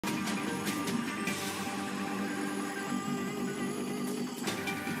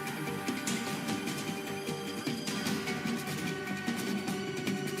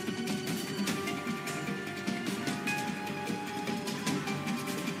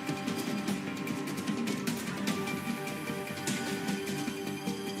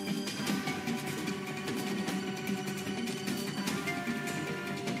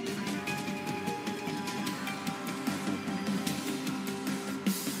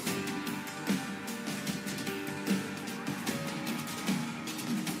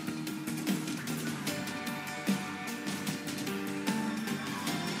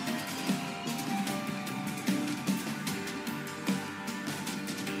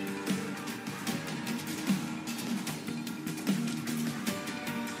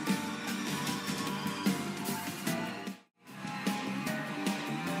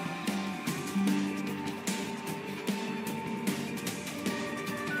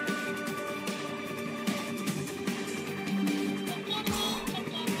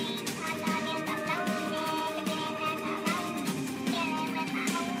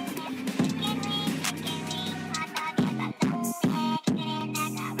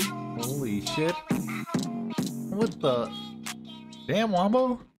shit. What the? Damn,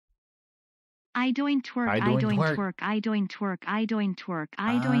 Wombo. AJdoinwork, AJdoinwork, AJdoinwork, AJdoinwork,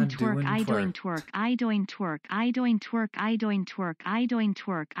 AJdoinwork, AJdoinwork, AJdoinwork, AJdoinwork,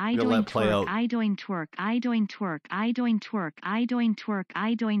 AJdoinwork, AJdoinwork, AJdoinwork, AJdoinwork, AJdoinwork, AJdoinwork, AJdoinwork,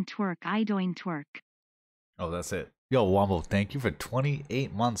 AJdoinwork, AJdoinwork. Oh, that's it. Yo, Wombo, thank you for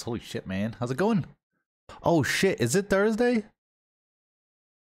 28 months. Holy shit, man. How's it going? Oh shit, is it Thursday?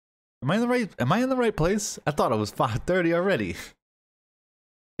 Am I in the right place? I thought it was 5:30 already.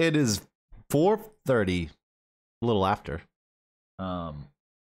 It is 4:30, a little after. I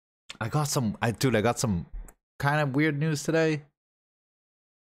got some kind of weird news today.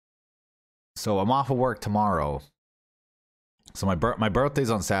 So I'm off of work tomorrow. So my birthday's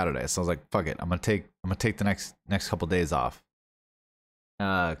on Saturday, so I was like, fuck it, I'm gonna take the next couple days off.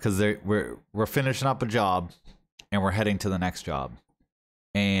 Cause we're finishing up a job and we're heading to the next job.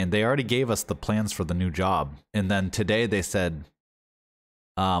 And they already gave us the plans for the new job. And then today they said,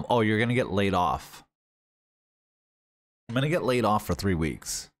 oh, you're gonna get laid off. I'm gonna get laid off for 3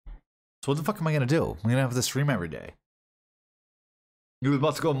 weeks. So what the fuck am I gonna do? I'm gonna have to stream every day. You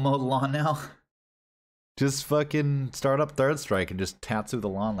about to go mow the lawn now? Just fucking start up Third Strike and just tattoo the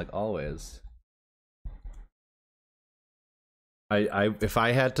lawn like always. If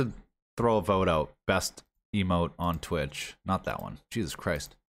I had to throw a vote out, best emote on Twitch, not that one. Jesus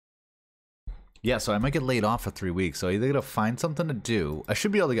Christ. Yeah, so I might get laid off for 3 weeks. So I either gotta find something to do. I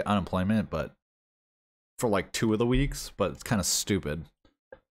should be able to get unemployment, but for like 2 of the weeks, but it's kind of stupid.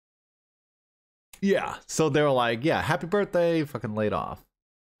 Yeah, so they were like, yeah, happy birthday, fucking laid off.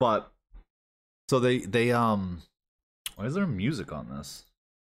 But so they why is there music on this?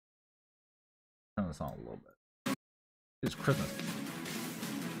 Turn this on a little bit. It's Christmas.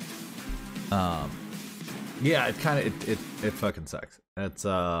 Yeah, it kind of it fucking sucks. It's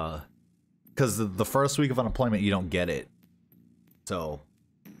because the first week of unemployment you don't get it. So,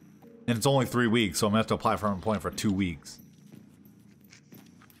 and it's only 3 weeks, so I'm gonna have to apply for unemployment for 2 weeks.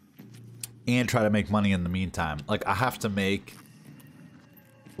 And try to make money in the meantime. Like I have to make,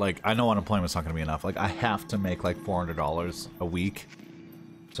 like, I know unemployment's not gonna be enough. Like I have to make like $400 a week.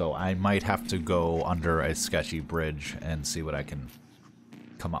 So I might have to go under a sketchy bridge and see what I can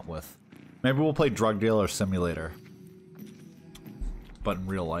come up with. Maybe we'll play Drug Dealer Simulator. But in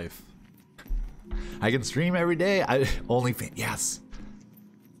real life. I can stream every day. OnlyFans, yes.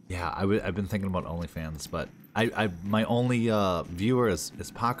 Yeah, I've been thinking about OnlyFans, but my only viewer is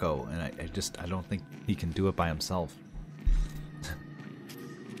Paco, and I don't think he can do it by himself.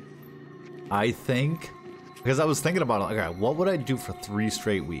 I think, because I was thinking about it, okay, what would I do for 3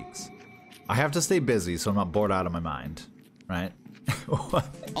 straight weeks? I have to stay busy so I'm not bored out of my mind, right?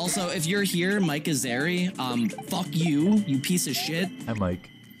 Also, if you're here, Mike Azari, fuck you piece of shit. Hi, Mike.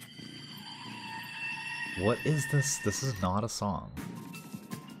 What is this? This is not a song.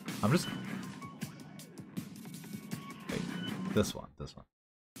 I'm just... Wait, this one.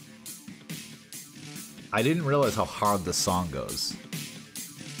 I didn't realize how hard this song goes.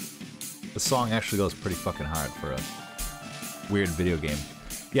 The song actually goes pretty fucking hard for a weird video game.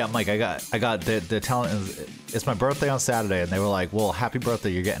 Yeah, Mike, they're telling, it's my birthday on Saturday, and they were like, well, happy birthday,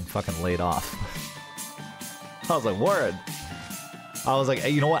 you're getting fucking laid off. I was like, word. I was like, hey,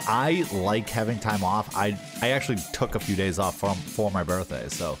 you know what? I like having time off. I actually took a few days off for my birthday,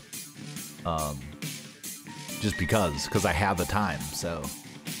 so just because I have the time. So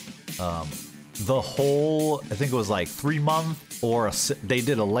the whole, I think it was like 3 months, or they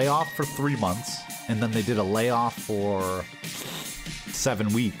did a layoff for 3 months, and then they did a layoff for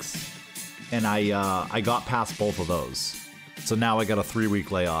 7 weeks, and I got past both of those. So now I got a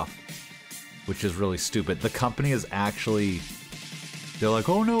 3-week layoff, which is really stupid. The company is actually, they're like,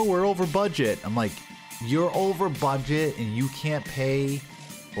 oh no, we're over budget. I'm like, you're over budget and you can't pay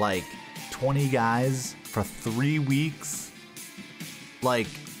like 20 guys for 3 weeks? Like,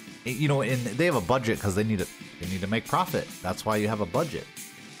 you know, and they have a budget because they need to make profit. That's why you have a budget.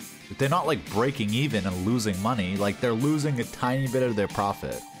 But they're not like breaking even and losing money. Like they're losing a tiny bit of their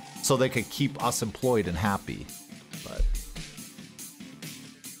profit so they could keep us employed and happy. But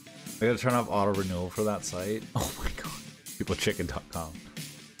I gotta turn off auto renewal for that site. Oh my god. Peoplechicken.com.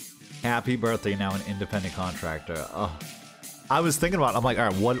 Happy birthday, now an independent contractor. Oh. I was thinking about it. I'm like, all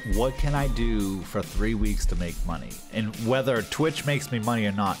right, what can I do for 3 weeks to make money? And whether Twitch makes me money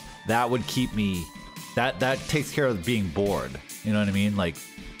or not, that would keep me, that takes care of being bored. You know what I mean? Like,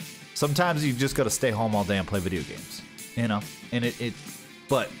 sometimes you just got to stay home all day and play video games, you know? And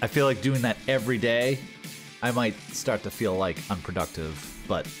but I feel like doing that every day, I might start to feel like unproductive,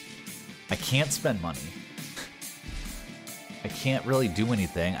 but I can't spend money. I can't really do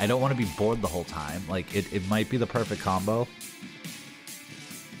anything. I don't want to be bored the whole time. Like, it might be the perfect combo.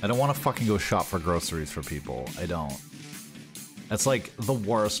 I don't want to fucking go shop for groceries for people. I don't. That's like the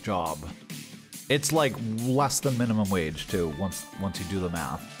worst job. It's like less than minimum wage too, once you do the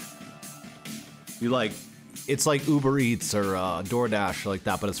math. You like, it's like Uber Eats or DoorDash or like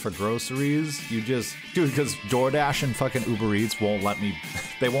that, but it's for groceries. You just, dude, because DoorDash and fucking Uber Eats won't let me,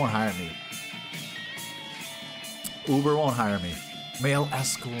 they won't hire me. Uber won't hire me. Male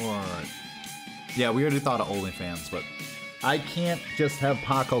escort. Yeah, we already thought of OnlyFans, but I can't just have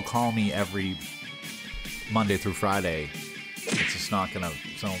Paco call me every Monday through Friday. It's just not gonna,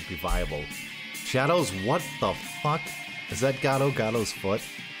 it's not gonna be viable. Shadows, what the fuck? Is that Gato's foot?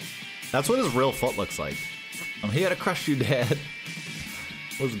 That's what his real foot looks like. I'm here to crush you, Dad.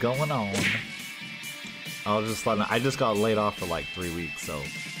 What's going on? I just got laid off for like 3 weeks, so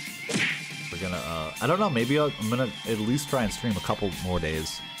we're gonna, I don't know, maybe I'm gonna at least try and stream a couple more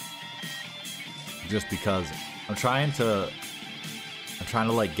days. Just because I'm trying to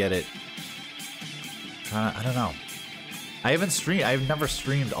like get it, I don't know. I've never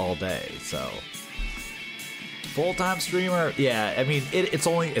streamed all day, so. Full-time streamer, yeah, I mean, it's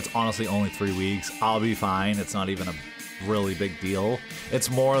honestly only 3 weeks. I'll be fine, it's not even a really big deal. It's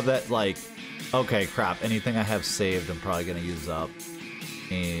more that, like, okay, crap, anything I have saved I'm probably gonna use up.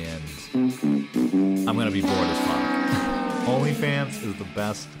 And I'm gonna be bored as fuck. OnlyFans is the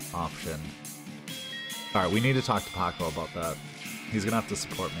best option. Alright, we need to talk to Paco about that. He's gonna have to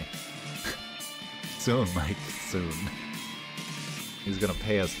support me. Soon, Mike, soon. He's gonna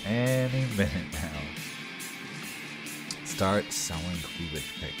pay us any minute now. Start selling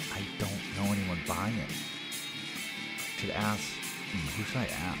cleavage pick. I don't know anyone buying it. Should ask. Who should I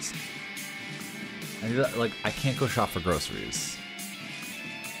ask? I can't go shop for groceries.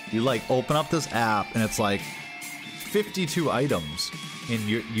 You like open up this app and it's like 52 items, and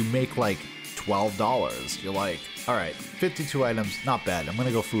you make like $12. You're like, all right, 52 items, not bad. I'm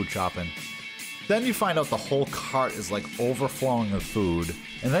gonna go food shopping. Then you find out the whole cart is like overflowing with food,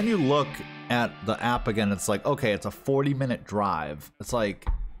 and then you look at the app again, it's like, okay, it's a 40-minute drive. It's like,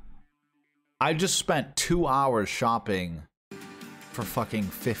 I just spent 2 hours shopping for fucking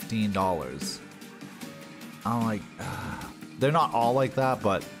 $15. I'm like, they're not all like that,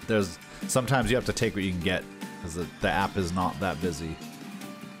 but there's sometimes you have to take what you can get because the app is not that busy.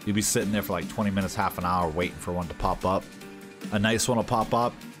 You'll be sitting there for like 20 minutes, half an hour waiting for one to pop up. A nice one will pop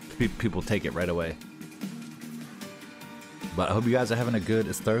up. People take it right away. But I hope you guys are having a good...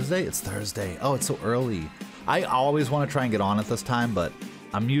 It's Thursday? It's Thursday. Oh, it's so early. I always want to try and get on at this time, but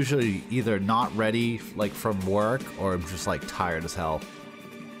I'm usually either not ready, like, from work, or I'm just, like, tired as hell.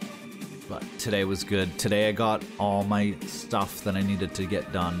 But today was good. Today I got all my stuff that I needed to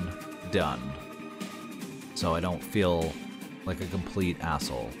get done. So I don't feel like a complete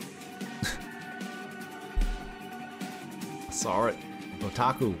asshole. Sorry.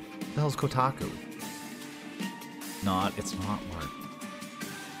 Kotaku. What the hell's Kotaku? It's not work.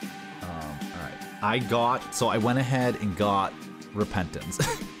 Alright. So I went ahead and got Repentance.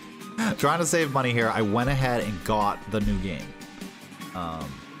 Trying to save money here, I went ahead and got the new game.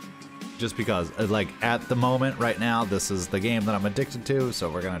 Just because, like, at the moment, right now, this is the game that I'm addicted to, so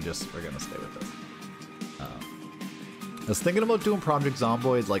we're gonna stay with this. I was thinking about doing Project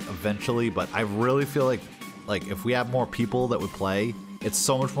Zomboid, like, eventually, but I really feel like if we have more people that would play, it's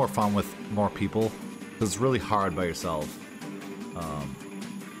so much more fun with more people. It's really hard by yourself.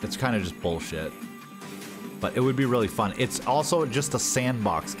 It's kind of just bullshit. But it would be really fun. It's also just a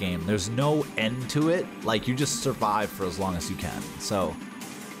sandbox game. There's no end to it. Like, you just survive for as long as you can. So,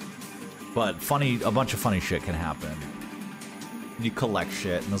 but a bunch of funny shit can happen. You collect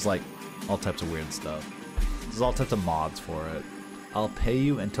shit, and there's like all types of weird stuff. There's all types of mods for it. I'll pay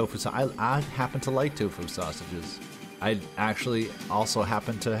you in tofu sausage. I happen to like tofu sausages. I actually also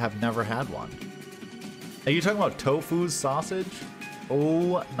happen to have never had one. Are you talking about tofu sausage?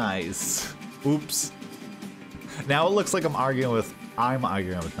 Oh, nice. Oops. Now it looks like I'm arguing with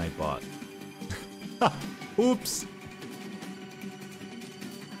Nightbot. Oops.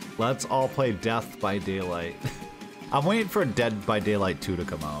 Let's all play Death by Daylight. I'm waiting for Dead by Daylight 2 to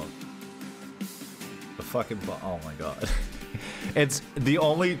come out. The fucking oh my god. It's the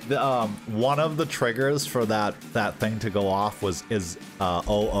only one of the triggers for that thing to go off is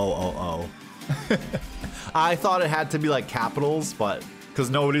O. I thought it had to be like capitals, but because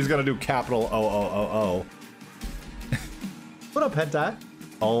nobody's gonna do capital O. What up, hentai?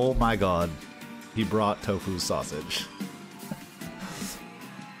 Oh my god, he brought tofu sausage.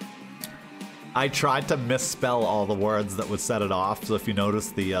 I tried to misspell all the words that would set it off, so if you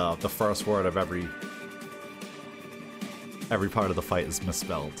notice the first word of every every part of the fight is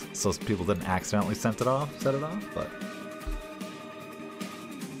misspelled, so people didn't accidentally set it off, but...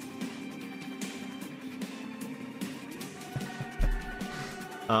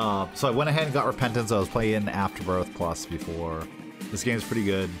 So I went ahead and got Repentance. I was playing Afterbirth Plus before. This game's pretty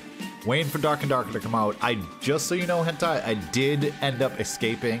good. Waiting for Dark and Darker to come out. Just so you know, Hentai, I did end up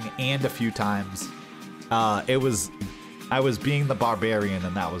escaping, and a few times. I was being the barbarian,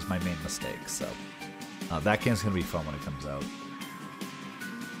 and that was my main mistake, so... that game's gonna be fun when it comes out.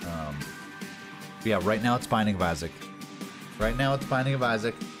 Yeah, right now it's Binding of Isaac.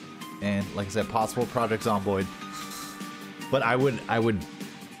 And like I said, possible Project Zomboid. But I would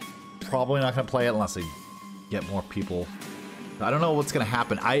probably not gonna play it unless I get more people. I don't know what's gonna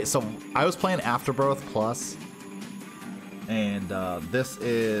happen. So I was playing Afterbirth Plus, and this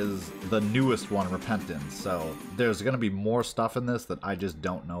is the newest one, Repentance. So there's gonna be more stuff in this that I just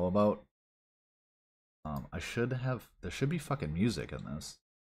don't know about. There should be fucking music in this.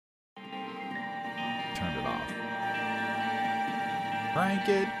 Turned it off. Crank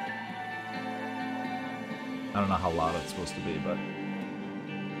it. I don't know how loud it's supposed to be, but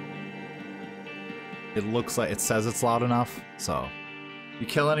it looks like it says it's loud enough. So, you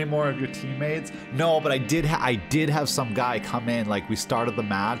kill any more of your teammates? No, but I did have some guy come in. Like, we started the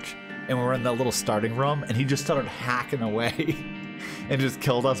match, and we were in that little starting room, and he just started hacking away, and just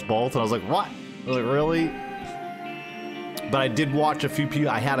killed us both. And I was like, what? I was like, really? But I did watch a few people.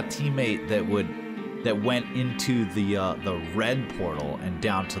 I had a teammate that went into the red portal and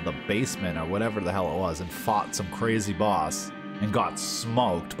down to the basement or whatever the hell it was, and fought some crazy boss and got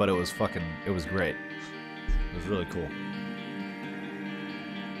smoked. But it was great. It was really cool.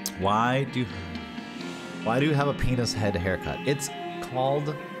 Why do you have a penis head haircut? It's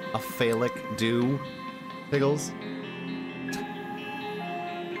called a phallic do, Piggles.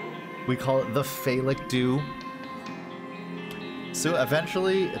 We call it the phallic do. So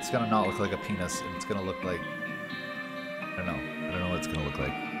eventually, it's gonna not look like a penis, and it's gonna look like... I don't know what it's gonna look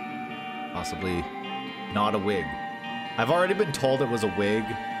like. Possibly not a wig. I've already been told it was a wig.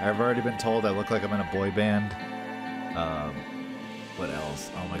 I've already been told I look like I'm in a boy band. What else?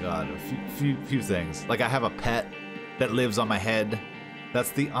 Oh my god, a few things. Like, I have a pet that lives on my head.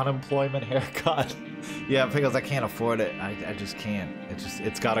 That's the unemployment haircut. Yeah, because I can't afford it. I just can't.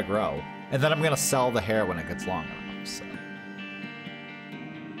 It's gotta grow. And then I'm gonna sell the hair when it gets long enough, so.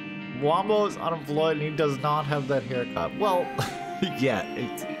 Wombo is unemployed and he does not have that haircut. Well, yeah,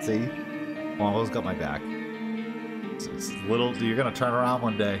 see? Wombo's got my back. It's little, you're gonna turn around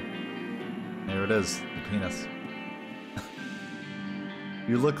one day. There it is, the penis.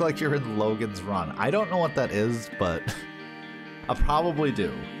 You look like you're in Logan's Run. I don't know what that is, but I probably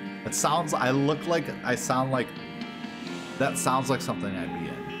do. It sounds, that sounds like something I'd be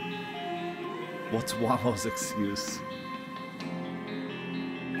in. What's Wombo's excuse?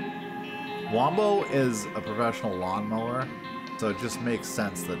 Wombo is a professional lawnmower, so it just makes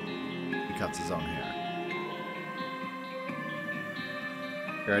sense that he cuts his own hair.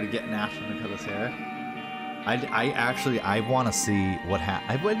 You already getting Ashton to cut his hair? I want to see what happens.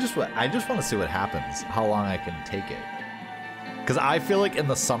 I just want to see what happens. How long I can take it. Because I feel like in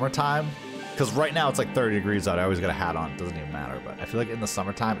the summertime, because right now it's like 30 degrees out. I always got a hat on. It doesn't even matter. But I feel like in the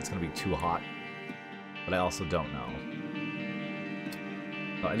summertime it's going to be too hot. But I also don't know.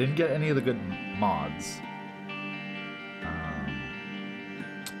 I didn't get any of the good mods.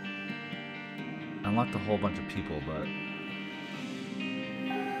 I unlocked a whole bunch of people, but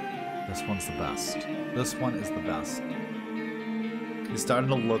this one's the best. This one is the best. He's starting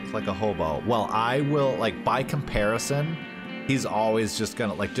to look like a hobo. Well, I will, like, by comparison, he's always just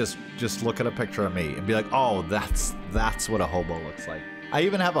gonna, like, just look at a picture of me and be like, oh, that's what a hobo looks like. I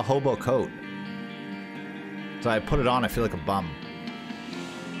even have a hobo coat. So I put it on, I feel like a bum.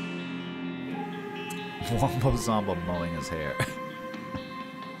 Wombo Zombo mowing his hair.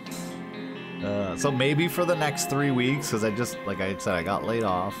 So maybe for the next 3 weeks, because I just, like I said, I got laid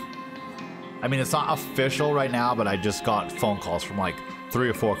off. I mean, it's not official right now, but I just got phone calls from like 3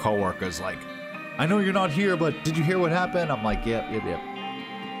 or 4 coworkers like, I know you're not here, but did you hear what happened? I'm like, yep.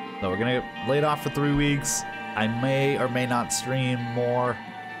 So we're gonna get laid off for 3 weeks. I may or may not stream more.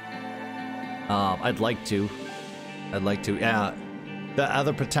 I'd like to. Yeah. The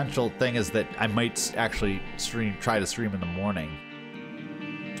other potential thing is that I might actually try to stream in the morning.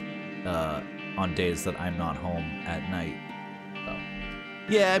 On days that I'm not home at night. So.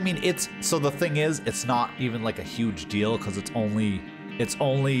 Yeah, I mean, so the thing is, it's not even like a huge deal because it's only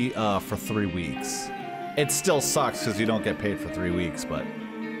for 3 weeks. It still sucks because you don't get paid for 3 weeks, but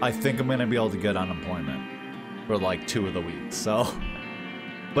I think I'm gonna be able to get unemployment for like 2 of the weeks. So,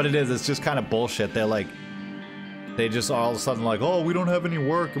 but it's just kind of bullshit. They're like, They just all of a sudden like, oh, we don't have any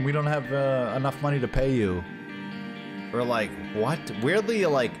work and we don't have enough money to pay you. We're like, what? We're the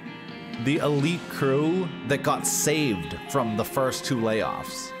like the elite crew that got saved from the first 2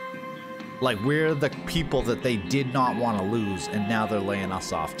 layoffs. Like, we're the people that they did not want to lose, and now they're laying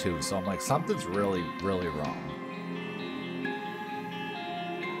us off too. So I'm like, something's really, really wrong.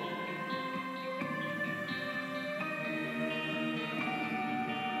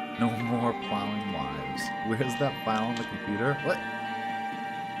 No more plowing lives. Where's that file on the computer? What?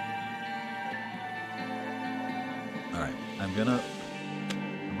 Alright, I'm gonna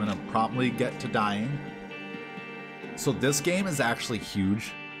promptly get to dying. So this game is actually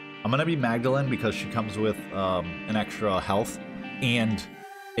huge. I'm gonna be Magdalene because she comes with an extra health and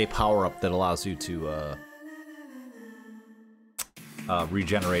a power-up that allows you to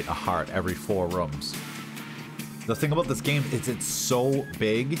regenerate a heart every 4 rooms. The thing about this game is it's so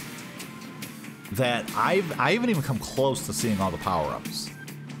big that I haven't even come close to seeing all the power-ups.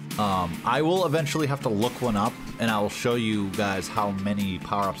 I will eventually have to look one up, and I will show you guys how many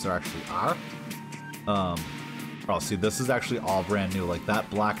power-ups there actually are. Oh, see, this is actually all brand new. Like that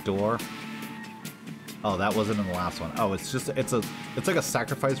black door. Oh, that wasn't in the last one. Oh, it's just it's like a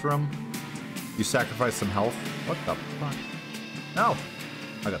sacrifice room. You sacrifice some health. What the fuck? No,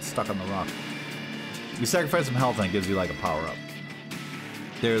 I got stuck on the rock. You sacrifice some health and it gives you like a power up.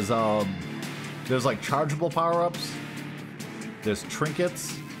 There's like chargeable power ups. There's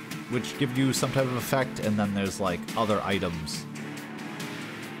trinkets, which give you some type of effect, and then there's like other items.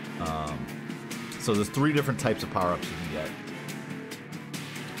 So there's 3 different types of power ups you can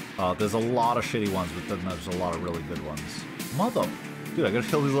get. There's a lot of shitty ones, but then there's a lot of really good ones. Mother, dude, I gotta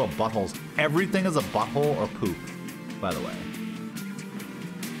kill these little buttholes. Everything is a butthole or poop, by the way.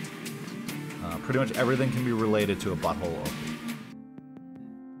 Pretty much everything can be related to a butthole or poop.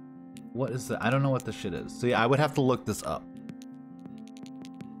 What is that? I don't know what this shit is. So yeah, I would have to look this up.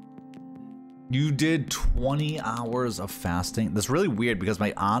 You did 20 hours of fasting? That's really weird because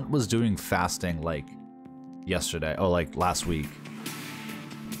my aunt was doing fasting like yesterday. Oh, like last week.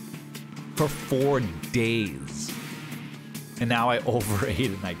 For 4 days. And now I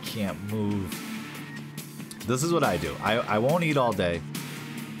overate and I can't move. This is what I do. I won't eat all day.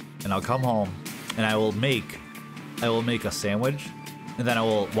 And I'll come home and I will make a sandwich. And then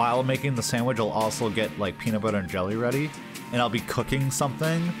while making the sandwich, I'll also get like peanut butter and jelly ready. And I'll be cooking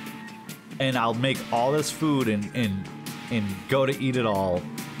something. And I'll make all this food and go to eat it all.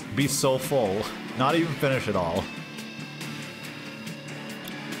 Be so full. Not even finish it all.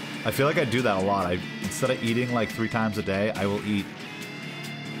 I feel like I do that a lot. Instead of eating like 3 times a day, I will eat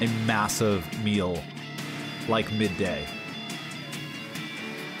a massive meal like midday.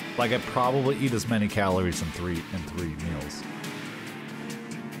 Like I probably eat as many calories in three meals.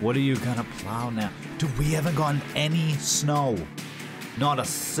 What are you gonna plow now? Dude, we haven't gotten any snow. Not a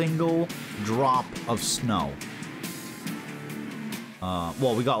single drop of snow.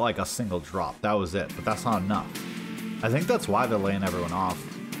 Well, we got like a single drop. That was it, but that's not enough. I think that's why they're laying everyone off.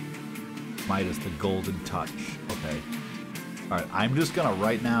 Midas, the golden touch. Okay. Alright, I'm just gonna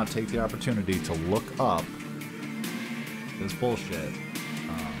right now take the opportunity to look up this bullshit.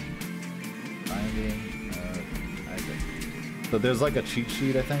 Finding, I think. So there's like a cheat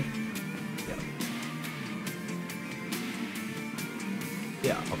sheet, I think.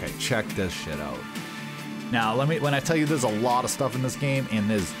 Yeah, okay, check this shit out. Now, when I tell you there's a lot of stuff in this game, and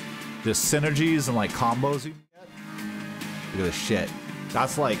there's synergies and like combos you can get. Look at this shit.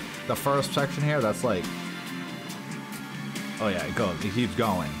 That's like, the first section here, that's like, oh yeah, it goes, it keeps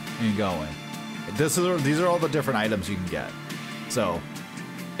going, and going. These are all the different items you can get. So,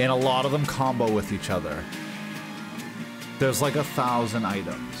 and a lot of them combo with each other. There's like 1,000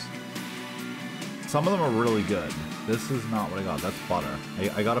 items. Some of them are really good. This is not what I got. That's butter.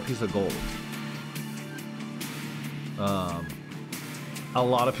 I got a piece of gold. A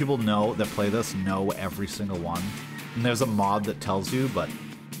lot of people that play this know every single one. And there's a mod that tells you, but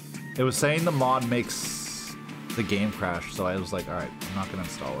it was saying the mod makes the game crash, so I was like, alright, I'm not gonna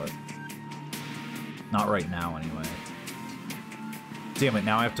install it. Not right now, anyway. Damn it,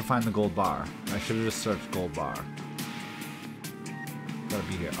 now I have to find the gold bar. I should have just searched gold bar. Gotta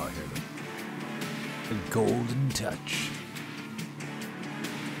be here. Oh, here it is. The golden touch.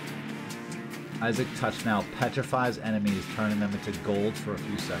 Isaac touch now petrifies enemies, turning them into gold for a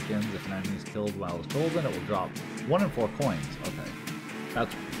few seconds. If an enemy is killed while it's golden, it will drop 1 in 4 coins. Okay,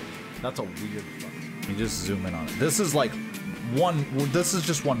 that's a weird one. Let me just zoom in on it. This is like this is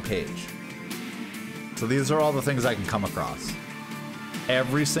just one page. So these are all the things I can come across.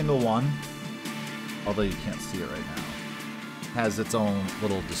 Every single one, although you can't see it right now, has its own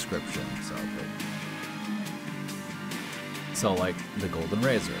little description. So. So like the Golden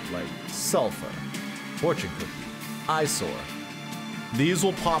Razor, like Sulfur, Fortune Cookie, Eyesore. These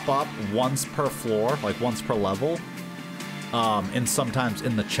will pop up once per floor, like once per level, and sometimes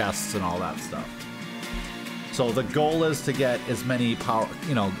in the chests and all that stuff. So the goal is to get as many power,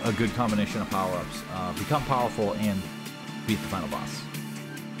 you know, a good combination of power-ups, become powerful, and beat the final boss.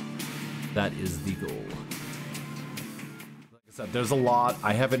 That is the goal. Like I said, there's a lot.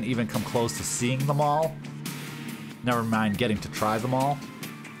 I haven't even come close to seeing them all. Never mind getting to try them all,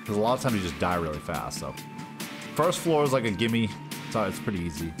 because a lot of times you just die really fast. So first floor is like a gimme. So it's pretty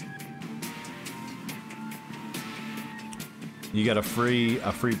easy. You get a free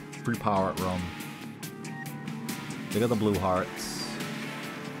power-up room. They got the blue hearts.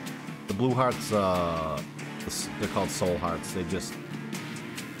 The blue hearts, they're called soul hearts. They just,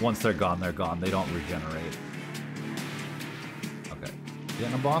 once they're gone, they're gone. They don't regenerate. Okay. You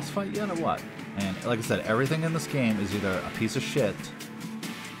in a boss fight yet or what? And like I said, everything in this game is either a piece of shit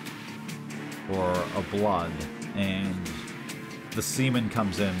or a blood, and the semen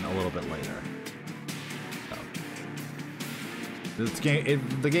comes in a little bit later. So, this game,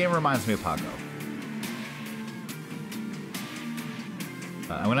 the game reminds me of Paco.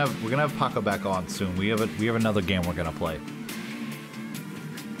 We're gonna have Paco back on soon. We have another game we're gonna play.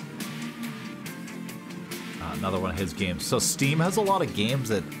 Another one of his games. So Steam has a lot of games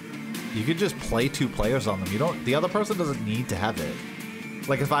that you could just play 2 players on them. The other person doesn't need to have it.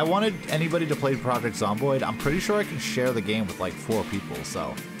 Like if I wanted anybody to play Project Zomboid, I'm pretty sure I can share the game with like 4 people.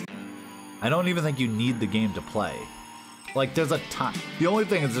 So I don't even think you need the game to play. Like the only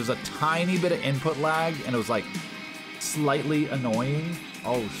thing is there's a tiny bit of input lag, and it was like slightly annoying.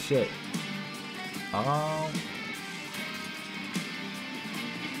 Oh shit.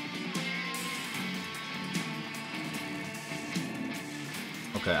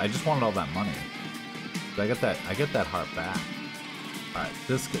 Okay, I just wanted all that money. I get that heart back. Alright,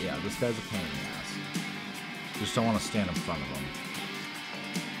 this guy's a pain in the ass. Just don't want to stand in front of him.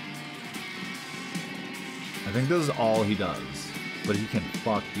 I think this is all he does, but he can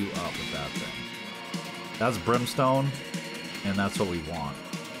fuck you up with that thing. That's Brimstone, and that's what we want.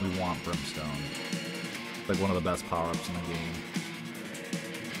 We want Brimstone. It's like one of the best power-ups in the game.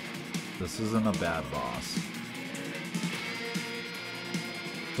 This isn't a bad boss.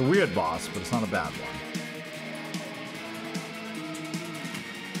 It's a weird boss, but it's not a bad one.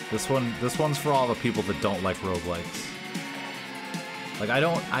 This one's for all the people that don't like roguelikes. Like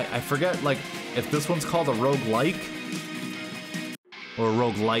I forget, like, if this one's called a roguelike or a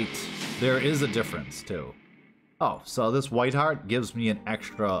roguelite, there is a difference too. Oh, so this white heart gives me an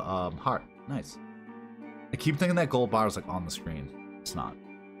extra heart. Nice. I keep thinking that gold bar is like on the screen. It's not.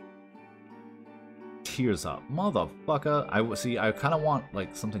 Tears up, motherfucker. I kind of want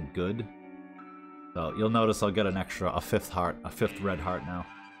like something good. So you'll notice I'll get a 5th red heart now.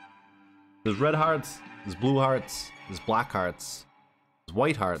 There's red hearts, there's blue hearts, there's black hearts, there's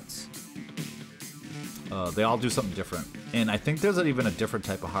white hearts. They all do something different. And I think there's even a different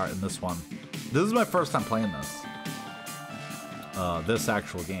type of heart in this one. This is my first time playing this. This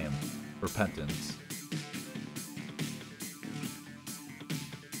actual game. Repentance.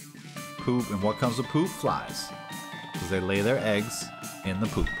 Poop, and what comes with poop? Flies. Because they lay their eggs in the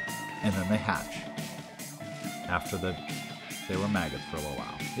poop. And then they hatch. After they were maggots for a little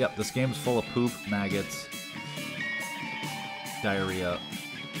while. Yep, this game's full of poop, maggots, diarrhea,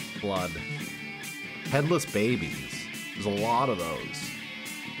 blood, headless babies. There's a lot of those.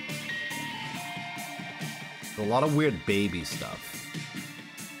 There's a lot of weird baby stuff.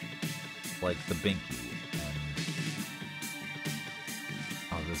 Like the Binky.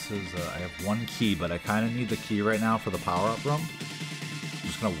 And this is, I have 1 key, but I kind of need the key right now for the power-up room. I'm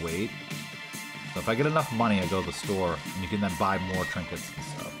just gonna wait. So if I get enough money, I go to the store, and you can then buy more trinkets and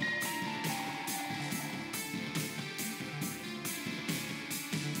stuff.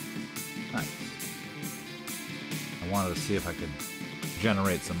 Nice. I wanted to see if I could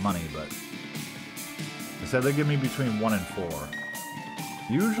generate some money, but they said they give me between 1 and 4.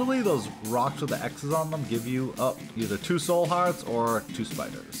 Usually those rocks with the X's on them give you either 2 soul hearts or 2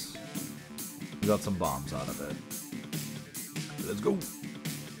 spiders. We got some bombs out of it. Let's go.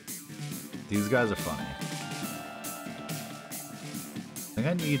 These guys are funny. I think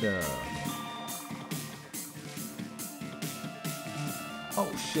I need a...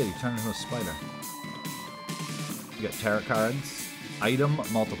 Oh shit, he turned into a spider. You got tarot cards. Item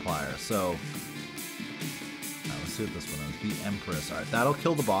multiplier. So... let's see what this one is. The Empress. Alright, that'll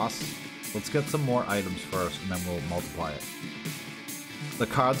kill the boss. Let's get some more items first, and then we'll multiply it. The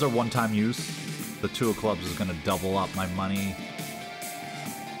cards are one-time use. The 2 of clubs is going to double up my money.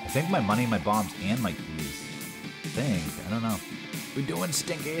 I think my money, my bombs, and my keys. think. I don't know. We doing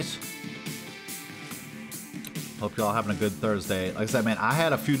stinkies? Hope y'all having a good Thursday. Like I said, man, I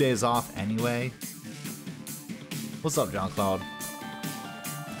had a few days off anyway. What's up, John Cloud?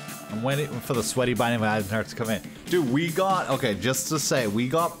 I'm waiting for the sweaty binding of eyes and hearts to come in. Dude, we got, okay, just to say, we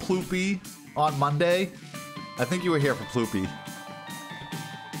got Ploopy on Monday. I think you were here for Ploopy.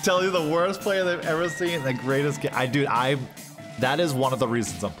 Tell you the worst player they've ever seen, the greatest game. That is one of the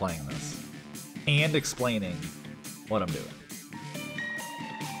reasons I'm playing this. And explaining what I'm doing.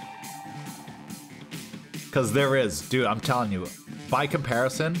 Because there is, dude, I'm telling you, by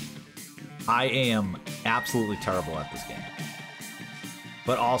comparison, I am absolutely terrible at this game.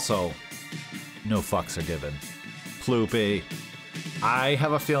 But also, no fucks are given. Ploopy. I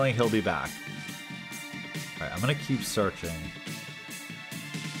have a feeling he'll be back. Alright, I'm gonna keep searching.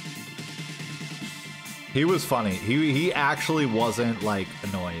 He was funny. He actually wasn't, like,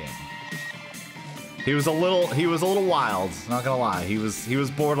 annoying. He was a little wild, not gonna lie. He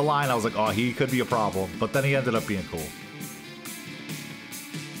was borderline. I was like, oh, he could be a problem. But then he ended up being cool.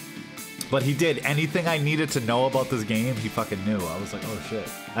 But he did anything I needed to know about this game, he fucking knew. I was like, oh shit.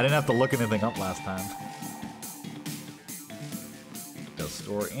 I didn't have to look anything up last time. A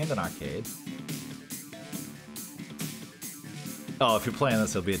store and an arcade. Oh, if you're playing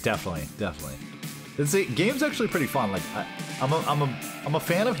this, it'll be definitely. This game's actually pretty fun. Like, I'm a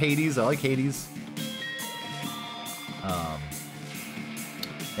fan of Hades. I like Hades.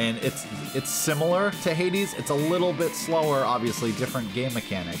 And it's similar to Hades. It's a little bit slower, obviously, different game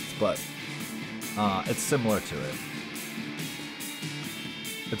mechanics, but it's similar to it.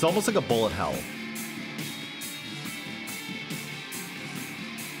 It's almost like a bullet hell.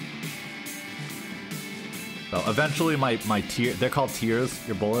 So eventually my tier, they're called tiers,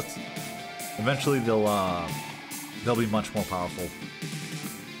 your bullets. Eventually they'll be much more powerful.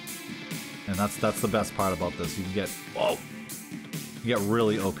 And that's the best part about this. You can get, whoa! You get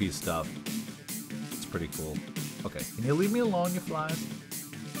really OP stuff. It's pretty cool. Okay, can you leave me alone, you flies?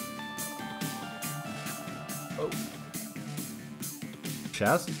 Oh.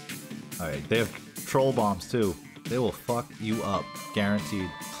 Chest? Alright, they have troll bombs too. They will fuck you up. Guaranteed.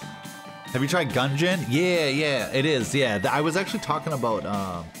 Have you tried Gungeon? Yeah, it is. Yeah, I was actually talking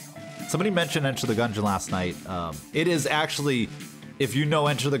about, somebody mentioned Enter the Gungeon last night. It is actually, if you know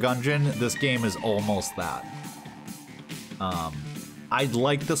Enter the Gungeon, this game is almost that. I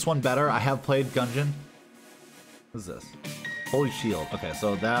like this one better. I have played Gungeon. What is this? Holy Shield. Okay,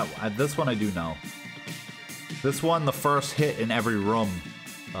 so this one I do know. This one, the first hit in every room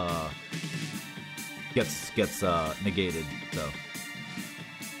gets negated. So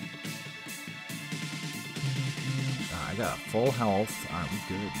I got full health. Alright, we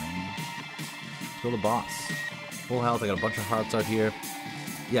good, man. Kill the boss. Full health. I got a bunch of hearts out here.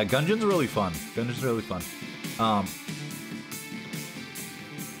 Yeah, Gungeon's really fun. Gungeon's really fun.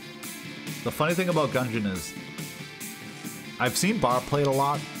 The funny thing about Gungeon is, I've seen Bar play it a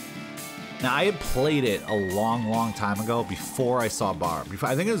lot. Now, I had played it a long time ago before I saw Bar.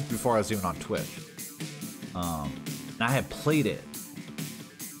 I think it was before I was even on Twitch. And I had played it.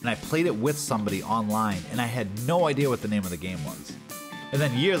 And I played it with somebody online, and I had no idea what the name of the game was. And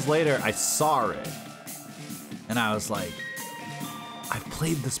then years later, I saw it. And I was like, I've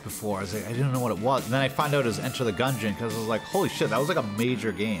played this before. I was like, I didn't know what it was. And then I found out it was Enter the Gungeon, because I was like, holy shit, that was like a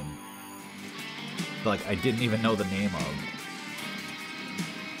major game. Like, I didn't even know the name of.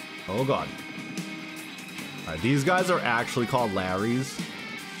 Oh god. Alright, these guys are actually called Larrys.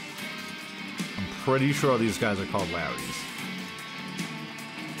 I'm pretty sure these guys are called Larrys.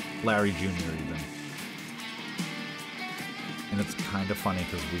 Larry Jr. even. And it's kind of funny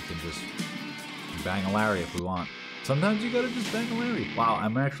because we can just bang a Larry if we want. Sometimes you gotta just bang a Larry. Wow,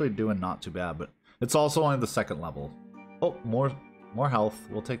 I'm actually doing not too bad, but it's also only the second level. Oh, more health.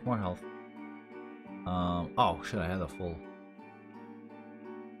 We'll take more health. Oh shit, I had a full.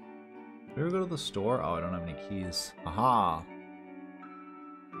 Did we ever go to the store? Oh, I don't have any keys. Aha!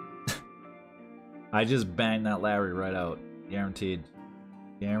 I just banged that Larry right out. Guaranteed.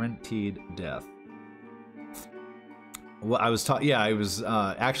 Guaranteed death. Well, I was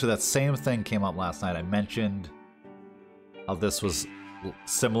actually that same thing came up last night. I mentioned how this was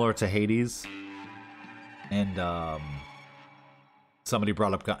similar to Hades. And, somebody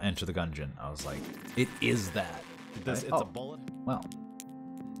brought up Enter the Gungeon. I was like, it is that. It's a bullet. Wow.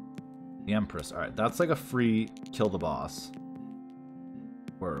 The Empress. Alright, that's like a free kill the boss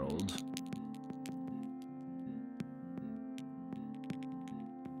world.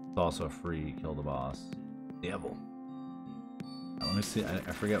 It's also a free kill the boss. Devil. Now, let me see.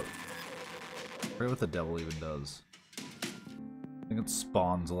 I forget what the devil even does. I think it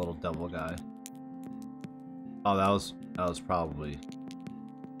spawns a little devil guy. Oh, that was probably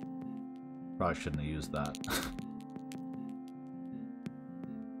shouldn't have used that.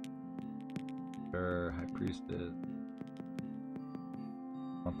 Sure, High Priestess.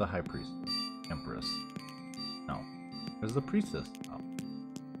 Want the High Priestess. Empress. No. There's the Priestess. Oh.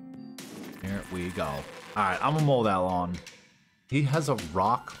 Here we go. Alright, I'm gonna mow that lawn. He has a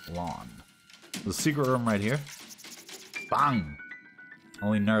rock lawn. The secret room right here. Bang!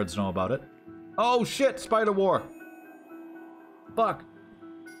 Only nerds know about it. Oh shit! Spider War! Fuck!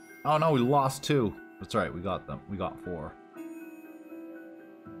 Oh no, we lost 2. That's right, we got them. We got 4.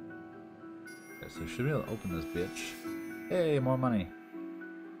 Okay, so should be able to open this bitch. Hey, more money.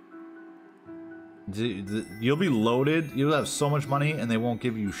 You'll be loaded. You'll have so much money, and they won't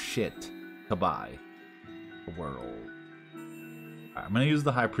give you shit to buy. The world. Alright, I'm gonna use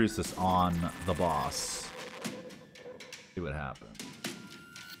the High Priestess on the boss. See what happens.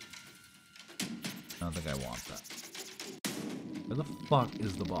 I don't think I want that. Where the fuck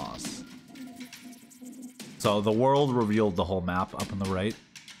is the boss? So the world revealed the whole map up on the right.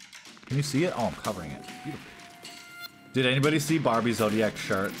 Can you see it? Oh, I'm covering it. Beautiful. Did anybody see Barbie's Zodiac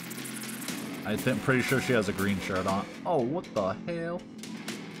shirt? I think pretty sure she has a green shirt on. Oh, what the hell?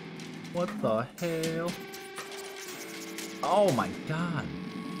 What the hell? Oh my god.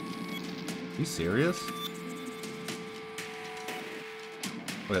 Are you serious?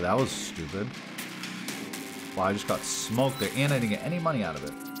 Okay, that was stupid. Wow, I just got smoked there, and I didn't get any money out of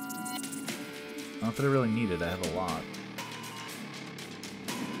it. Not that I really need it, I have a lot.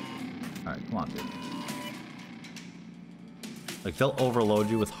 Alright, come on, dude. Like, they'll overload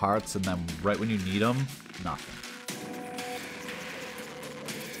you with hearts, and then right when you need them, nothing.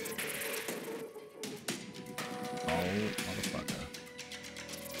 Oh, motherfucker.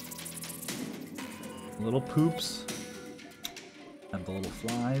 Little poops. And the little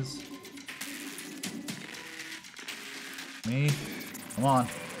flies. Me? Come on.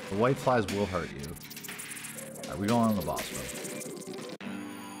 The white flies will hurt you. Alright, we going on the boss road.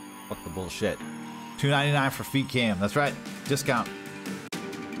 Fuck the bullshit. $2.99 for feet cam. That's right. Discount.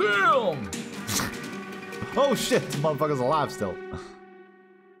 Boom! Oh shit, this motherfucker's alive still.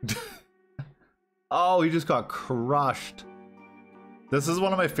 Oh, he just got crushed. This is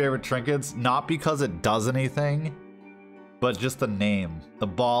one of my favorite trinkets, not because it does anything, but just the name. The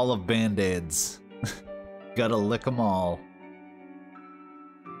ball of band-aids. Gotta lick them all.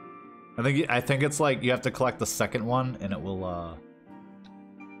 I think it's like you have to collect the second one, and it will,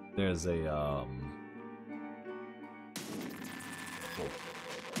 there's a,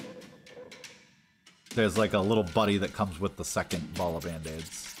 there's like a little buddy that comes with the second ball of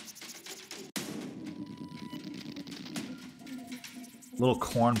band-aids. Little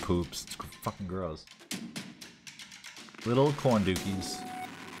corn poops. It's fucking gross. Little corn dookies.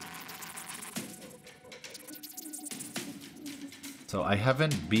 So I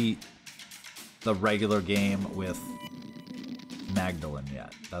haven't beat the regular game with Magdalene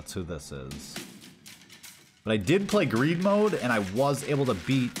yet. That's who this is. But I did play Greed mode, and I was able to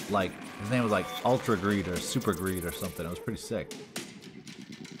beat, like, his name was like Ultra Greed or Super Greed or something. It was pretty sick.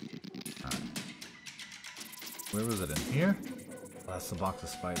 Alright. Where was it? In here? Oh, that's the box of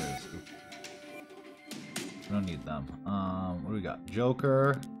spiders. Oop. We don't need them. What do we got?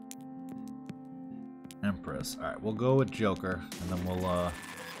 Joker. Empress. Alright, we'll go with Joker, and then we'll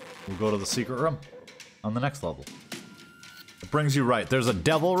go to the secret room on the next level. It brings you right. There's a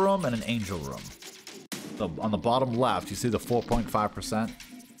devil room and an angel room. So on the bottom left, you see the 4.5%.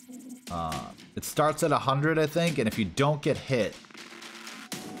 It starts at 100, I think, and if you don't get hit,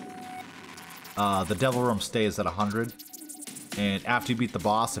 the devil room stays at 100. And after you beat the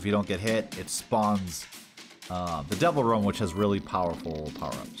boss, if you don't get hit, it spawns the devil room, which has really powerful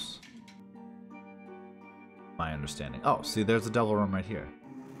power-ups. My understanding. Oh, see, there's the devil room right here.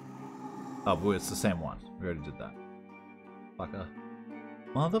 Oh, but it's the same one. We already did that. Fucker.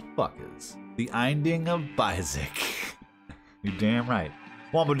 Motherfuckers. The Ending of Isaac. You're damn right.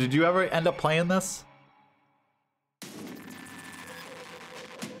 Wombo, did you ever end up playing this?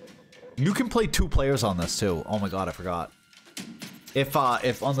 You can play 2 players on this too. Oh my god, I forgot. If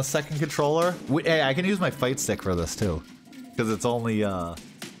on the second controller, hey, I can use my fight stick for this too, because it's only I'm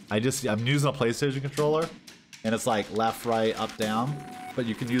using a PlayStation controller, and it's like left, right, up, down. But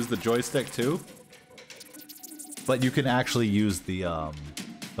you can use the joystick too. But you can actually use the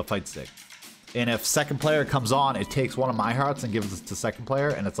fight stick. And if second player comes on, it takes one of my hearts and gives it to second player,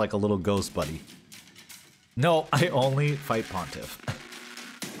 and it's like a little ghost buddy. No, I only fight Pontiff.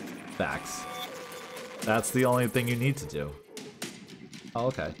 Facts. That's the only thing you need to do. Oh,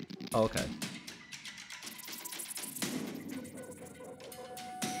 okay. Oh, okay.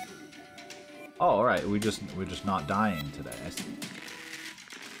 Oh, all right. We're just not dying today. What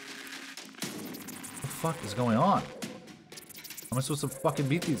the fuck is going on? How am I supposed to fucking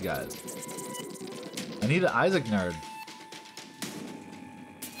beat these guys? I need an Isaac nerd.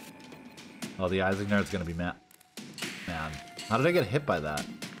 Oh, the Isaac nerd's gonna be mad. Man, how did I get hit by that?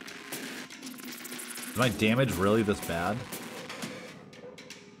 Is my damage really this bad?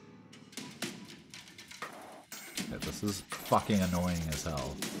 Okay, this is fucking annoying as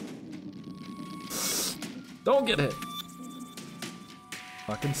hell. Don't get hit!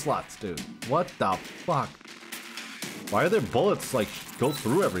 Fucking sluts, dude. What the fuck? Why are their bullets, like, go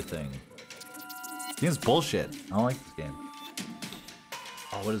through everything? This game's bullshit. I don't like this game.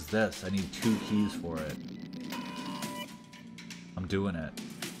 Oh, what is this? I need 2 keys for it. I'm doing it.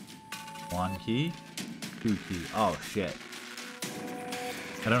 1 key? 2 keys. Oh, shit.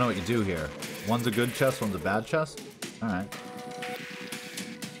 I don't know what you do here. One's a good chest, one's a bad chest? Alright.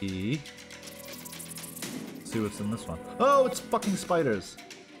 Key. Let's see what's in this one. Oh, it's fucking spiders.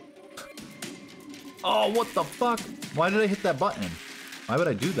 Oh, what the fuck? Why did I hit that button? Why would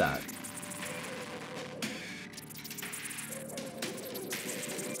I do that?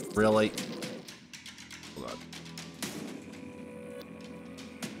 Really? Oh God.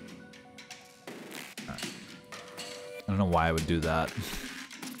 Right. I don't know why I would do that.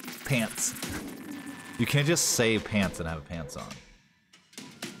 Pants. You can't just say pants and have pants on.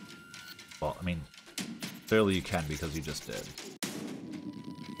 Well, I mean, clearly you can because you just did.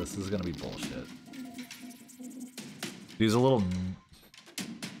 This is gonna be bullshit. These are little...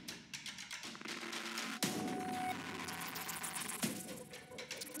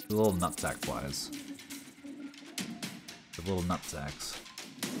 The little nutsack flies. The little nutsacks.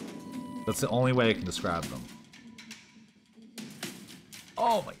 That's the only way I can describe them.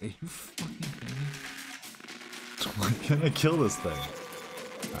 Oh my god, you fucking kidding me? Why can't I kill this thing?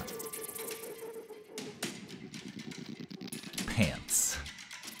 Right. Pants.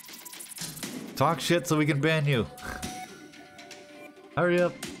 Talk shit so we can ban you. Hurry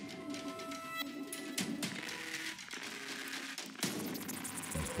up.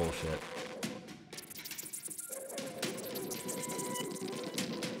 That's bullshit.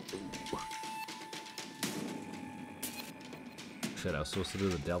 Shit, I was supposed to do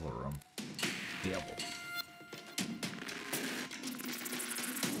the devil room. Devil.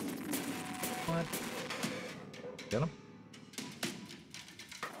 What? Get him?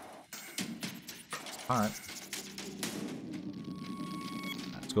 Alright.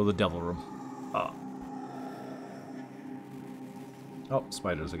 Let's go to the devil room. Oh. Oh,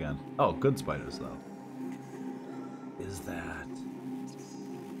 spiders again. Oh, good spiders, though. Is that...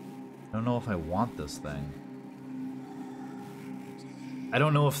 I don't know if I want this thing. I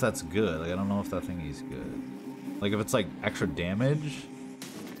don't know if that's good. Like, I don't know if that thing is good. Like, if it's, like, extra damage...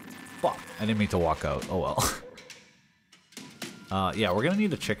 Fuck. I didn't mean to walk out. Oh, well. Yeah, we're gonna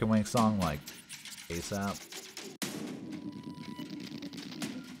need a chicken wing song, like, ASAP.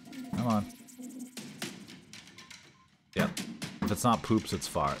 Come on. Yep. If it's not poops, it's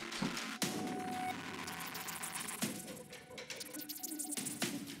fart.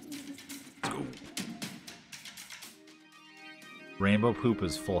 Rainbow poop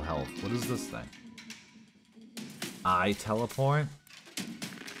is full health. What is this thing? I teleport?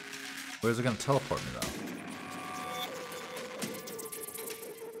 Where's it gonna teleport me though?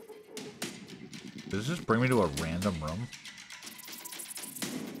 Does it just bring me to a random room?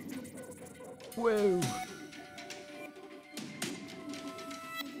 Whoa!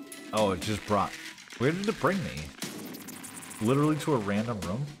 Oh, it just brought... Where did it bring me? Literally to a random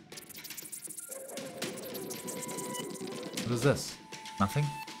room? What is this? Nothing?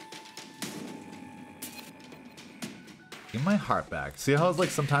 Give my heart back. See how it's like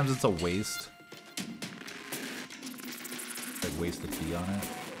sometimes it's a waste? Like waste the key on it.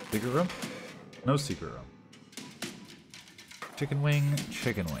 Secret room? No secret room. Chicken wing,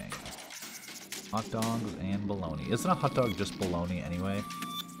 chicken wing. Hot dogs and bologna. Isn't a hot dog just bologna anyway?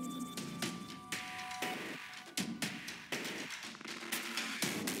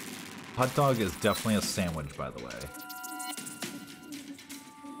 Hot dog is definitely a sandwich, by the way.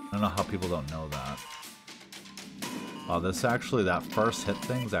 I don't know how people don't know that. Oh, this actually, that first hit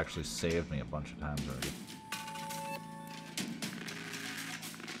thing's actually saved me a bunch of times already.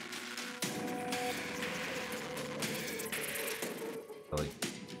 Really?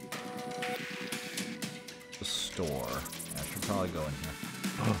 The store. Yeah, I should probably go in here.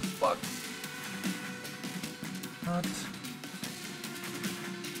 Oh, fuck! What?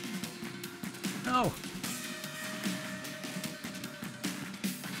 No!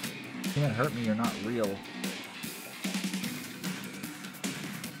 You can't hurt me, you're not real.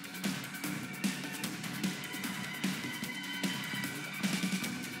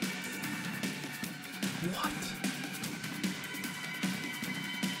 What?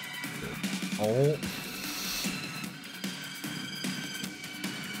 Oh.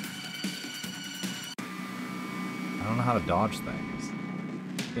 I don't know how to dodge things.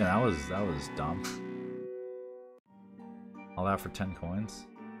 Yeah, that was dumb. All that for 10 coins?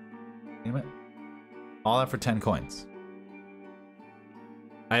 Damn it. All that for 10 coins.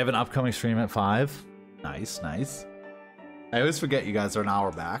 I have an upcoming stream at 5. Nice, nice. I always forget you guys are an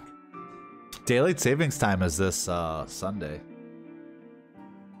hour back. Daylight savings time is this Sunday.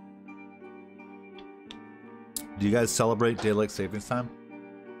 Do you guys celebrate daylight savings time?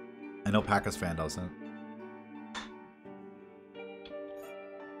 I know Packers fan doesn't.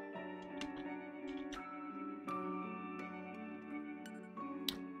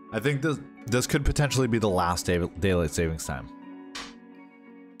 I think this could potentially be the last daylight savings time.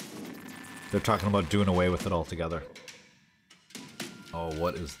 They're talking about doing away with it altogether. Oh,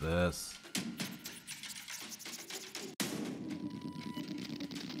 what is this?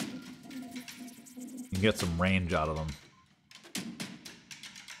 You can get some range out of them.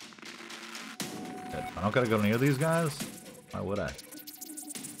 I don't gotta go near these guys? Why would I?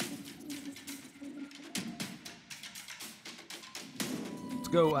 Let's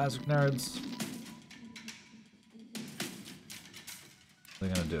go, Aztec nerds. What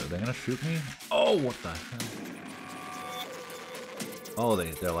are they gonna do? Are they gonna shoot me? Oh, what the hell? Oh,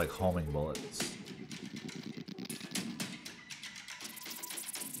 they're like homing bullets.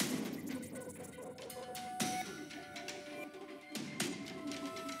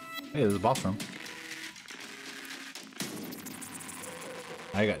 Hey, there's a boss room.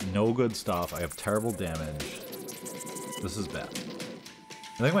 I got no good stuff. I have terrible damage. This is bad.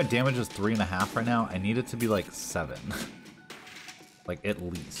 I think my damage is 3.5 right now. I need it to be like 7. Like, at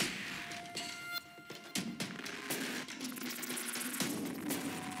least.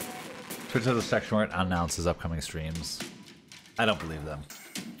 Twitch has a section where it announces upcoming streams. I don't believe them.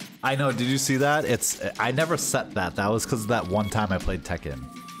 I know, did you see that? I never set that. That was because of that one time I played Tekken.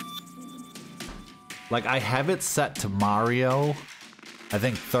 Like, I have it set to Mario, I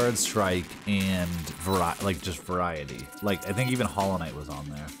think Third Strike, and just variety. Like, I think even Hollow Knight was on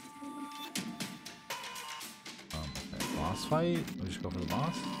there. Okay, boss fight? We just go for the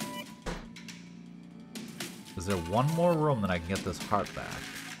boss? Is there one more room that I can get this heart back?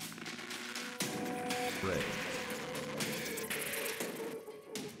 Great.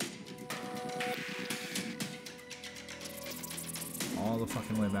 All the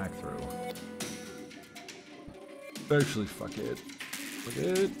fucking way back through. Actually, fuck it. Fuck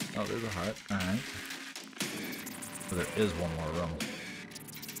it. Oh, there's a heart. Alright. So there is one more room.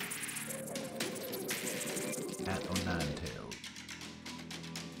 At 09 tail.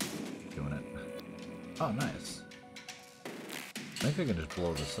 Doing it. Oh, nice. I think I can just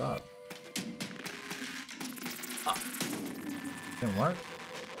blow this up. Oh. Didn't work?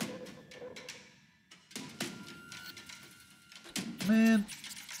 Man.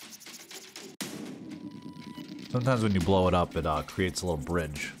 Sometimes when you blow it up, it creates a little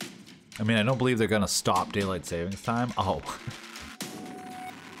bridge. I mean, I don't believe they're gonna stop daylight savings time. Oh.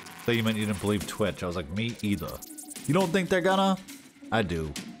 Thought you meant you didn't believe Twitch. I was like, me either. You don't think they're gonna? I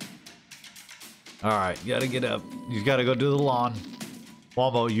do. Alright, you gotta get up. You gotta go do the lawn.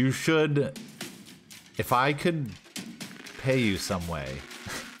 Wombo, you should... If I could pay you some way,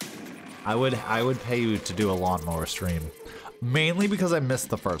 I would pay you to do a lawnmower stream. Mainly because I missed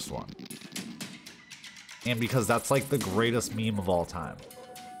the first one. And because that's like the greatest meme of all time.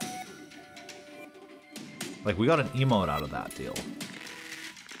 Like, we got an emote out of that deal.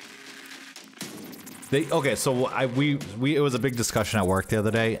 Okay, so it was a big discussion at work the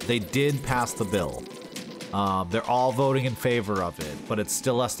other day. They did pass the bill. They're all voting in favor of it, but it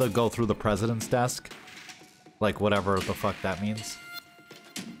still has to go through the president's desk. Like, whatever the fuck that means.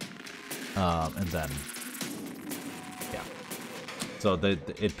 And then... yeah. So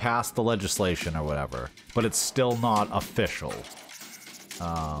it passed the legislation or whatever, but it's still not official.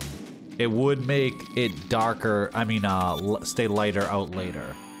 It would make it darker, I mean, stay lighter out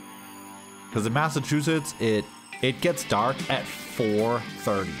later. Because in Massachusetts, it gets dark at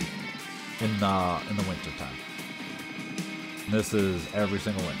 4:30 in the winter time. And this is every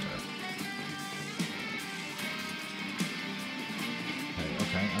single winter.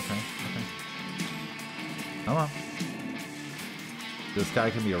 Okay. Come on. This guy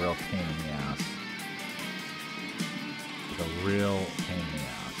can be a real pain in the ass. Like a real pain in the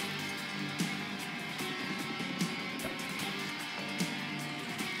ass.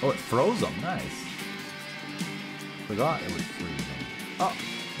 Oh, it froze him. Nice. Forgot it was freezing. Oh,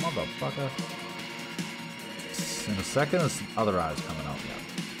 motherfucker. In a second, his other eye's coming out. Yeah.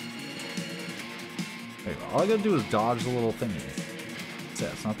 There you go. All I gotta do is dodge the little thingy. That's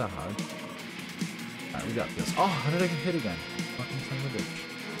it. It's not that hard. Alright, we got this. Oh, how did I get hit again? Fucking son of a bitch.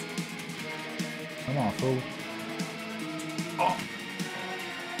 Come on, fool. Oh!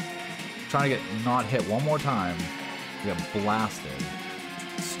 Trying to get not hit one more time. We got blasted.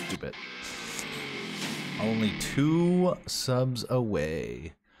 Stupid. Only 2 subs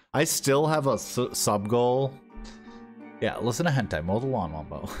away. I still have a sub goal. Yeah, listen to hentai. Mow the lawn,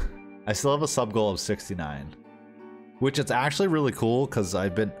 Wombo. I still have a sub goal of 69. Which it's actually really cool because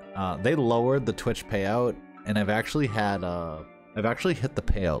I've been they lowered the Twitch payout and I've actually hit the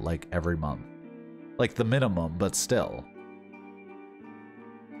payout like every month. Like the minimum, but still.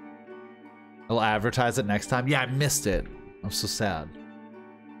 I'll advertise it next time. Yeah, I missed it. I'm so sad.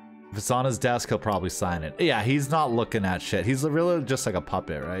 If it's on his desk, he'll probably sign it. Yeah, he's not looking at shit. He's really just like a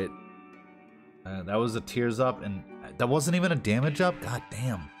puppet, right? That was a tears up, and that wasn't even a damage up? God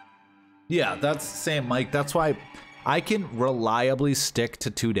damn. Yeah, that's the same, Mike. That's why I can reliably stick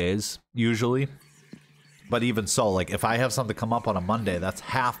to 2 days, usually. But even so, like, if I have something come up on a Monday, that's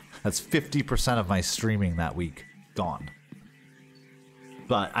 50% of my streaming that week gone.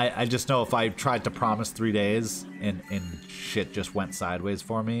 But I just know if I tried to promise 3 days and shit just went sideways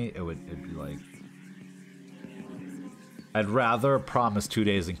for me, it'd be like... I'd rather promise 2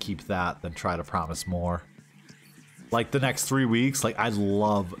 days and keep that than try to promise more. Like the next 3 weeks, like I'd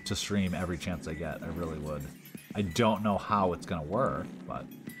love to stream every chance I get. I really would. I don't know how it's gonna work, but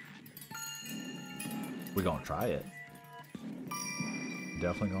we're gonna try it.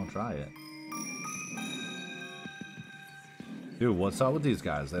 Definitely gonna try it. Dude, what's up with these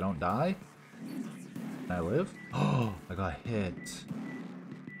guys? They don't die? Can I live? Oh, I got hit.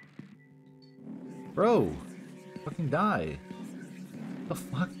 Bro, fucking die. What the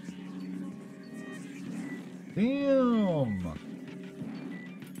fuck? Damn. Oh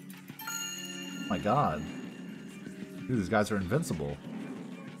my god. Dude, these guys are invincible.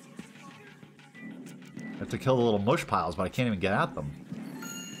 I have to kill the little mush piles, but I can't even get at them.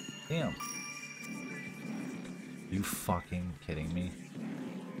 Damn. You fucking kidding me?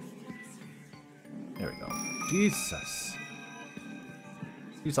 There we go. Jesus.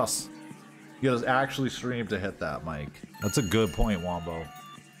 Jesus. You guys actually streamed to hit that, Mike. That's a good point, Wombo.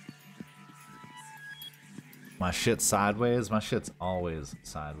 My shit's sideways? My shit's always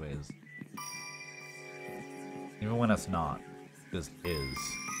sideways. Even when it's not. It just is.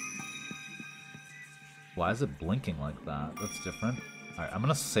 Why is it blinking like that? That's different. Alright, I'm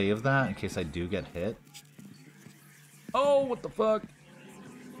gonna save that in case I do get hit. Oh, what the fuck?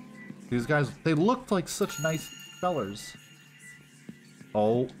 These guys, they looked like such nice fellers.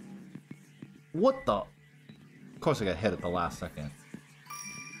 Oh. What the? Of course I got hit at the last second.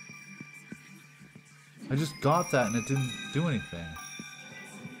 I just got that and it didn't do anything.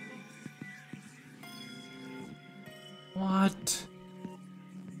 What?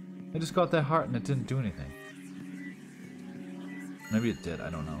 I just got that heart and it didn't do anything. Maybe it did, I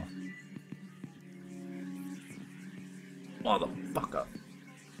don't know. Motherfucker.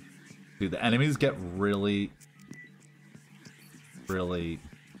 Dude, the enemies get really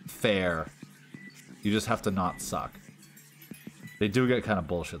fair. You just have to not suck. They do get kind of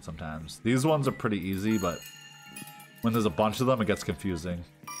bullshit sometimes. These ones are pretty easy, but when there's a bunch of them, it gets confusing.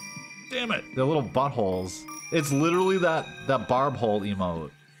 Damn it! They're little buttholes. It's literally that barb hole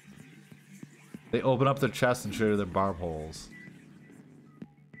emote. They open up their chest and show you their barb holes.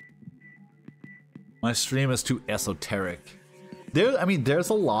 My stream is too esoteric. I mean, there's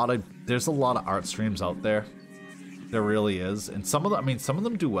a lot of art streams out there. There really is, and some of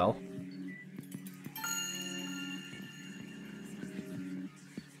them do well.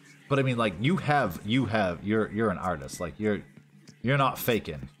 But I mean, like you're an artist. Like you're not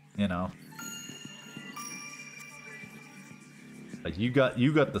faking, you know. Like you got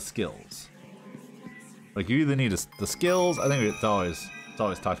the skills. Like you either need the skills. I think it's always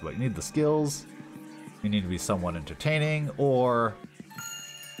talked about. You need the skills. You need to be somewhat entertaining, or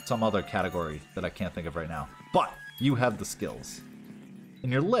some other category that I can't think of right now. But you have the skills,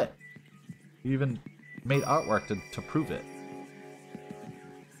 and you're lit. You even made artwork to prove it.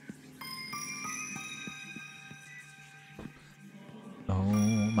 Oh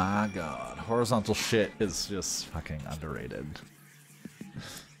my god. Horizontal shit is just fucking underrated.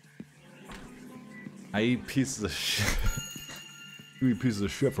 I eat pieces of shit. You eat pieces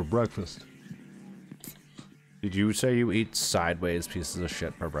of shit for breakfast. Did you say you eat sideways pieces of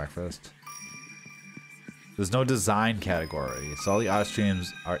shit for breakfast? There's no design category, so all the art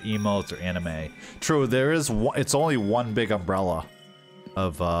streams are emotes or anime. True, there is it's only one big umbrella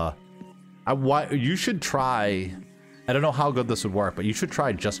of you should try. I don't know how good this would work, but you should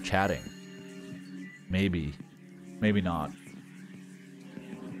try just chatting. Maybe. Maybe not.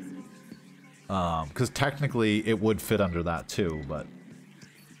 Because technically it would fit under that too, but...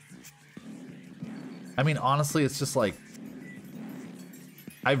 I mean, honestly, it's just like...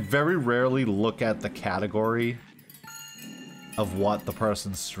 I very rarely look at the category of what the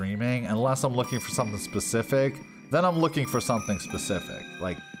person's streaming, unless I'm looking for something specific. Then I'm looking for something specific,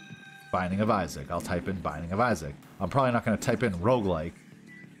 like Binding of Isaac. I'll type in Binding of Isaac. I'm probably not going to type in roguelike.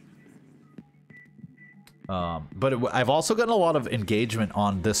 But I've also gotten a lot of engagement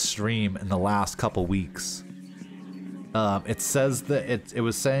on this stream in the last couple weeks. It says that it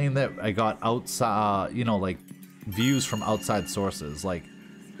was saying that I got outside, you know, like views from outside sources, like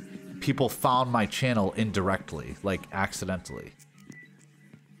people found my channel indirectly, like accidentally.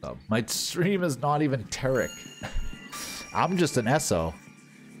 So my stream is not even Tarek. I'm just an SO.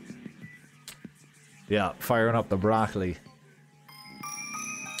 Yeah, firing up the broccoli.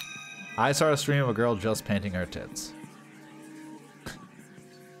 I saw a stream of a girl just painting her tits.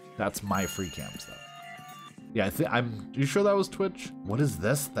 That's my free cam stuff. Yeah, you sure that was Twitch? What is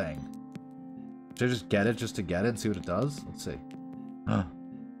this thing? Should I just get it just to get it and see what it does? Let's see.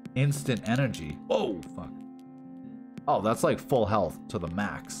 Instant energy. Oh, fuck. Oh, that's like full health to the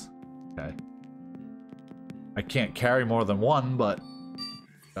max. Okay. I can't carry more than one, but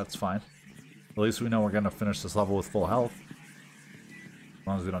that's fine. At least we know we're gonna finish this level with full health. As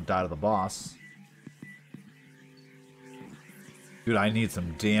long as we don't die to the boss. Dude, I need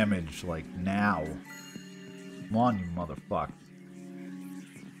some damage, like, now. Come on, you motherfucker.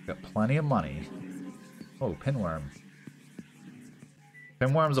 Got plenty of money. Oh, Pinworm.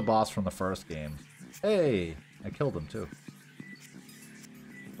 Pinworm's a boss from the first game. Hey! I killed him, too.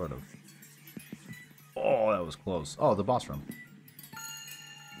 Sort of. Oh, that was close. Oh, the boss room.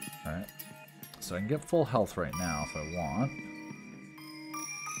 Alright. So I can get full health right now if I want.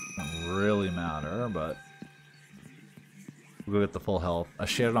 Doesn't really matter, but we'll go get the full health. I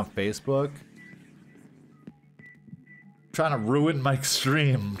shared it on Facebook. Trying to ruin Mike's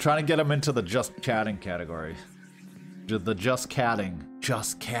stream. Trying to get him into the just chatting category. The just catting.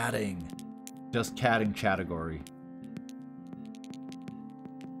 Just catting. Just catting category.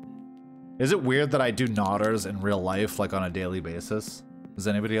 Is it weird that I do nodders in real life, like on a daily basis? Is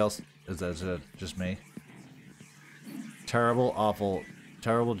anybody else? Is that just me? Terrible, awful.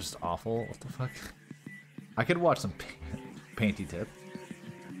 Terrible, just awful. What the fuck? I could watch some painty tip.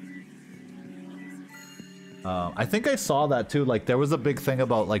 I think I saw that too. Like there was a big thing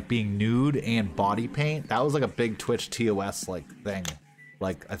about like being nude and body paint. That was like a big Twitch TOS like thing.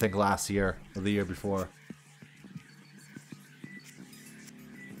 Like I think last year or the year before.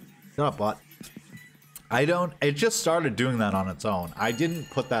 Shut up, bot. It just started doing that on its own. I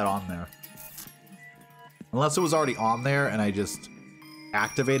didn't put that on there. Unless it was already on there and I just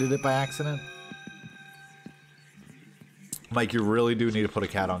activated it by accident. Mike, you really do need to put a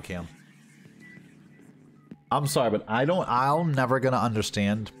cat on cam. I'm sorry, but I'm never gonna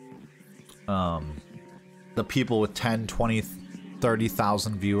understand the people with 10, 20,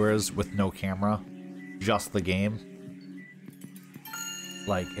 30,000 viewers with no camera. Just the game.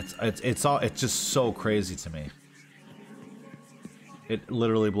 Like, it's just so crazy to me. It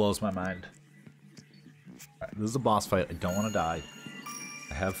literally blows my mind. Alright, this is a boss fight. I don't want to die.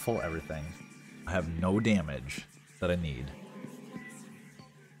 I have full everything. I have no damage that I need.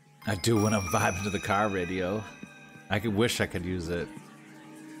 I do when I'm vibing to the car radio. Wish I could use it.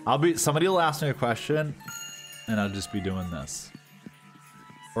 Somebody will ask me a question, and I'll just be doing this.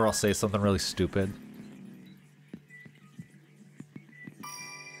 Or I'll say something really stupid.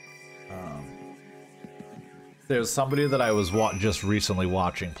 There's somebody that I was just recently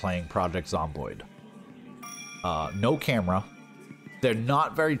watching playing Project Zomboid. No camera. They're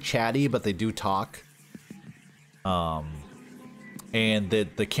not very chatty, but they do talk. And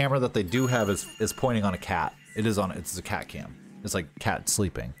the camera that they do have is pointing on a cat. It's a cat cam. It's like cat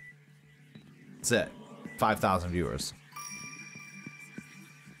sleeping. That's it. 5,000 viewers.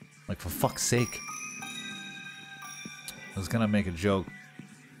 Like, for fuck's sake. I was gonna make a joke.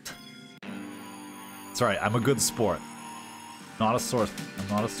 It's alright, I'm a good sport. I'm not a sore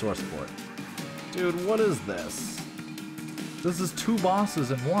sport. Dude, what is this? This is 2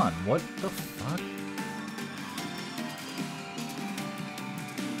 bosses in one. What the fuck?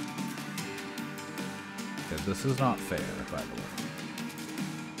 Okay, this is not fair, by the way.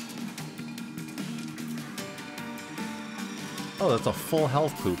 Oh, that's a full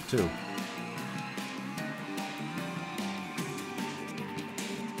health poop, too.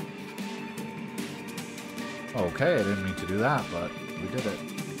 Okay, I didn't mean to do that, but we did it,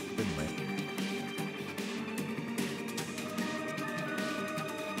 didn't we?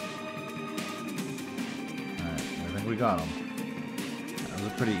 We got him. That was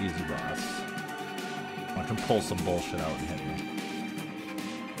a pretty easy boss. Watch him pull some bullshit out and hit me.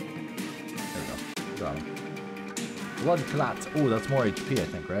 There we go. Got him. Blood clots. Oh, that's more HP, I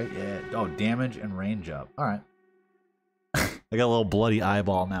think, right? Yeah. Oh, damage and range up. Alright. I got a little bloody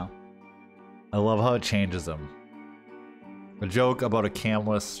eyeball now. I love how it changes them. A joke about a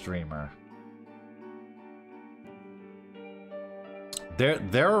camless streamer.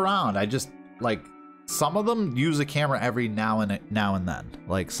 They're around. I just, like, some of them use a camera every now and then.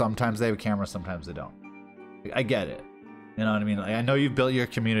 Like, sometimes they have a camera, sometimes they don't. I get it. You know what I mean? Like, I know you've built your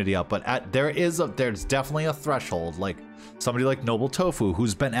community up, but there's definitely a threshold. Like, somebody like Noble Tofu,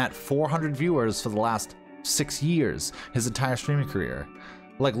 who's been at 400 viewers for the last 6 years, his entire streaming career.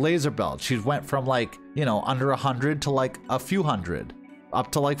 Like Laser Belt, she went from, like, you know, under 100 to like a few hundred,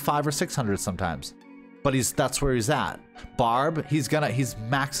 up to like 500 or 600 sometimes. But that's where he's at. Barb, he's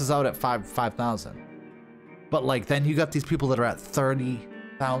maxes out at 5,000. But like, then you got these people that are at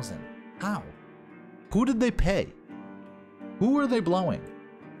 30,000. How? Who did they pay? Who are they blowing?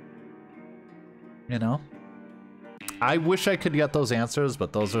 You know? I wish I could get those answers,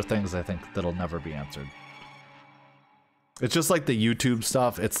 but those are things I think that'll never be answered. It's just like the YouTube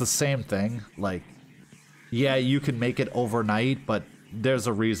stuff. It's the same thing. Like, yeah, you can make it overnight, but there's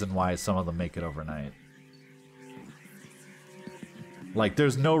a reason why some of them make it overnight. Like,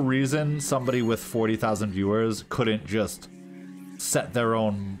 there's no reason somebody with 40,000 viewers couldn't just set their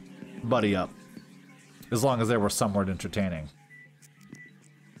own buddy up. As long as they were somewhat entertaining.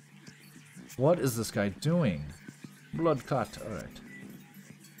 What is this guy doing? Blood cut. Alright.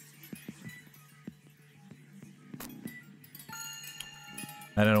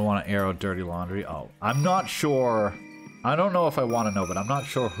 I didn't want to arrow dirty laundry. Oh, I'm not sure. I don't know if I want to know, but I'm not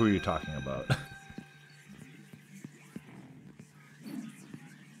sure who you're talking about.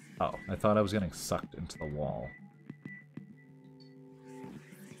 Oh, I thought I was getting sucked into the wall.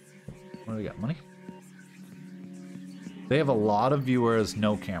 What do we got? Money? They have a lot of viewers,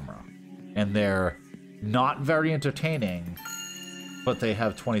 no camera. And they're not very entertaining, but they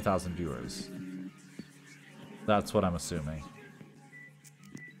have 20,000 viewers. That's what I'm assuming.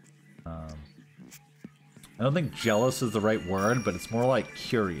 I don't think jealous is the right word, but it's more like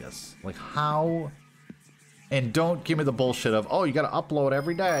curious. Like, how... And don't give me the bullshit of, oh, you gotta upload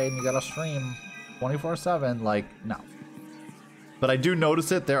every day and you gotta stream 24/7. Like, no. But I do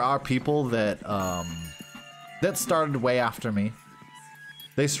notice it. There are people that that started way after me.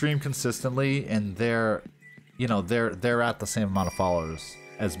 They stream consistently, and they're, you know, they're at the same amount of followers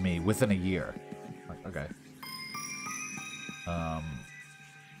as me within a year. Like, okay.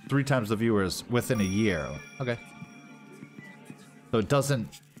 3 times the viewers within a year. Okay. So it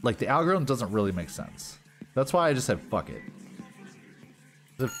doesn't, like, the algorithm doesn't really make sense. That's why I just said fuck it.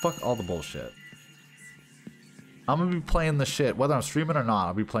 I said fuck all the bullshit. I'm gonna be playing this shit, whether I'm streaming or not,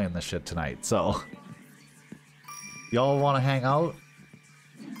 I'll be playing this shit tonight, so. Y'all wanna hang out?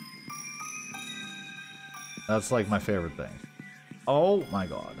 That's like my favorite thing. Oh my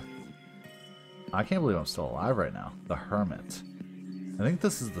god. I can't believe I'm still alive right now. The Hermit. I think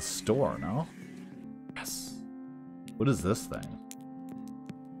this is the store, no? Yes. What is this thing?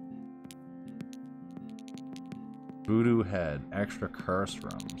 Voodoo head. Extra curse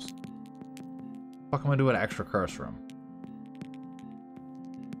rooms. What am I doing? Extra curse room?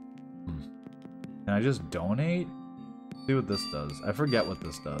 Can I just donate? See what this does. I forget what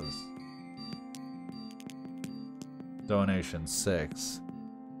this does. Donation 6.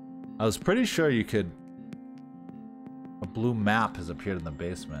 I was pretty sure you could... A blue map has appeared in the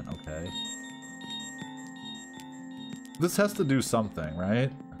basement. Okay. This has to do something,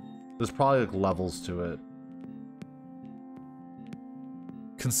 right? There's probably like levels to it.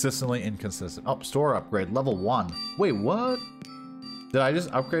 Consistently inconsistent. Oh, store upgrade. Level 1. Wait, what? Did I just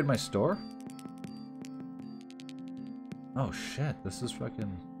upgrade my store? Oh shit, this is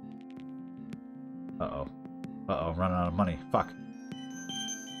fucking... Uh-oh. Uh-oh, I'm running out of money. Fuck.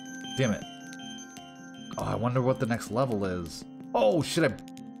 Damn it. Oh, I wonder what the next level is. Oh, shit,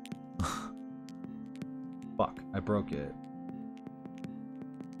 I... Fuck, I broke it.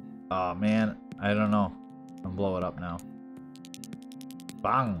 Oh, man. I don't know. I'm gonna blow it up now.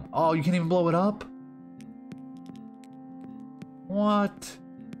 Bang! Oh, you can't even blow it up? What?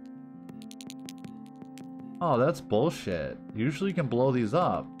 Oh, that's bullshit. Usually you can blow these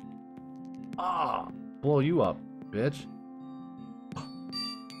up. Ah! Blow you up, bitch.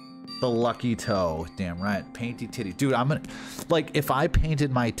 The lucky toe. Damn right. Painty titty. Dude, I'm gonna... Like, if I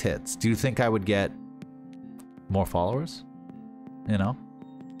painted my tits, do you think I would get more followers? You know?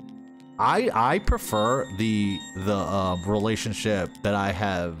 I prefer the relationship that I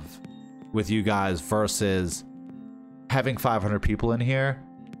have with you guys versus having 500 people in here,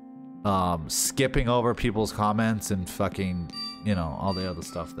 skipping over people's comments and fucking, you know, all the other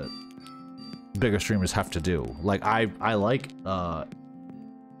stuff that bigger streamers have to do. Like, I like,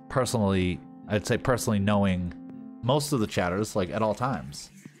 personally, I'd say personally knowing most of the chatters, like, at all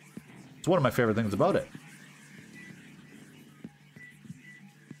times. It's one of my favorite things about it.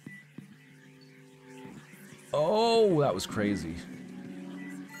 Oh, that was crazy.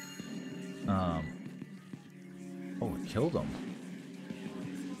 Oh, it killed him.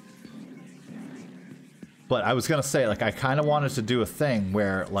 But I was gonna say, like, I kind of wanted to do a thing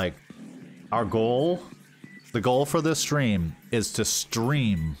where, like, our goal, the goal for this stream is to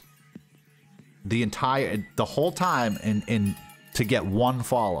stream the whole time and to get one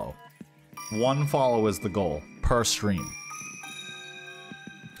follow. One follow is the goal per stream.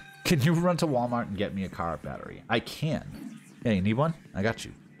 Can you run to Walmart and get me a car battery? I can. Hey, you need one? I got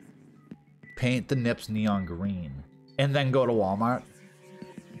you. Paint the nips neon green. And then go to Walmart.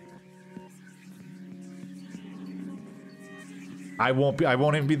 I won't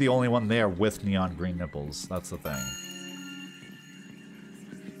even be the only one there with neon green nipples. That's the thing.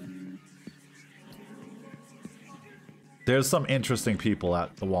 There's some interesting people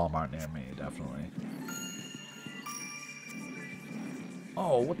at the Walmart near me, definitely.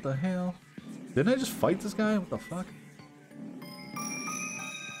 Oh, what the hell? Didn't I just fight this guy? What the fuck?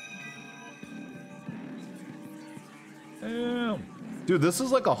 Damn. Dude, this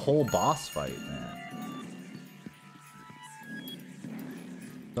is like a whole boss fight, man.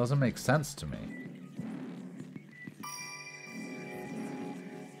 Doesn't make sense to me.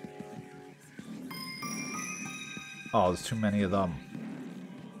 Oh, there's too many of them.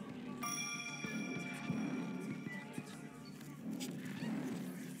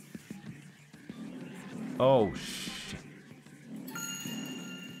 Oh, shit.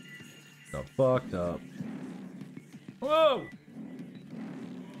 So fucked up. Whoa!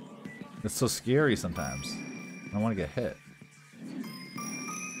 It's so scary sometimes. I don't want to get hit.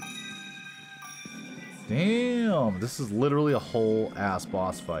 Damn, this is literally a whole ass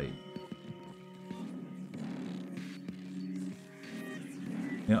boss fight.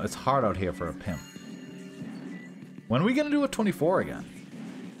 You know, it's hard out here for a pimp. When are we gonna do a 24 again?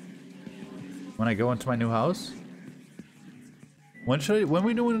 When I go into my new house? When are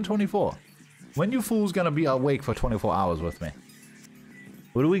we doing a 24? When you fools gonna be awake for 24 hours with me?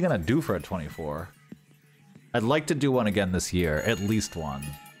 What are we gonna do for a 24? I'd like to do one again this year, at least one.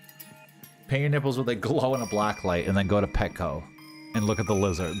 Paint your nipples with a glow in a black light and then go to Petco and look at the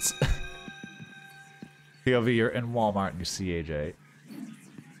lizards. Over here in Walmart and you see AJ.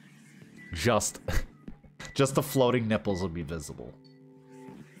 Just the floating nipples will be visible.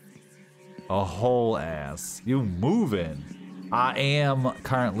 A whole ass. You moving. I am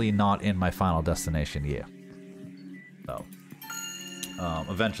currently not in my final destination yet. So,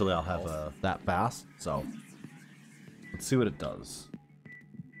 eventually I'll have that fast. So, let's see what it does.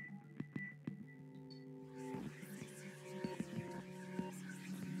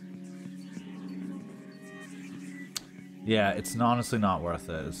 Yeah, it's honestly not worth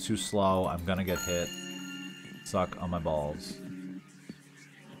it. It's too slow. I'm gonna get hit. Suck on my balls.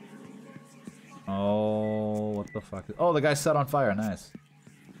 Oh, what the fuck? Oh, the guy's set on fire. Nice.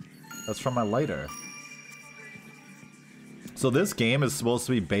 That's from my lighter. So this game is supposed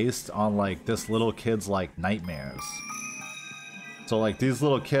to be based on, like, this little kid's, like, nightmares. So, like, these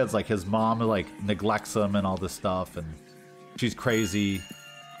little kids, like, his mom, like, neglects him and all this stuff, and she's crazy,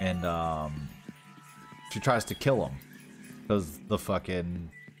 and, she tries to kill him. Because the fucking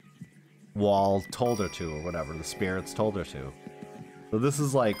wall told her to, or whatever. The spirits told her to. So this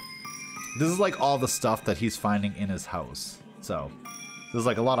is like all the stuff that he's finding in his house. So there's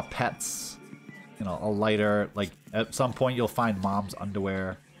like a lot of pets, you know, a lighter. Like at some point you'll find mom's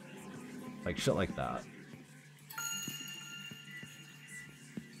underwear, like shit like that.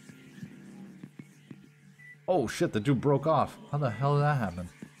 Oh shit! The dude broke off. How the hell did that happen?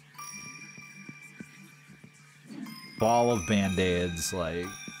 Ball of band-aids, like...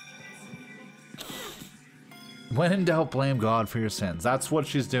 When in doubt, blame God for your sins. That's what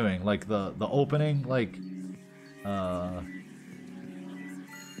she's doing. Like, the opening, like...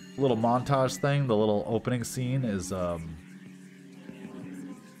 little montage thing, the little opening scene is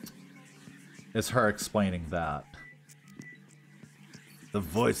her explaining that. The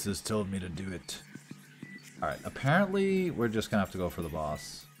voices told me to do it. Alright, apparently we're just gonna have to go for the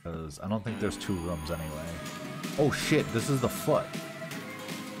boss. Because I don't think there's 2 rooms anyway. Oh shit, this is the foot.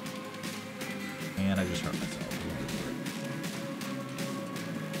 And I just hurt myself.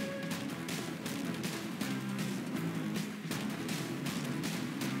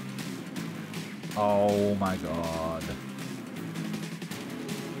 Oh my god.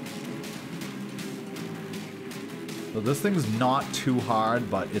 So this thing's not too hard,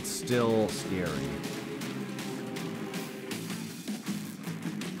 but it's still scary.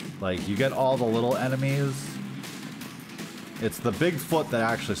 Like, you get all the little enemies. It's the big foot that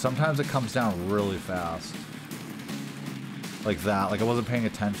actually, sometimes it comes down really fast. Like that, like I wasn't paying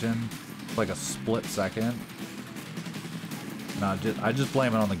attention. Like a split second. No, I just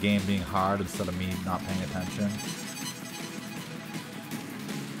blame it on the game being hard instead of me not paying attention.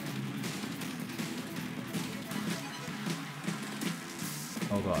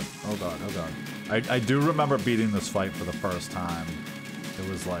 Oh god, oh god, oh god. I do remember beating this fight for the first time. It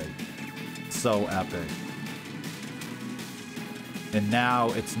was like so epic. And now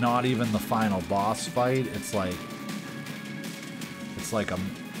it's not even the final boss fight, it's like a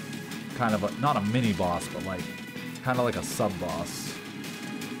kind of a, not a mini boss, but like kind of like a sub boss.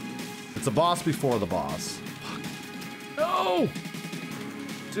 It's a boss before the boss. Fuck. No!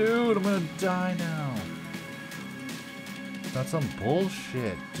 Dude, I'm gonna die now. That's some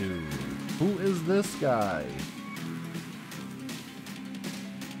bullshit, dude. Who is this guy?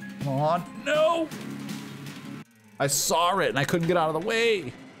 Come on. No! I saw it and I couldn't get out of the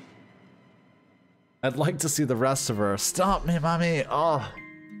way. I'd like to see the rest of her. Stop me, mommy. Oh,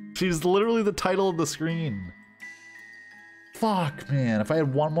 she's literally the title of the screen. Fuck, man. If I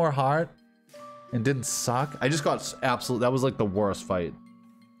had one more heart and didn't suck. I just got absolute. That was like the worst fight.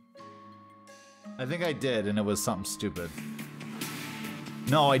 I think I did, and it was something stupid.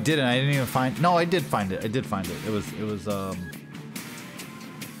 No, I didn't. I didn't even find. No, I did find it. I did find it. It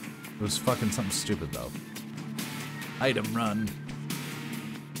was fucking something stupid though. Item run.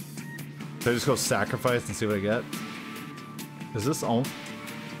 Should I just go sacrifice and see what I get? Is this on?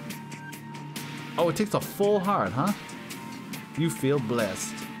 Oh, it takes a full heart, huh? You feel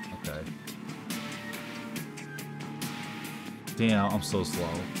blessed. Okay. Damn, I'm so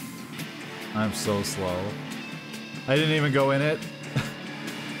slow. I'm so slow. I didn't even go in it.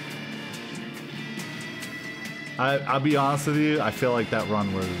 I'll be honest with you, I feel like that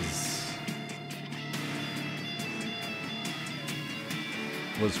run was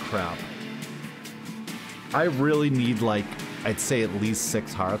crap. I really need, like, I'd say at least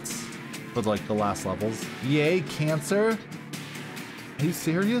 6 hearts for like the last levels. Yay, cancer? Are you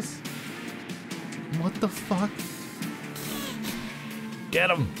serious? What the fuck? Get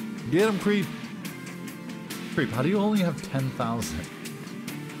him! Get him, Creep! Creep, how do you only have 10,000?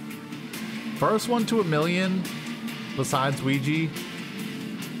 First one to 1 million, besides Ouija,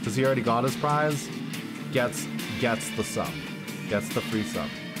 because he already got his prize, gets the sub. Gets the free sub.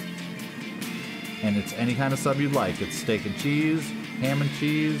 And it's any kind of sub you'd like. It's steak and cheese, ham and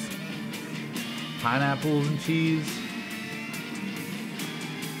cheese, pineapples and cheese.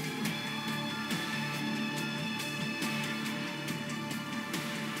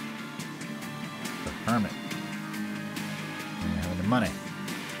 The Hermit. You don't have any money.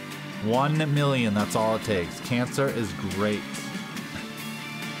 1 million, that's all it takes. Cancer is great.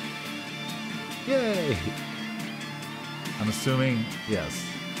 Yay! I'm assuming, yes.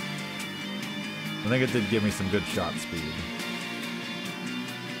 I think it did give me some good shot speed.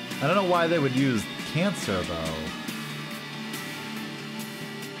 I don't know why they would use cancer, though.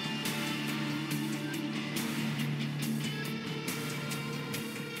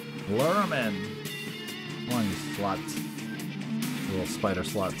 Lurman! Come on, you sluts. Little spider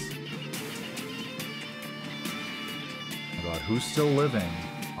sluts. Oh god, who's still living?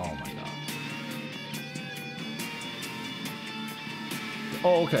 Oh my god.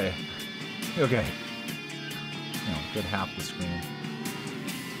 Oh, okay. Okay. You know, good half the screen.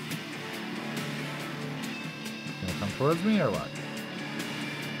 Gonna come towards me or what?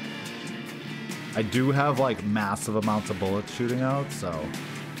 I do have like massive amounts of bullets shooting out, so.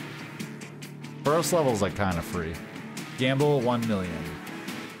 First level's like kind of free. Gamble 1 million.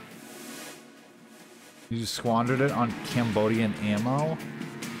 You squandered it on Cambodian ammo?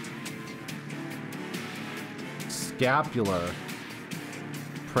 Scapular.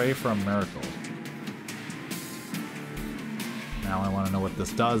 Pray for a miracle. Now I want to know what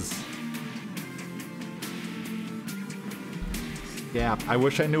this does. Scap. I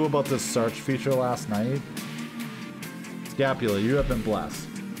wish I knew about this search feature last night. Scapula, you have been blessed.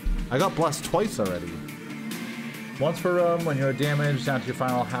 I got blessed twice already. Once per room, when you're damaged down to your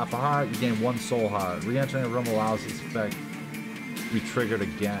final half a heart, you gain 1 soul heart. Re-entering a room allows this effect to be triggered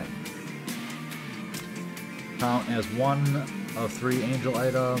again. Count as 1 of 3 angel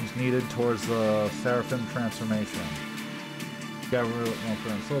items needed towards the Seraphim transformation.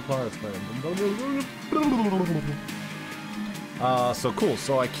 So cool.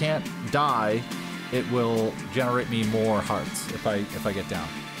 So I can't die. It will generate me more hearts if I get down.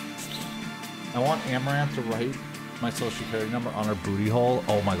 I want Amaranth to write my social security number on her booty hole.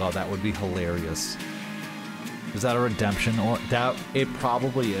 Oh my god, that would be hilarious. Is that a redemption? Or that it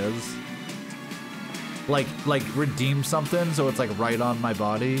probably is. Like redeem something so it's like right on my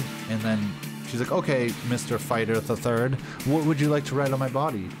body, and then she's like, okay, Mr. Fighter the Third, what would you like to write on my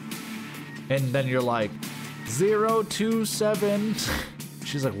body? And then you're like 027.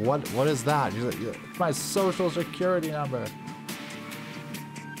 She's like, what is that? She's like, it's my social security number.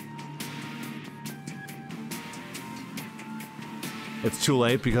 It's too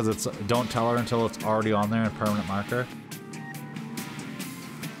late because it's don't tell her until it's already on there in permanent marker.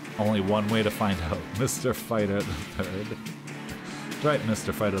 Only one way to find out. Mr. Fighter the Third. Right,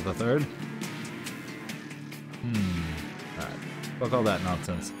 Mr. Fighter the Third. Alright. Fuck all that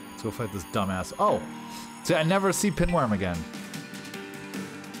nonsense. Let's go fight this dumbass. Oh! See, I never see Pinworm again.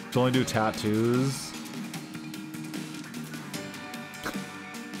 To only do tattoos.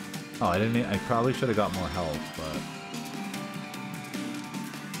 Oh, I probably should have got more health, but...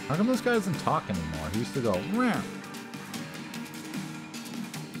 How come this guy doesn't talk anymore? He used to go, meow.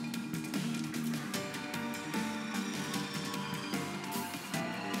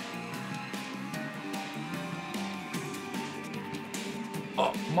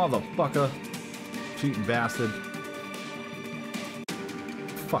 Oh, motherfucker. Cheating bastard.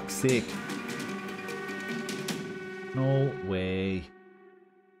 Fuck's sake. No way.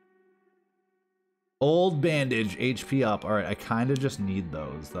 Old bandage, HP up. Alright, I kind of just need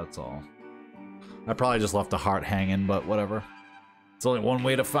those, that's all. I probably just left the heart hanging, but whatever. It's only one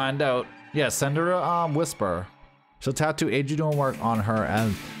way to find out. Yeah, send her a whisper. She'll tattoo AJdoinwork on her,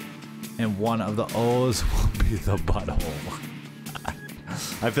 and one of the O's will be the butthole.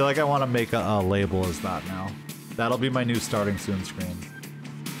 I feel like I want to make a label as that now. That'll be my new starting soon screen.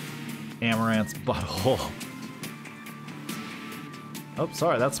 Amaranth's butthole. Oh,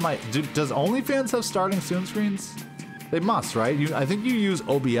 sorry, that's my... does OnlyFans have starting soon screens? They must, right? I think you use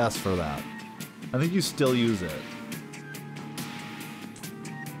OBS for that. I think you still use it.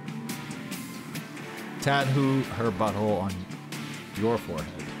 Tattoo her butthole on your forehead.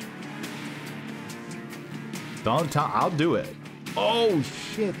 Don't tell... I'll do it. Oh,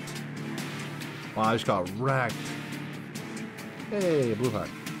 shit. Wow, I just got wrecked. Hey, blue heart.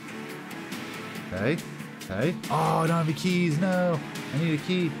 Okay. Okay. Oh, I don't have any keys. No. I need a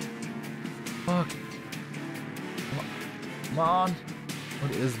key. Fuck. Come on.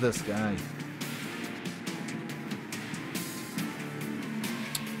 What is this guy?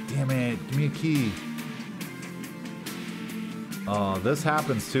 Damn it. Give me a key. Oh, this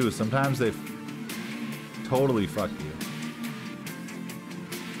happens too. Sometimes they totally fuck you.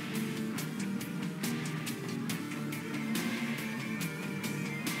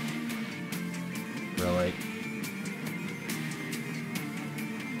 Really?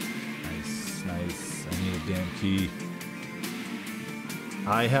 Nice. I need a damn key.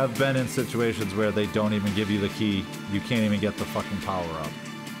 I have been in situations where they don't even give you the key. You can't even get the fucking power up.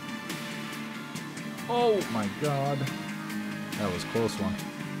 Oh my god. That was a close one.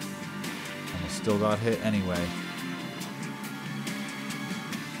 Almost still got hit anyway.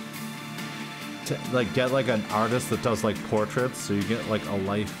 Like, get like an artist that does like portraits, so you get like a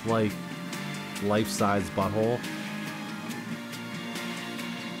life-size butthole.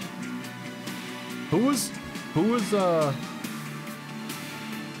 Who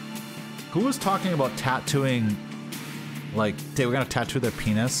was talking about tattooing, like they were gonna tattoo their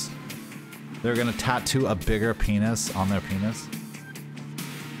penis? They were gonna tattoo a bigger penis on their penis.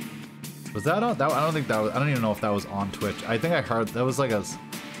 Was that on? I don't think that was. I don't even know if that was on Twitch. I think I heard that was like a.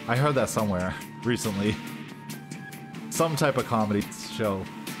 I heard that somewhere recently. Some type of comedy show.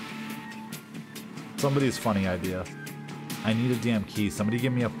 Somebody's funny idea. I need a damn key. Somebody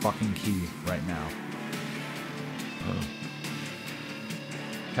give me a fucking key right now.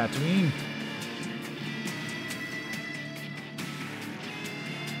 Tatooine.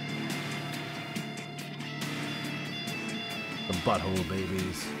 The butthole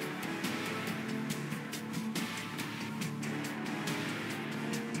babies.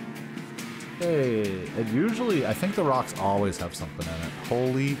 Hey, and usually, I think the rocks always have something in it.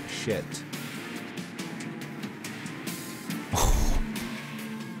 Holy shit.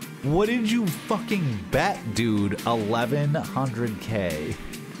 What did you fucking bet, dude? 1100K.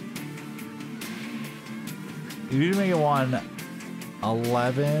 You make it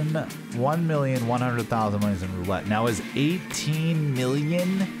 1,100,000 monies in roulette. Now is 18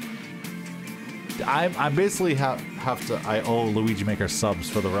 million? I basically I owe Luigi Maker subs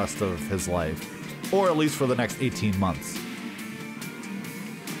for the rest of his life. Or at least for the next 18 months.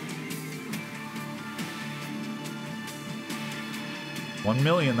 $1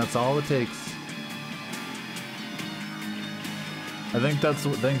 million, that's all it takes. I think that's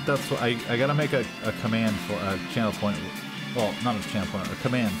what I gotta make a command for a channel point. Well, not a channel point, a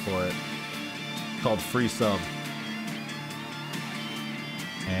command for it called free sub.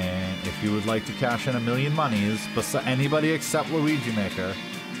 And if you would like to cash in 1,000,000 monies, but anybody except Luigi Maker,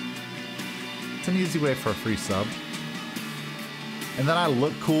 it's an easy way for a free sub. And then I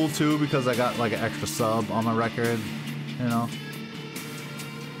look cool too because I got like an extra sub on my record, you know.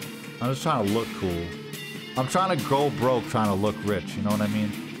 I'm just trying to look cool. I'm trying to go broke, trying to look rich, you know what I mean?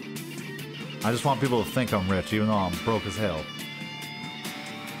 I just want people to think I'm rich, even though I'm broke as hell.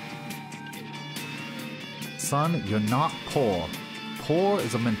 Son, you're not poor. Poor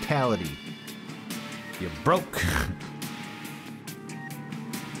is a mentality. You're broke.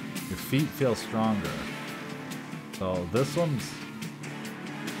 Your feet feel stronger. So this one's...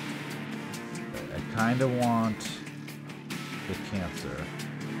 I kind of want the cancer.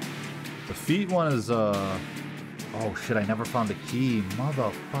 The feet one is, oh shit, I never found a key.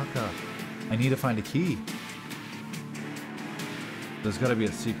 Motherfucker. I need to find a key. There's gotta be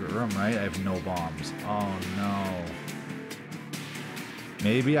a secret room, right? I have no bombs. Oh no.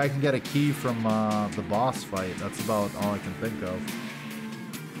 Maybe I can get a key from the boss fight. That's about all I can think of.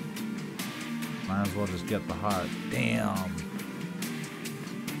 Might as well just get the heart. Damn.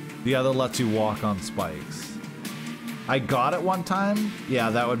 The other lets you walk on spikes. I got it one time. Yeah,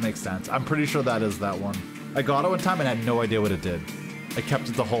 that would make sense. I'm pretty sure that is that one. I got it one time and I had no idea what it did. I kept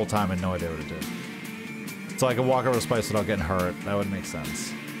it the whole time and no idea what it did. So I could walk over spikes without getting hurt. That would make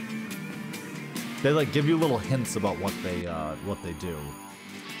sense. They like give you little hints about what they do.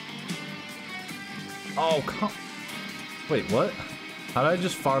 Oh, come... Wait, what? How did I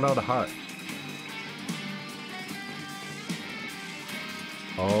just fart out a heart?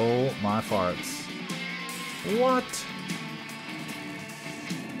 Oh, my farts. What?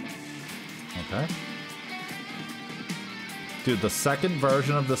 Okay. Dude, the second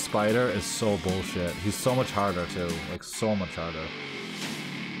version of the spider is so bullshit. He's so much harder, too. Like, so much harder.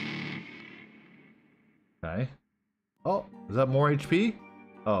 Okay. Oh, is that more HP?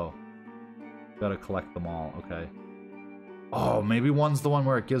 Oh. Gotta collect them all. Okay. Oh, maybe one's the one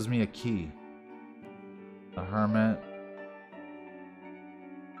where it gives me a key. The Hermit.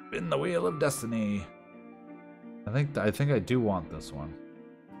 Spin the Wheel of Destiny. I think I do want this one.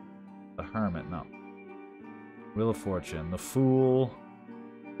 The Hermit, no. Wheel of Fortune. The Fool.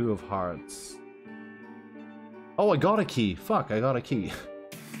 Two of Hearts. Oh, I got a key. Fuck, I got a key.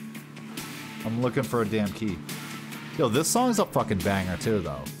 I'm looking for a damn key. Yo, this song's a fucking banger too,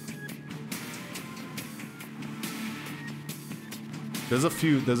 though. There's a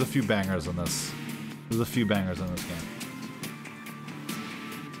few bangers in this. There's a few bangers in this game.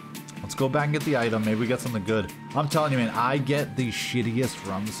 Let's go back and get the item. Maybe we get something good. I'm telling you, man, I get the shittiest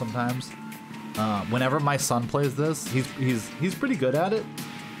runs sometimes. Whenever my son plays this, he's pretty good at it.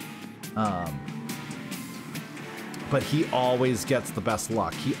 But he always gets the best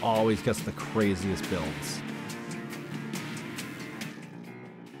luck. He always gets the craziest builds.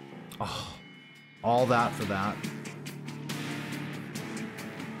 Oh, all that for that.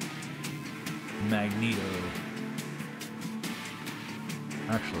 Magneto.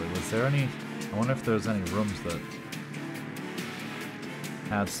 Actually, was there any... I wonder if there's any rooms that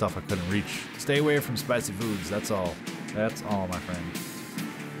had stuff I couldn't reach. Stay away from spicy foods, that's all. That's all, my friend.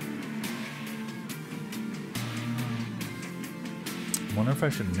 I wonder if I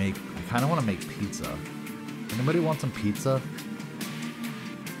should make... I kind of want to make pizza. Anybody want some pizza?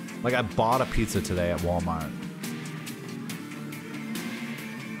 Like, I bought a pizza today at Walmart.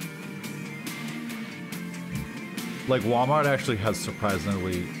 Like, Walmart actually has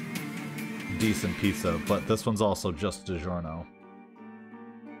surprisingly decent pizza, but this one's also just DiGiorno.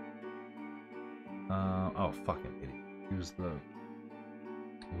 Oh, fucking idiot. Use the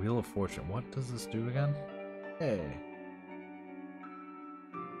Wheel of Fortune. What does this do again? Hey.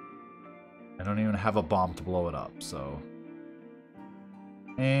 I don't even have a bomb to blow it up, so...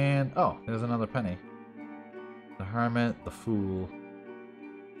 And, oh, there's another penny. The Hermit, the Fool.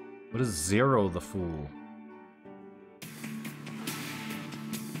 What is Zero the Fool?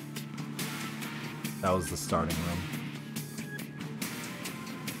 That was the starting room.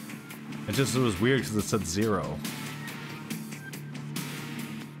 It was weird because it said 0.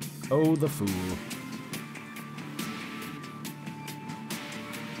 Oh, the Fool.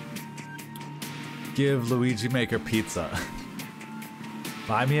 Give Luigi Maker pizza.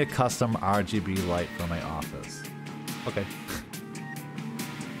 Buy me a custom RGB light for my office. Okay.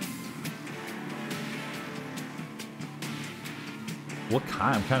 What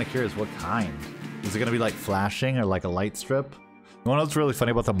kind? I'm kind of curious what kind. Is it going to be like flashing or like a light strip? You know what's really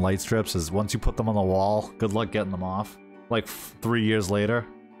funny about them light strips is once you put them on the wall, good luck getting them off. Like 3 years later,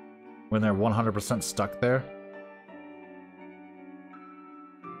 when they're 100% stuck there.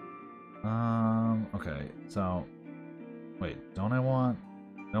 Okay, so wait, don't I want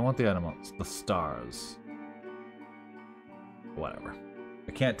the animals, the stars. Whatever.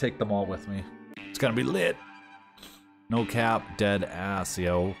 I can't take them all with me. It's gonna be lit. No cap, dead ass,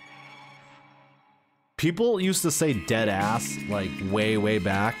 yo. People used to say dead ass like way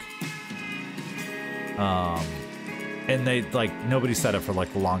back. And they like nobody said it for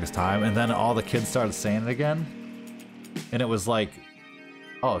like the longest time, and then all the kids started saying it again, and it was like,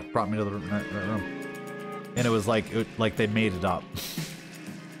 oh, it brought me to the right room, and it was like they made it up,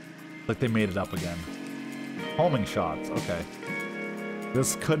 like they made it up again. Homing shots, okay.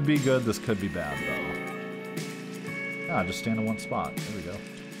 This could be good, this could be bad though. Ah, just stand in one spot. There we go.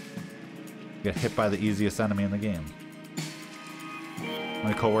 Get hit by the easiest enemy in the game.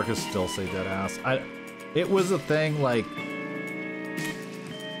 My coworkers still say dead ass. It was a thing, like,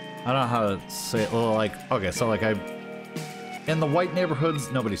 I don't know how to say it. Well, like, okay, so like in the white neighborhoods,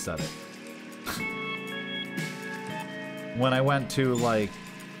 nobody said it. When I went to like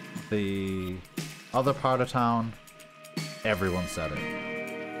the other part of town, everyone said it.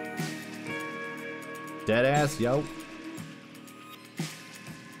 Dead ass, yo.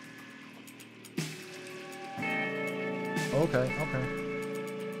 Okay.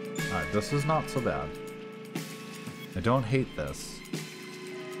 Alright, this is not so bad. I don't hate this.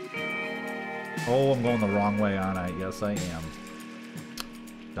 Oh, I'm going the wrong way, aren't I? Yes, I am.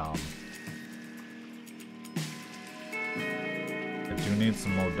 Dumb. I do need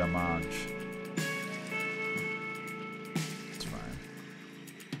some more damage. It's fine.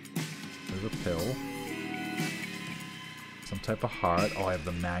 There's a pill. Some type of heart. Oh, I have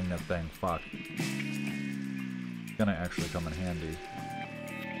the magnet thing. Fuck. It's gonna actually come in handy.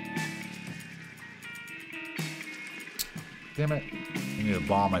 Damn it. You need a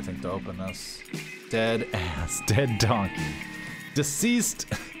bomb, I think, to open this. Dead ass. Dead donkey. Deceased.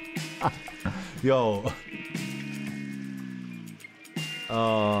 Yo.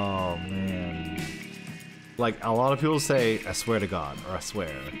 Oh, man. Like, a lot of people say, I swear to God, or I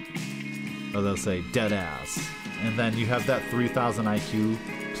swear. Or they'll say, dead ass. And then you have that 3000 IQ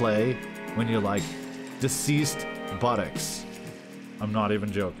play when you're like, deceased buttocks. I'm not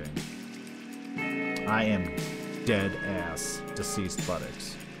even joking. I am dead ass deceased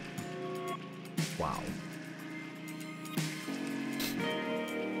buttocks. Wow.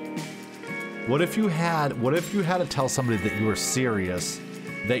 What if you had to tell somebody that you were serious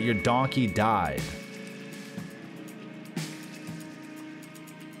that your donkey died?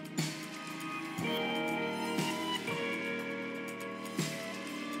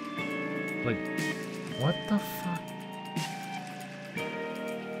 Like, what the fuck?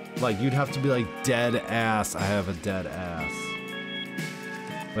 Like, you'd have to be like, dead ass, I have a dead ass.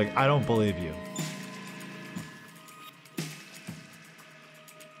 Like, I don't believe you.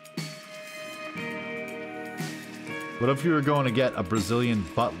 What if you were going to get a Brazilian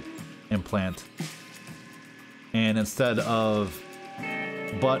butt implant, and instead of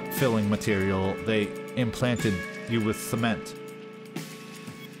butt filling material, they implanted you with cement?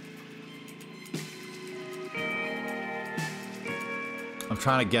 I'm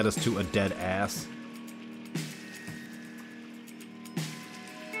trying to get us to a dead ass.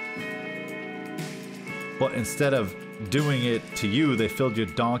 But instead of doing it to you, they filled your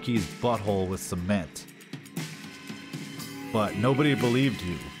donkey's butthole with cement. But nobody believed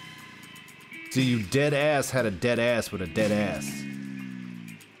you. See, you dead ass had a dead ass with a dead ass.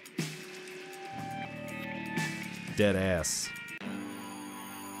 Dead ass.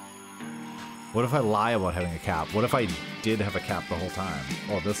 What if I lie about having a cap? What if I did have a cap the whole time?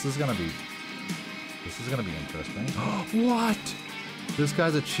 Oh, this is gonna be interesting. What? This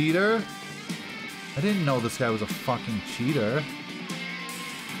guy's a cheater? I didn't know this guy was a fucking cheater.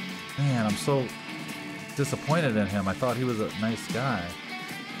 Man, I'm so disappointed in him. I thought he was a nice guy.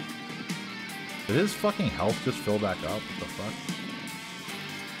 Did his fucking health just fill back up? What the fuck?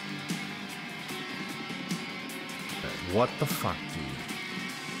 Okay, what the fuck, dude?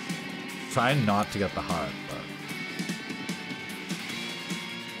 Try not to get the heart, but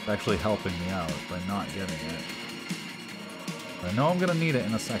it's actually helping me out by not getting it. But I know I'm gonna need it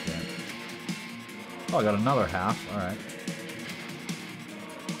in a second. Oh, I got another half. Alright.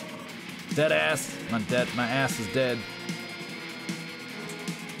 Dead ass. My ass is dead.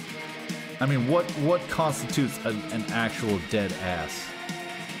 I mean, what constitutes an actual dead ass?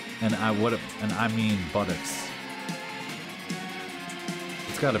 And I mean buttocks.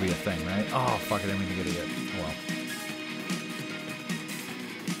 It's gotta be a thing, right? Oh fuck, I didn't mean to get it yet. Oh well.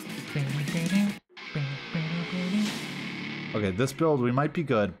 Okay, this build, we might be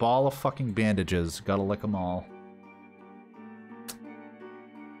good. Ball of fucking bandages. Gotta lick them all.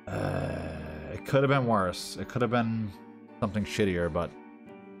 It could have been worse. It could have been something shittier, but...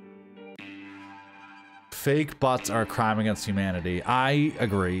 Fake butts are a crime against humanity. I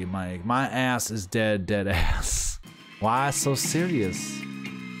agree, Mike. My ass is dead, dead ass. Why so serious?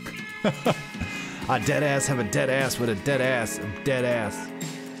 A dead ass have a dead ass with a dead ass. A dead ass.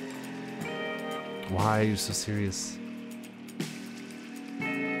 Why are you so serious?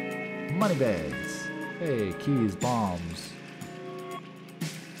 Money bags. Hey, keys, bombs.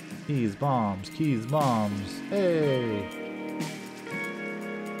 Keys, bombs, keys, bombs. Hey.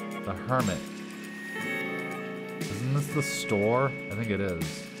 The Hermit. Isn't this the store? I think it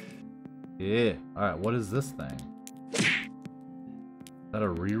is. Yeah. Alright, what is this thing? Is that a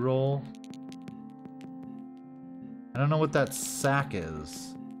reroll? I don't know what that sack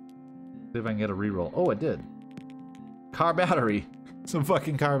is. See if I can get a reroll. Oh, it did. Car battery. Some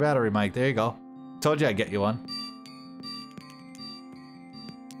fucking car battery, Mike. There you go. Told you I'd get you one.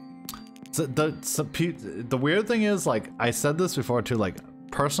 So the weird thing is, like, I said this before too, like,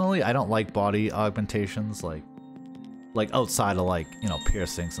 personally, I don't like body augmentations, like outside of, like, you know,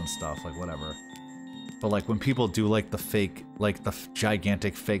 piercings and stuff, like, whatever. But, like, when people do, like, the fake, like, the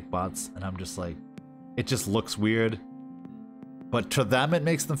gigantic fake butts, and I'm just like, it just looks weird. But to them, it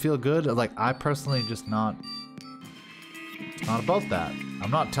makes them feel good. Like, I personally just not about that.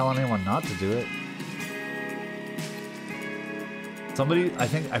 I'm not telling anyone not to do it. Somebody,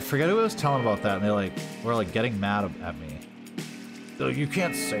 I forget who I was telling about that, and they, like, were, like, getting mad at me. They're like, you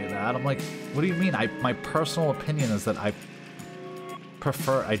can't say that. I'm like, what do you mean? My personal opinion is that I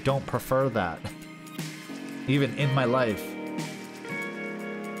don't prefer that. Even in my life.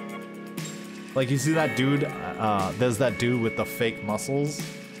 Like, you see that dude, there's that dude with the fake muscles,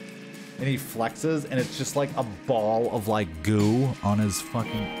 and he flexes, and it's just like a ball of, like, goo on his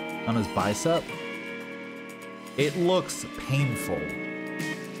bicep. It looks painful.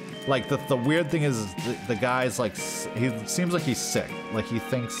 Like, the weird thing is, the guy's, like, he seems like he's sick. Like, he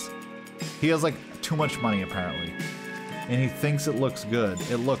thinks, he has, like, too much money, apparently. And he thinks it looks good.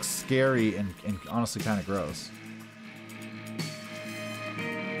 It looks scary and honestly kind of gross.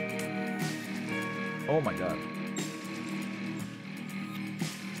 Oh my god.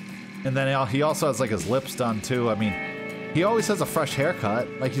 And then he also has, like, his lips done too. I mean, he always has a fresh haircut.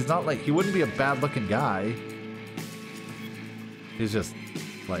 Like, he's not, like, he wouldn't be a bad looking guy. He's just,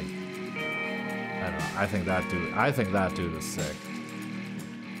 like, I don't know. I think that dude is sick.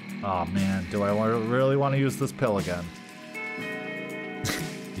 Oh man, do I really want to use this pill again?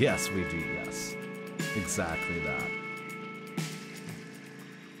 Yes, we do, yes. Exactly that.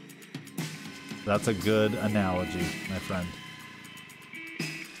 That's a good analogy, my friend.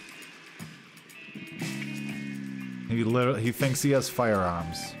 He thinks he has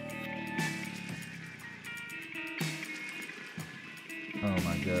firearms. Oh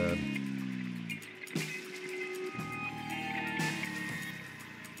my god.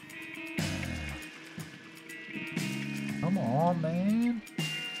 Come on, man.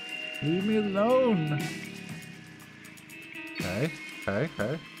 Leave me alone. Okay, okay,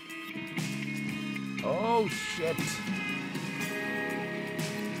 okay. Oh shit.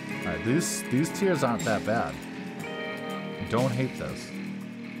 Alright, these tiers aren't that bad. I don't hate this.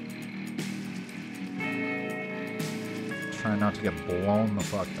 Trying not to get blown the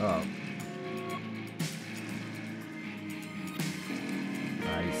fuck up.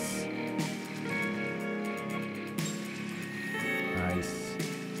 Nice. Nice.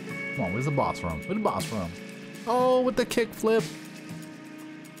 Come on, where's the boss room? Where's the boss room? Oh, with the kickflip.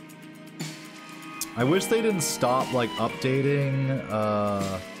 I wish they didn't stop, like, updating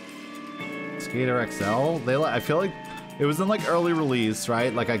Skater XL. I feel like it was in, like, early release,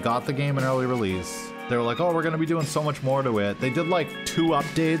 right? Like, I got the game in early release. They were like, oh, we're gonna be doing so much more to it. They did, like, 2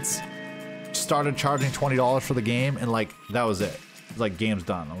 updates, started charging $20 for the game, and, like, that was it. It was like, game's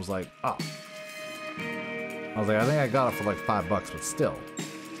done. I was like, oh. I was like, I think I got it for, like, $5, but still.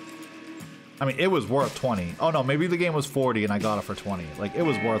 I mean, it was worth 20. Oh, no, maybe the game was 40 and I got it for 20. Like, it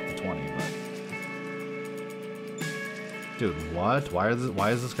was worth the 20, but... Dude, what? Why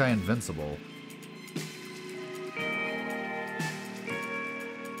is this guy invincible?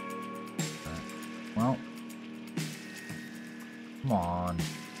 Well, come on.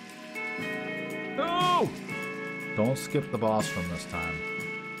 No! Don't skip the boss from this time.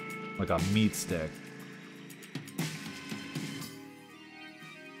 Like a meat stick.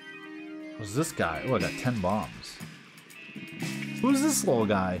 What's this guy? Oh, I got 10 bombs. Who's this little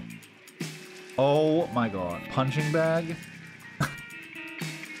guy? Oh my god. Punching bag?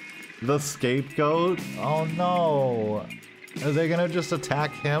 The scapegoat? Oh no. Are they gonna just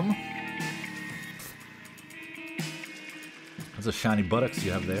attack him? That's a shiny buttocks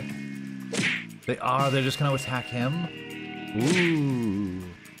you have there. They are. They're just gonna attack him? Ooh.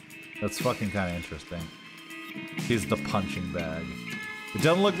 That's fucking kind of interesting. He's the punching bag. It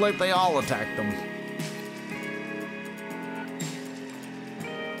doesn't look like they all attacked him.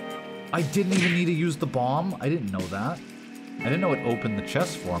 I didn't even need to use the bomb? I didn't know that. I didn't know it opened the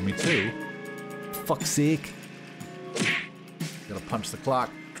chest for me, too. Fuck's sake. Gotta punch the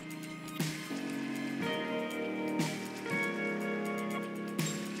clock.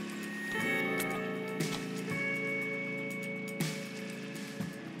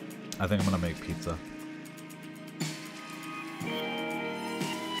 I think I'm gonna make pizza.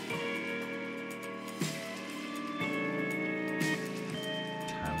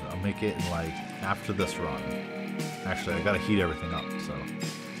 I'll make it in like after this run. Actually, I gotta heat everything up, so.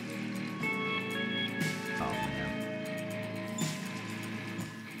 Oh man.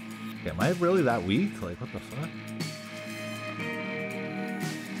 Okay, am I really that weak? Like, what the fuck?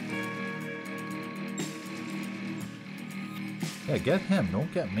 Yeah, get him,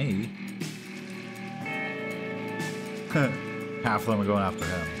 don't get me. Half of them are going after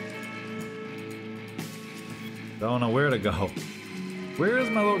him. Don't know where to go. Where is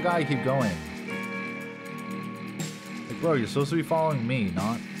my little guy keep going? Like, bro, you're supposed to be following me,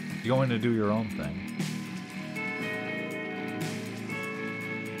 not going to do your own thing.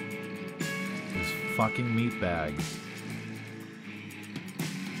 These fucking meat bags.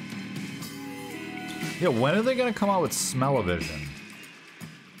 Yeah, when are they gonna come out with smell-o-vision?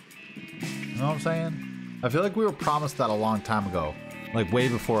 You know what I'm saying? I feel like we were promised that a long time ago. Like, way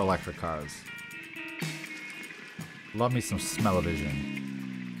before electric cars. Love me some smell-o-vision.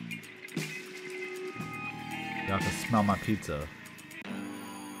 Y'all can smell my pizza.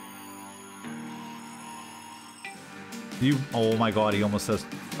 You, oh my god, he almost says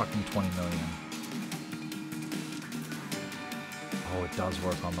fucking 20 million. Oh, it does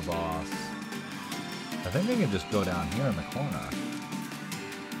work on the boss. I think they can just go down here in the corner.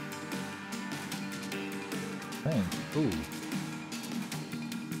 I think. Ooh.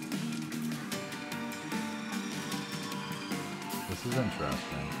 This is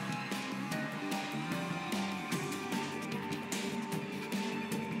interesting.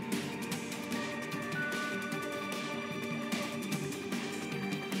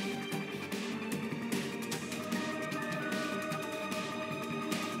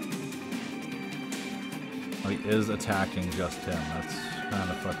 Oh, he is attacking just him. That's kind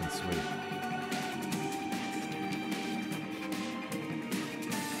of fucking sweet.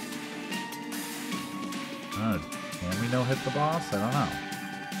 Can we no-hit the boss? I don't know.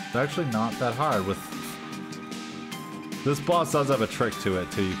 It's actually not that hard with... This boss does have a trick to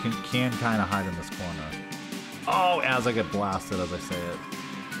it, too. You can kind of hide in this corner. Oh, as I get blasted as I say it.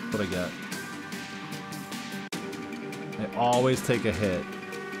 That's what I get. I always take a hit.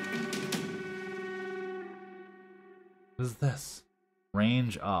 What is this?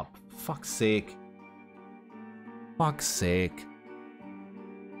 Range up. Fuck's sake. Fuck's sake.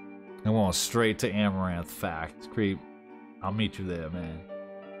 I went straight to Amaranth Fact. Creep. I'll meet you there, man.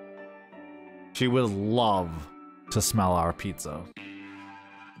 She would love to smell our pizza.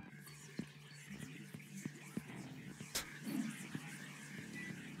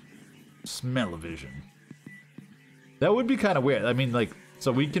 Smell-o-vision. That would be kind of weird. I mean, like,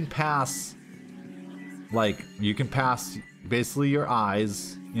 so we can pass... Like, you can pass basically your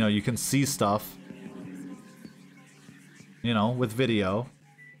eyes. You know, you can see stuff. You know, with video.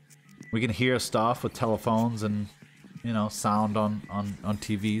 We can hear stuff with telephones and, you know, sound on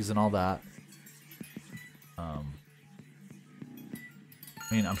TVs and all that. I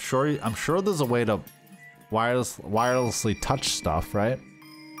mean, I'm sure there's a way to wirelessly touch stuff, right?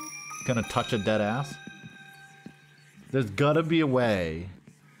 Gonna touch a dead ass? There's gotta be a way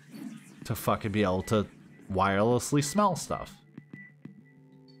to fucking be able to wirelessly smell stuff.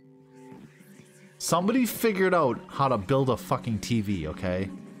 Somebody figured out how to build a fucking TV, okay?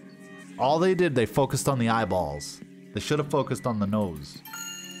 All they did, they focused on the eyeballs. They should have focused on the nose.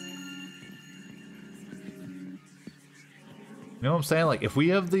 You know what I'm saying? Like, if we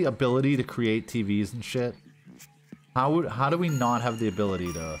have the ability to create TVs and shit, how do we not have the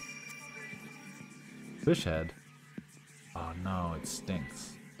ability to... Fish head? Oh no, it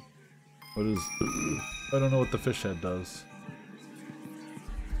stinks. What is... I don't know what the fish head does.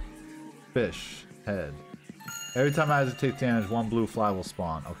 Fish head. Every time Isaac takes damage, one blue fly will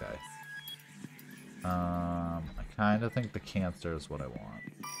spawn. Okay. I kind of think the cancer is what I want.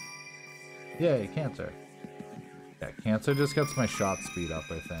 Yay, cancer. Yeah, cancer just gets my shot speed up,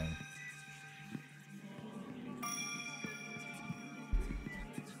 I think.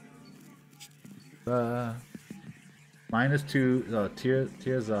 -2.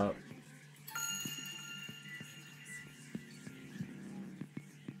 Tears up.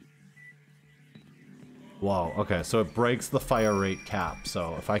 Whoa, okay, so it breaks the fire rate cap.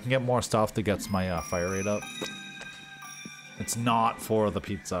 So if I can get more stuff that gets my fire rate up. It's not for the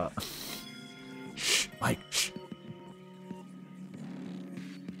pizza. Shh, Mike, shh.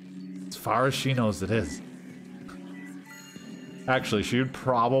 As far as she knows, it is. Actually, she would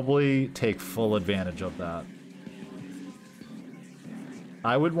probably take full advantage of that.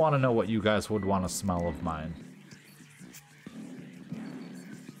 I would want to know what you guys would want to smell of mine.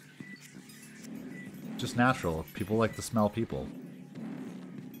 Just natural. People like to smell people.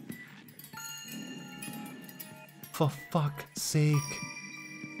 For fuck's sake.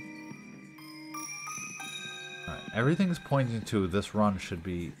 Alright, everything's pointing to this run should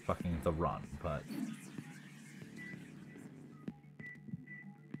be fucking the run, but...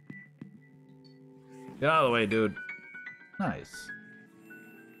 Get out of the way, dude. Nice.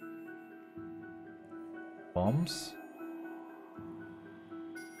 Bombs?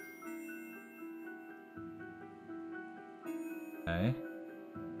 Okay.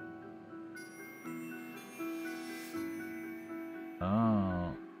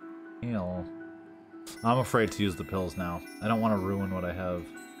 Oh. Heal. I'm afraid to use the pills now. I don't want to ruin what I have.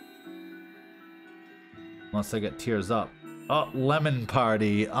 Unless I get tears up. Oh, lemon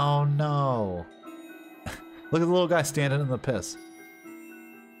party. Oh no. Look at the little guy standing in the piss.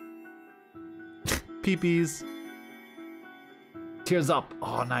 Peepees. Tears up.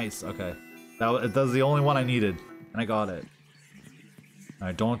 Oh, nice. Okay. That was the only one I needed. And I got it.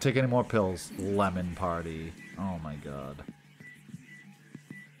 Alright, don't take any more pills. Lemon party. Oh my god.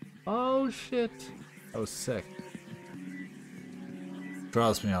 Oh shit. That was sick.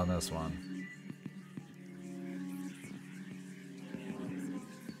 Trust me on this one.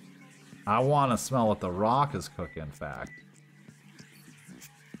 I want to smell what the Rock is cooking, in fact.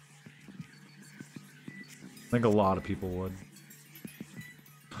 I think a lot of people would.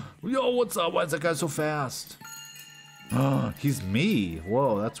 Yo, what's up? Why is that guy so fast? He's me.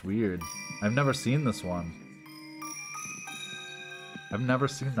 Whoa, that's weird. I've never seen this one. I've never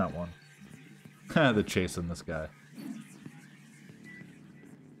seen that one. They're chasing this guy.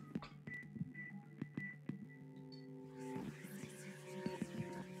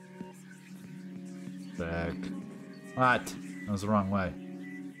 Sick. What? That was the wrong way.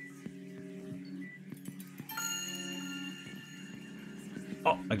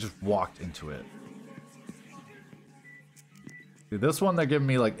 Oh, I just walked into it. Dude, this one they're giving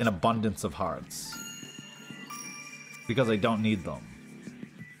me like an abundance of hearts. Because I don't need them.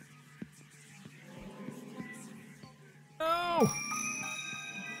 No!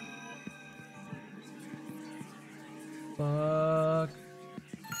 Fuck.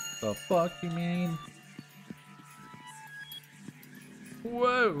 The fuck you mean?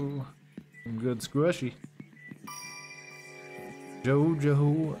 Whoa! Some good squishy.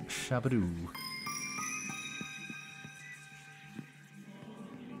 Jojo Shabadoo.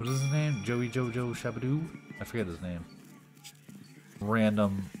 What is his name? Joey Jojo Shabadoo? I forget his name.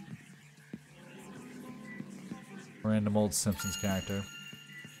 Random old Simpsons character.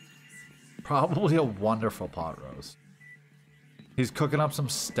 Probably a wonderful pot roast. He's cooking up some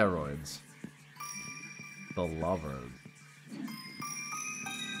steroids. The Lovers.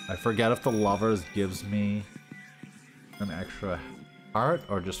 I forget if the Lovers gives me an extra heart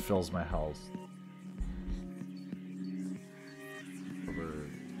or just fills my health.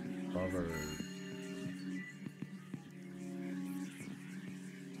 Lovers.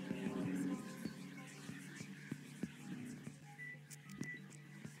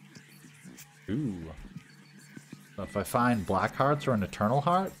 Ooh. So if I find black hearts or an eternal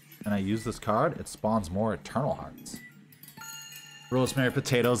heart, and I use this card, it spawns more eternal hearts. Rosemary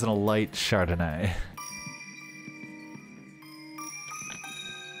potatoes and a light Chardonnay.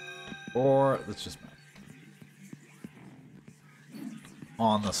 Or, let's just...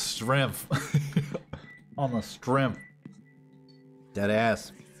 On the strength. On the strength. Dead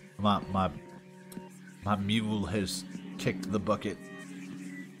ass. My mule has kicked the bucket.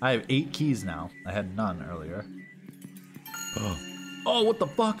 I have 8 keys now. I had none earlier. Oh, what the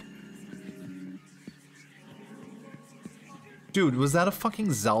fuck? Dude, was that a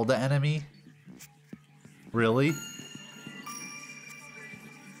fucking Zelda enemy? Really?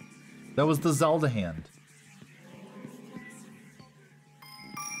 That was the Zelda hand.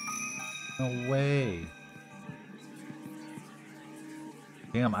 No way.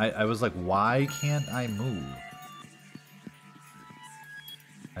 Damn, I was like, why can't I move?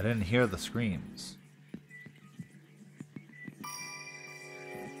 I didn't hear the screams.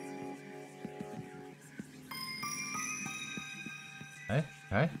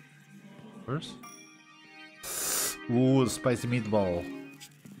 Okay. First. Ooh, the spicy meatball.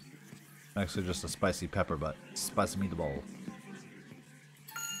 Actually, just a spicy pepper, but spicy meatball.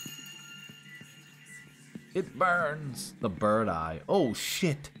 It burns. The bird eye. Oh,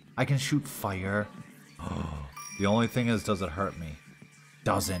 shit. I can shoot fire. Oh. The only thing is, does it hurt me?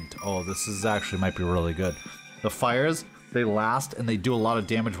 Doesn't. Oh, this is actually might be really good. The fires, they last and they do a lot of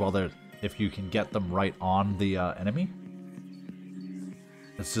damage while they're, if you can get them right on the enemy.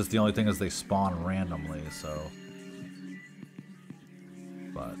 It's just the only thing is they spawn randomly, so.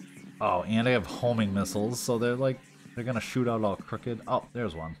 But, oh, and I have homing missiles, so they're like, they're gonna shoot out all crooked. Oh,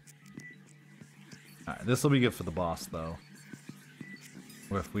 there's one. Alright, this will be good for the boss, though.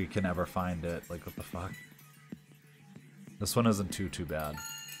 Or if we can ever find it, like, what the fuck? This one isn't too bad.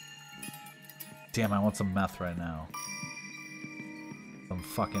 Damn, I want some meth right now. Some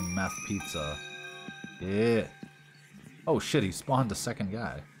fucking meth pizza. Yeah. Oh shit, he spawned a second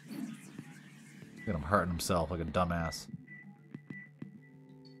guy. Look at him hurting himself like a dumbass.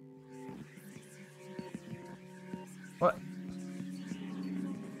 What?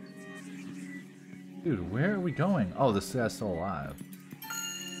 Dude, where are we going? Oh, this guy's still alive.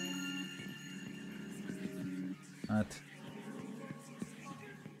 What?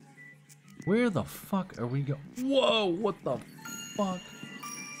 Where the fuck are we going? Whoa, what the fuck?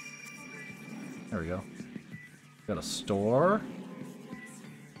 There we go. Got a store.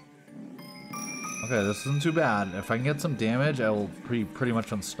 Okay, this isn't too bad. If I can get some damage, I will be pretty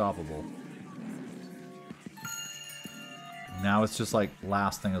much unstoppable. Now it's just like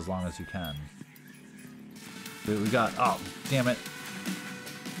lasting as long as you can. Dude, we got, oh, damn it.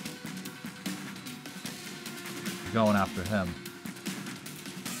 Going after him.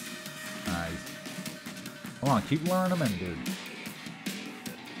 Nice. Come on, keep luring him in, dude.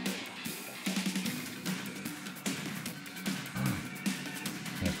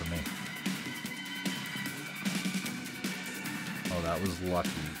 Came for me. Oh, that was lucky,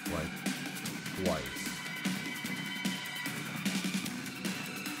 like, twice.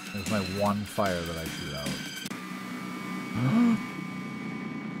 There's my one fire that I shoot out.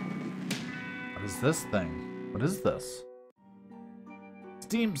 What is this thing? What is this?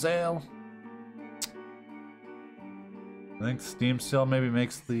 Steam sale! I think Steam sale maybe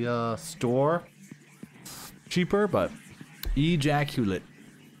makes the store cheaper, but ejaculate.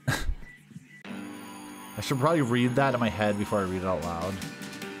 I should probably read that in my head before I read it out loud.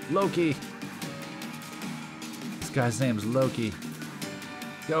 Loki! This guy's name's Loki.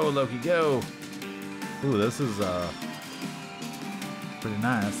 Go, Loki, go! Ooh, this is pretty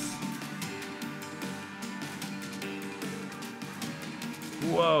nice.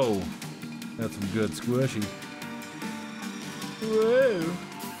 Whoa! That's some good squishy. Whoa!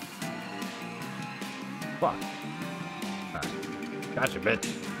 Fuck. Alright. Gotcha, bitch.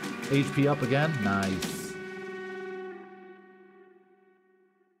 HP up again? Nice.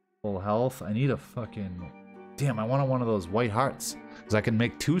 Full health. I need a fucking... Damn, I want one of those white hearts. Because I can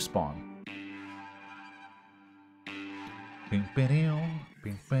make 2 spawn.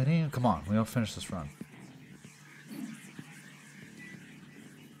 Come on, we gotta finish this run.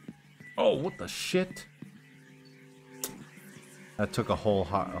 Oh, what the shit? That took a whole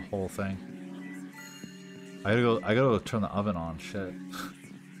thing. I gotta go turn the oven on. Shit.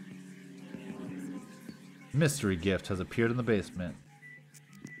 Mystery gift has appeared in the basement.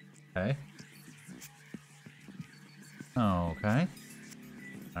 Okay. Okay.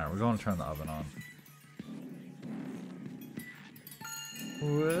 Alright, we're going to turn the oven on.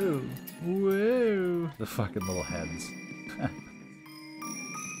 Whoa. Whoa. The fucking little heads.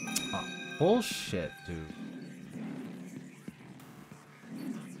 Oh, bullshit, dude.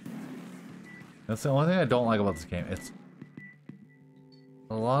 That's the only thing I don't like about this game. It's...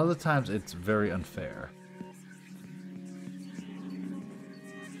 A lot of the times, it's very unfair.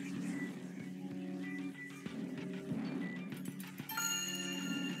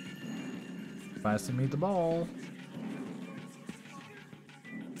 Nice to meet the ball.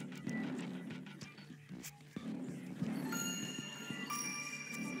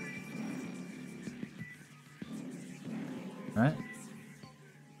 Right?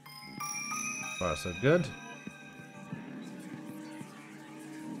 Far so good.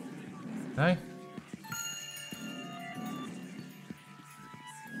 Okay.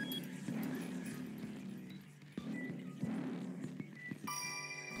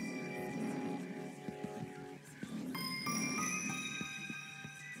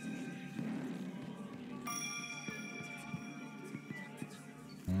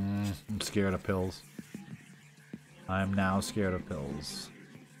 I'm scared of pills. I'm now scared of pills.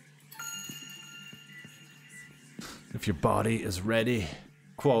 If your body is ready,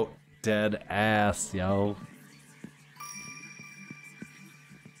 Quote, dead ass, yo.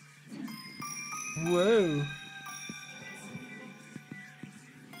 Whoa.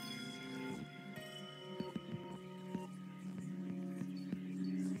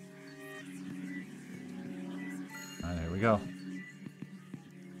 Alright, here we go.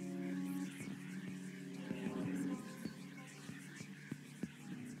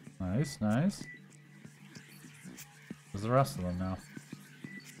 Nice, nice. Where's the rest of them now?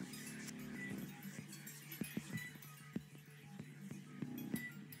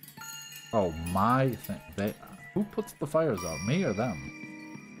 Oh, my thing. Who puts the fires out? Me or them?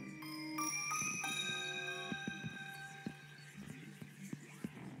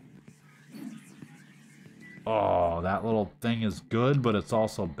 Oh, that little thing is good, but it's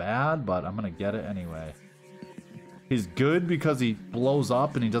also bad, but I'm gonna get it anyway. He's good because he blows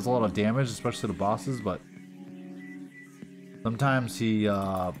up and he does a lot of damage, especially to bosses, but sometimes he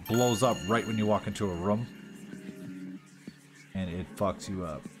blows up right when you walk into a room. And it fucks you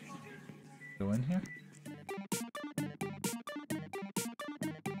up. Go in here.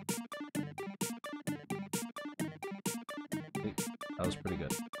 That was pretty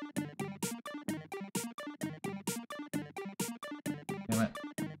good. Damn it.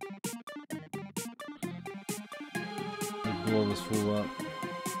 Let's blow this fool up.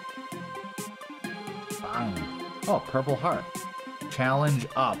 Fine. Oh, purple heart. Challenge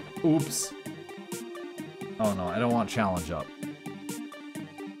up. Oops. Oh no, I don't want challenge up.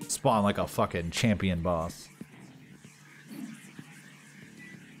 Spawn like a fucking champion boss.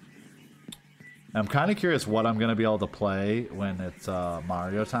 I'm kind of curious what I'm gonna be able to play when it's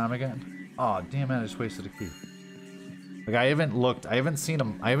Mario time again. Oh damn it! I just wasted a key. Like I haven't seen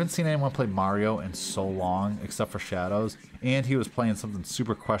anyone play Mario in so long, except for Shadows, and he was playing something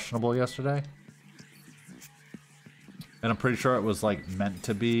super questionable yesterday. And I'm pretty sure it was like meant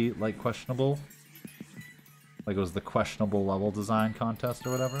to be like questionable. Like it was the questionable level design contest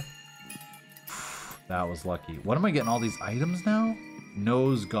or whatever. That was lucky. What am I getting all these items now?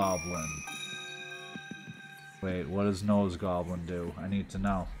 Nose Goblin. Wait, what does Nose Goblin do? I need to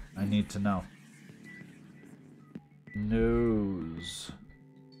know. I need to know. Nose.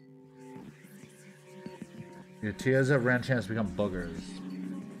 Your tears have ran chance to become boogers.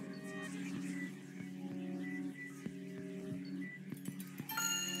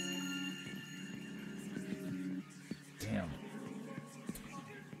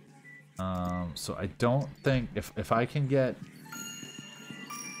 So I don't think if I can get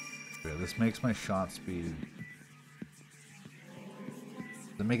this makes my shot speed.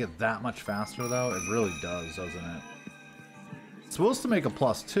 Does it make it that much faster though? It really does, doesn't it? It's supposed to make a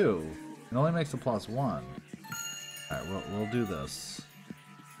 +2. It only makes a +1. Alright, we'll do this.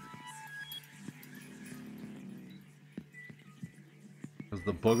 Because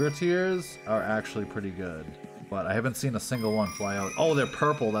the booger tears are actually pretty good. But I haven't seen a single one fly out. Oh, they're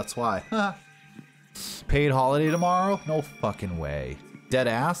purple, that's why. Paid holiday tomorrow? No fucking way. Dead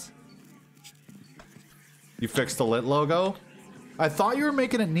ass? You fixed the lit logo? I thought you were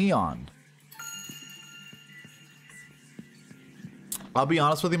making it neon. I'll be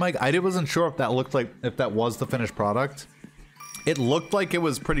honest with you, Mike. I wasn't sure if that looked like, if that was the finished product. It looked like it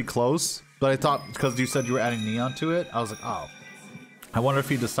was pretty close, but I thought because you said you were adding neon to it, I was like, oh. I wonder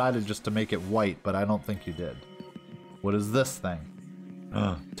if you decided just to make it white, but I don't think you did. What is this thing?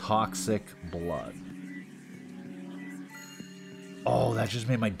 Toxic blood. Oh, that just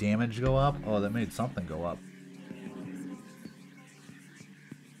made my damage go up? Oh, that made something go up.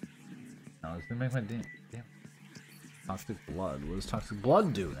 No, it's gonna make my damn. Toxic blood. What does toxic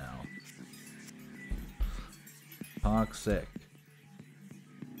blood do now? Toxic.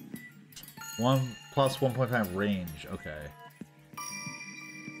 1 plus 1.5 range. Okay.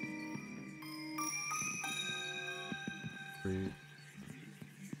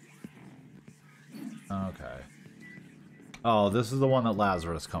 Okay. Oh, this is the one that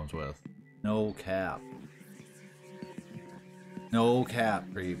Lazarus comes with. No cap. No cap,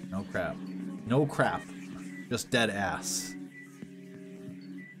 creep. No crap. No crap. Just dead ass.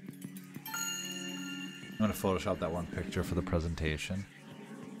 I'm gonna Photoshop that one picture for the presentation.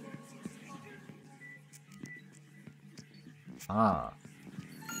 Ah.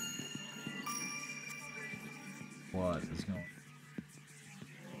 What is going on?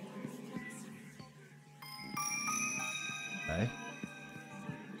 Okay.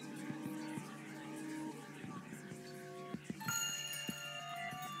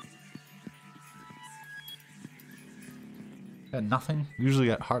 Got nothing? Usually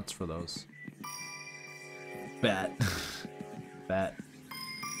got hearts for those. Bet. Bet.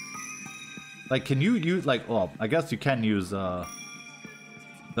 Like, can you use, like, well, I guess you can use,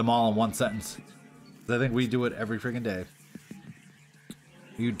 them all in one sentence. I think we do it every freaking day.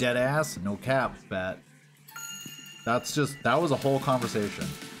 You dead ass? No cap, bat. That was a whole conversation.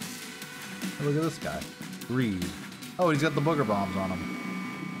 Hey, look at this guy. Greed. Oh, he's got the booger bombs on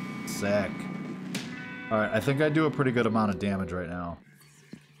him. Sick. Alright, I think I do a pretty good amount of damage right now.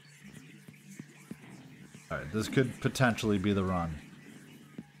 Alright, this could potentially be the run.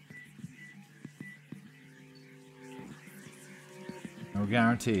 No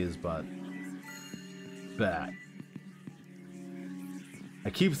guarantees, but... bet. I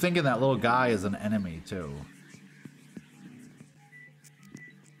keep thinking that little guy is an enemy, too.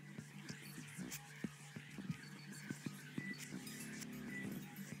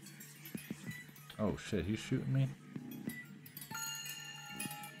 Oh shit, he's shooting me?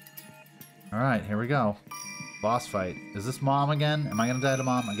 Alright, here we go. Boss fight. Is this mom again? Am I gonna die to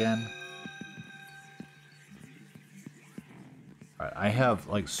mom again? Alright, I have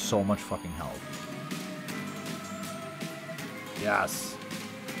like so much fucking health. Yes.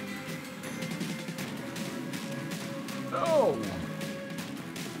 No!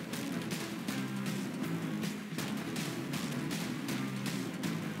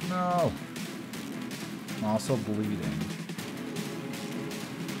 No! I'm also bleeding.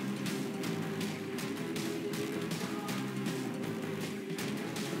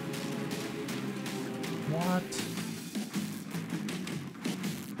 What?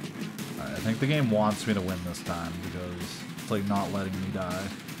 Alright, I think the game wants me to win this time because it's like not letting me die.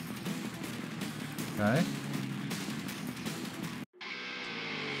 Okay.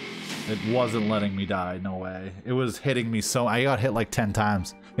 It wasn't letting me die, no way. It was hitting me so... I got hit like 10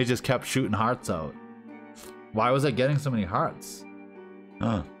 times. It just kept shooting hearts out. Why was I getting so many hearts?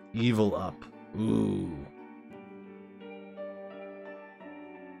 Evil up. Ooh.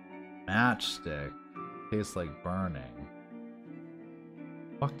 Matchstick. Tastes like burning.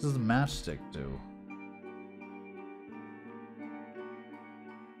 What does the matchstick do?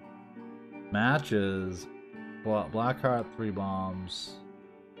 Matches. Black heart, 3 bombs.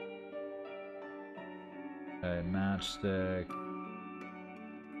 Okay, matchstick.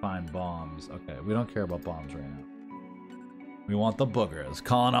 Find bombs. Okay, we don't care about bombs right now. We want the boogers.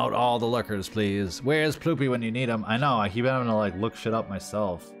 Calling out all the lurkers, please. Where's Ploopy when you need him? I know, I keep having to like look shit up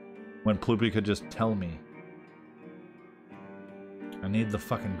myself. When Ploopy could just tell me. I need the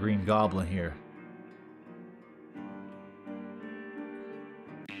fucking green goblin here.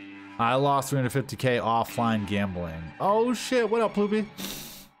 I lost 350k offline gambling. Oh shit, what up, Ploopy?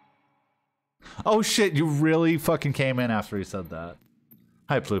 Oh shit, you really fucking came in after he said that.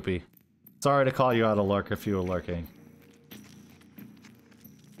 Hi, Ploopy. Sorry to call you out of lurk if you were lurking.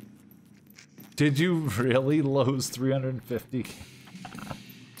 Did you really lose 350k?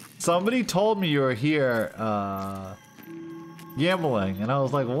 Somebody told me you were here, gambling, and I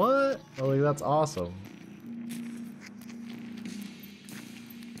was like, what? I was like, that's awesome.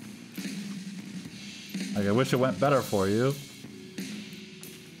 Like, I wish it went better for you.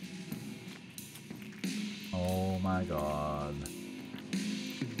 Oh my god.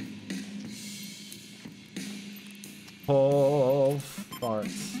 Oh,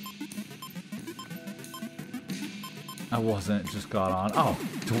 farts. I wasn't, just got on. Oh,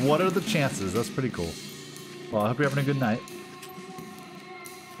 what are the chances? That's pretty cool. Well, I hope you're having a good night.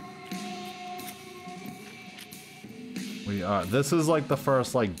 We are. This is like the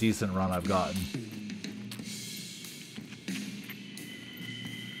first like decent run I've gotten.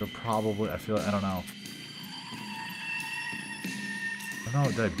 So probably, I feel, I don't know. I don't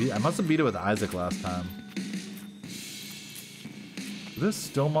know, did I beat? I must have beat it with Isaac last time. This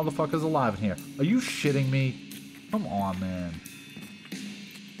still motherfucker's alive in here. Are you shitting me? Come on, man.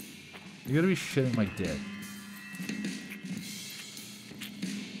 You gotta be shitting my dick.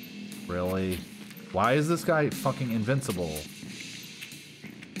 Really? Why is this guy fucking invincible?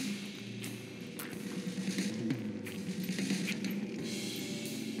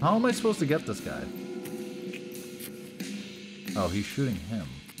 How am I supposed to get this guy? Oh, he's shooting him.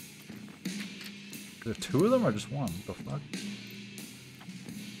 Is there 2 of them or just 1? What the fuck?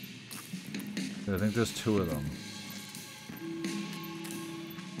 I think there's 2 of them.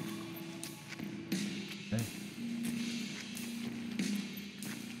 Okay.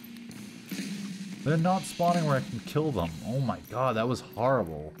 They're not spawning where I can kill them. Oh my god, that was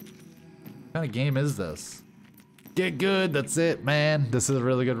horrible. What kind of game is this? Get good, that's it, man. This is a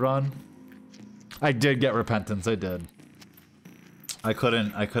really good run. I did get repentance, I did. I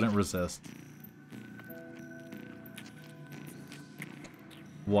couldn't resist.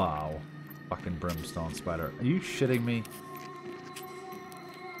 Wow. Fucking brimstone spider. Are you shitting me?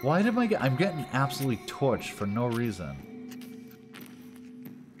 Why did I'm getting absolutely torched for no reason.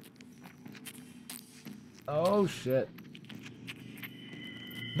 Oh, shit.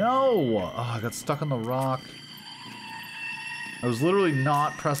 No! Oh, I got stuck on the rock. I was literally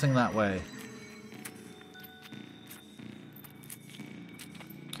not pressing that way.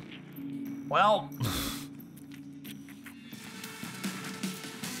 Well...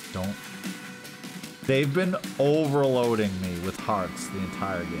 Don't... They've been overloading me with hearts the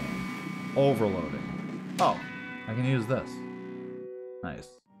entire game. Overloading. Oh, I can use this. Nice.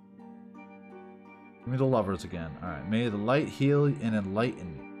 Give me the lovers again. Alright, may the light heal and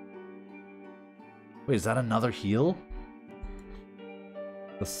enlighten. Wait, is that another heal?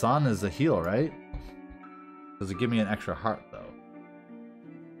 The sun is a heal, right? Does it give me an extra heart, though?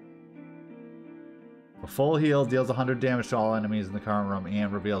 A full heal deals 100 damage to all enemies in the current room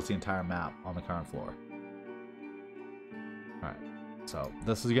and reveals the entire map on the current floor. Alright, so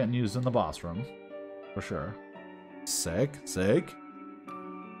this is getting used in the boss room, for sure. Sick, sick.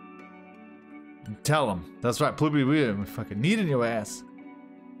 Tell him. That's right, Ploopy, we're fucking needing your ass.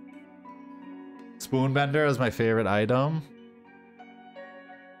 Spoonbender is my favorite item.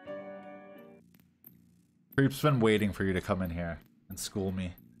 Creep's been waiting for you to come in here and school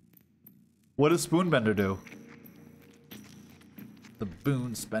me. What does Spoonbender do? The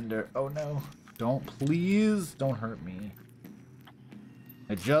Boon Spender. Oh no. Don't, please, don't hurt me.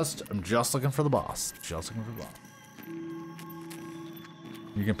 I'm just looking for the boss. Just looking for the boss.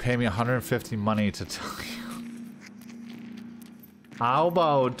 You can pay me 150 money to tell you. How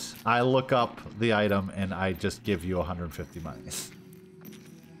about I look up the item and I just give you 150 money? Is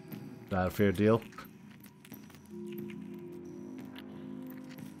that a fair deal?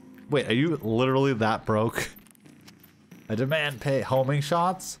 Wait, are you literally that broke? I demand pay. Homing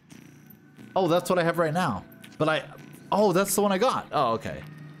shots? Oh, that's what I have right now. But oh, that's the one I got. Oh, okay.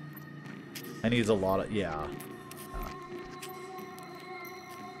 I need a lot of, yeah.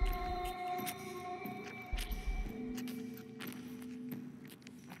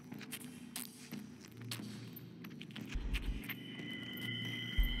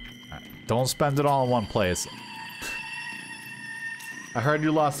 Don't spend it all in one place. I heard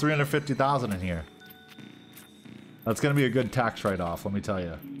you lost 350,000 in here. That's gonna be a good tax write-off, let me tell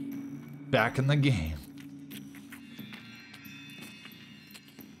you. Back in the game.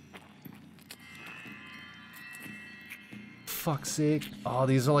 Fuck's sake. Oh,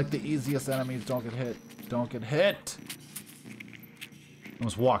 these are like the easiest enemies. Don't get hit. Don't get hit.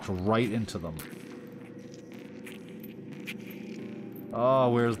 Almost walked right into them. Oh,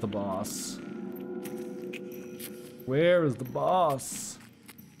 where's the boss? Where is the boss?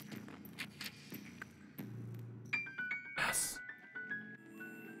 Yes.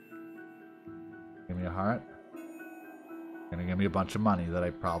 Give me a heart. Gonna give me a bunch of money that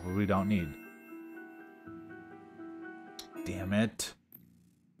I probably don't need. Damn it.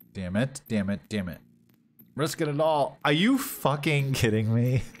 Damn it. Damn it. Damn it. Risking it all. Are you fucking kidding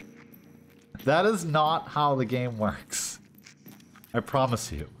me? That is not how the game works. I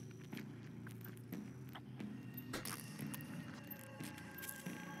promise you.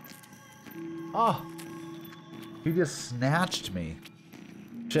 Oh, he just snatched me.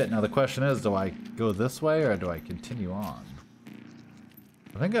 Shit, now the question is, do I go this way or do I continue on?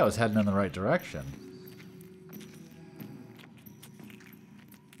 I think I was heading in the right direction.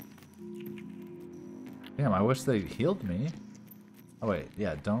 Damn, I wish they healed me. Oh wait,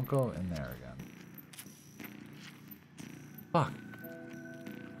 yeah, don't go in there again. Fuck.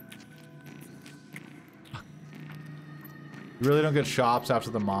 You really don't get shops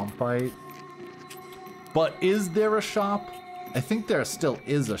after the mom fight? But is there a shop? I think there still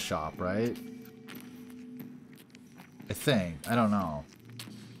is a shop, right? I think. I don't know.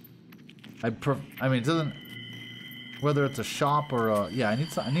 I mean, it doesn't... Whether it's a shop or a... Yeah, I need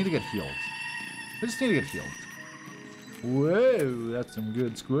to get healed. I just need to get healed. Whoa, that's some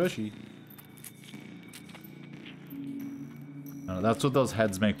good squishy. I don't know, that's what those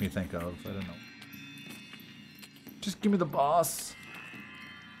heads make me think of. I don't know. Just give me the boss.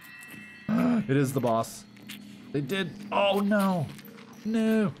 It is the boss. They did. Oh no.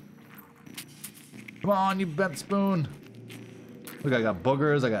 No. Come on, you bent spoon. Look, I got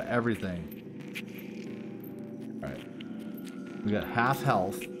boogers. I got everything. Alright. We got half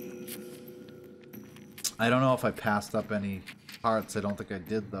health. I don't know if I passed up any hearts. I don't think I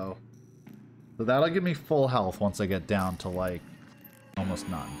did, though. So that'll give me full health once I get down to, like, almost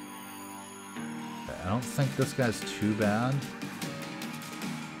none. I don't think this guy's too bad.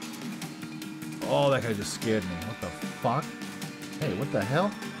 Oh, that guy just scared me. What the fuck? Hey, what the hell?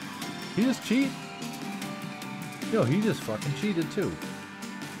 He just cheat? Yo, he just fucking cheated too.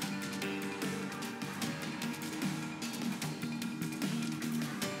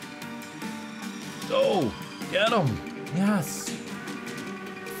 Go! Get him! Yes!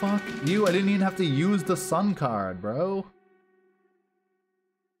 Fuck you, I didn't even have to use the sun card, bro.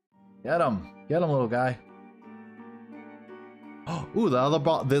 Get him! Get him, little guy. Ooh, the other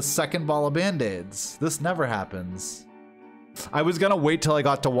ball, this second ball of band-aids. This never happens. I was gonna wait till I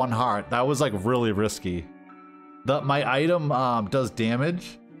got to 1 heart. That was like really risky. My item does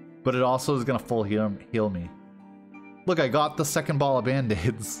damage, but it also is gonna full heal me. Look, I got the second ball of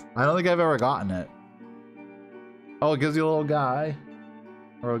band-aids. I don't think I've ever gotten it. Oh, it gives you a little guy.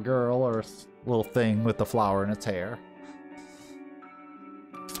 Or a girl, or a little thing with the flower in its hair.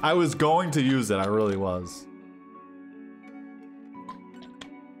 I was going to use it, I really was.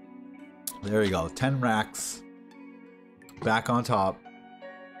 There you go, 10 racks. Back on top.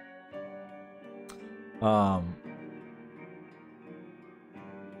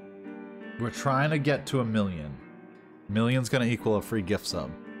 We're trying to get to 1 million. Million's gonna equal a free gift sub.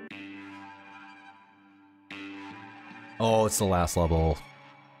 Oh, it's the last level.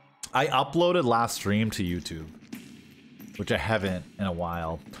 I uploaded last stream to YouTube, which I haven't in a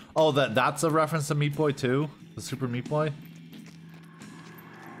while. Oh, that's a reference to Meat Boy too? The Super Meat Boy?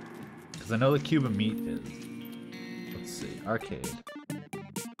 Because I know the Cuban Meat is. Let's see, arcade.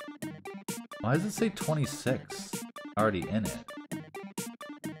 Why does it say 26 already in it?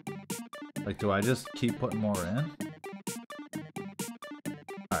 Like, do I just keep putting more in?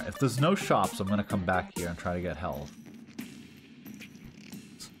 Alright, if there's no shops, I'm gonna come back here and try to get health.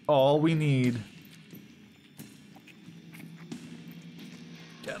 All we need.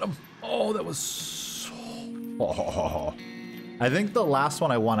 Get him. Oh, that was so... Oh. I think the last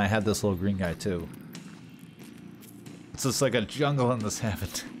one I won, I had this little green guy too. It's just like a jungle in this heaven.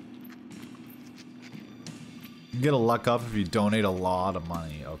 You can get a luck up if you donate a lot of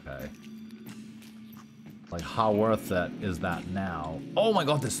money. Okay. Like, how worth it is that now? Oh my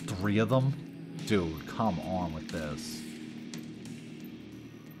god, there's 3 of them? Dude, come on with this.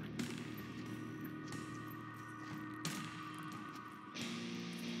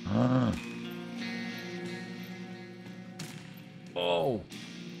 Oh.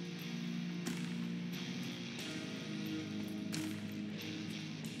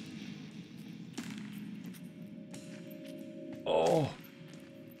 Oh.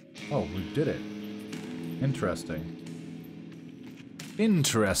 Oh, we did it. Interesting.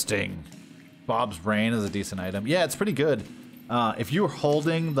 Interesting. Bob's brain is a decent item. Yeah, it's pretty good. If you're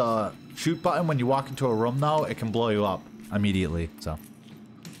holding the shoot button when you walk into a room though, it can blow you up immediately, so.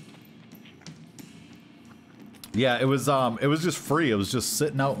 Yeah, it was just free. It was just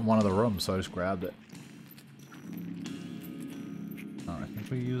sitting out in one of the rooms, so I just grabbed it. Oh, I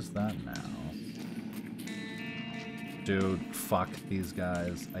think we use that now. Dude, fuck these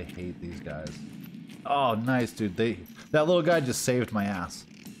guys. I hate these guys. Oh, nice, dude. That little guy just saved my ass.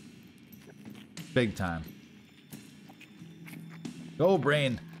 Big time. Go,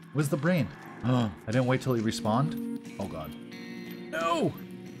 brain. Where's the brain? Oh, I didn't wait till he respawned. Oh, God. No!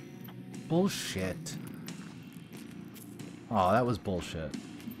 Bullshit. Oh, that was bullshit.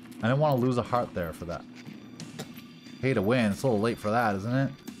 I didn't want to lose a heart there for that. Pay to win. It's a little late for that, isn't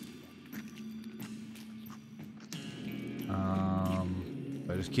it?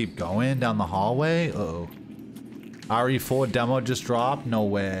 I just keep going down the hallway? Uh-oh. RE4 demo just dropped? No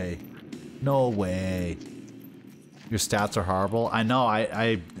way. No way. Your stats are horrible. I know,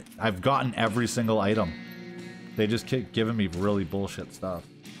 I've gotten every single item. They just keep giving me really bullshit stuff.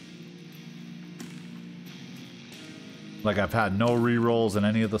 Like, I've had no rerolls in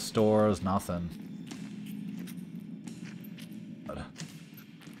any of the stores, nothing. What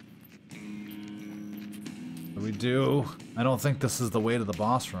do we do? I don't think this is the way to the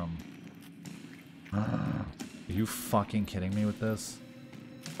boss room. Are you fucking kidding me with this?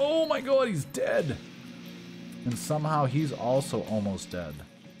 Oh my god, he's dead! And somehow he's also almost dead.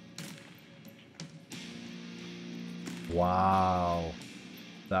 Wow.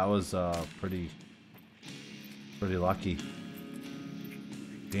 That was pretty lucky.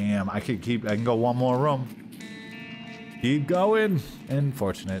 Damn, I can go one more room. Keep going.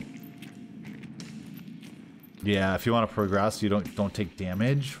 Unfortunate. Yeah, if you want to progress, you don't take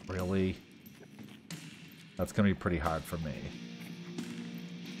damage. Really? That's gonna be pretty hard for me.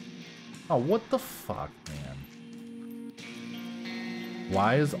 Oh, what the fuck, man?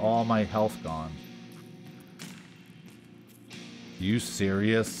 Why is all my health gone? You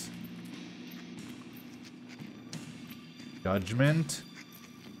serious? Judgment?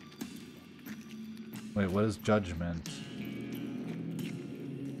 Wait, what is judgment?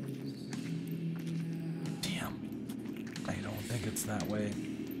 Damn. I don't think it's that way.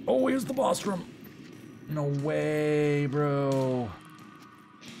 Oh, here's the boss room. No way, bro.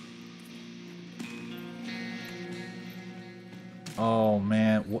 Oh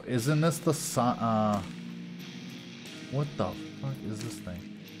man, isn't this the sun? What the fuck is this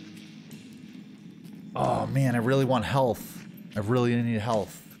thing? Oh man, I really want health. I really need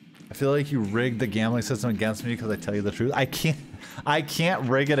health. I feel like you rigged the gambling system against me because I tell you the truth. I can't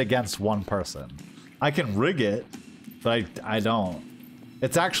rig it against one person. I can rig it, but I don't.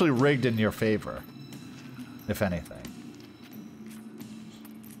 It's actually rigged in your favor, if anything.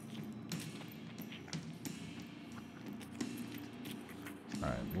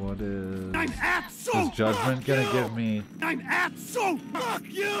 What is... Is Judgment gonna give me... I'm Atso! Fuck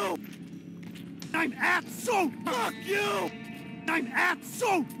you! I'm Atso! Fuck you! I'm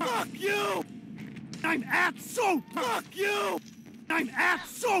Atso! Fuck you! I'm Atso! Fuck you! I'm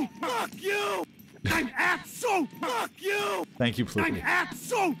Atso! Fuck you! I'm Atso! Fuck you! Thank you, Plucky. I'm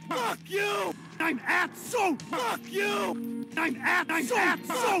Atso! Fuck you! I'm Atso! Fuck you! I'm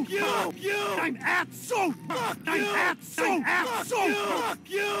Atso! You! I'm Atso! Fuck you! I'm Atso! Fuck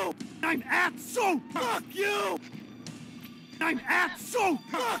you! I'm Atso! Fuck you! I'm Atso!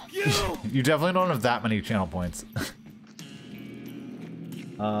 Fuck you! You definitely don't have that many channel points.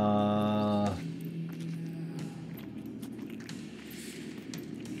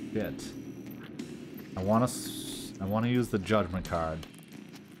 Shit. I want to use the Judgment card.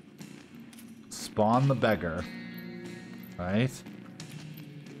 Spawn the beggar. Right?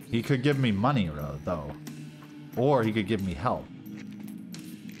 He could give me money, though. Or he could give me help.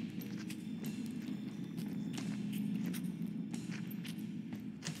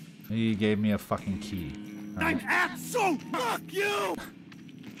 He gave me a fucking key. Right. I'm Atso! Fuck you!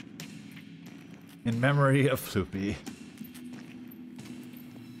 In memory of Floopy.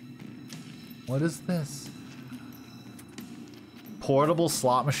 What is this? Portable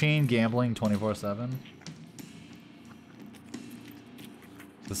slot machine, gambling 24/7.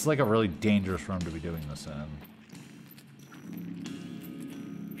 This is like a really dangerous room to be doing this in.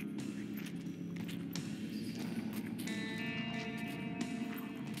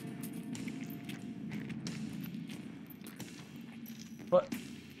 What?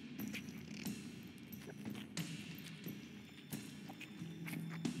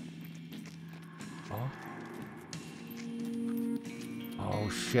 Oh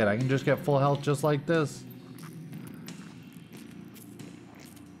shit, I can just get full health just like this.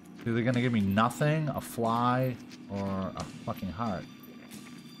 Are they gonna give me nothing, a fly, or a fucking heart?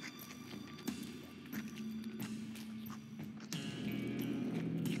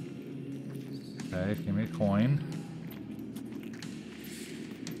 Okay, give me a coin.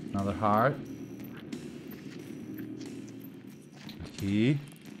 Another heart. A key.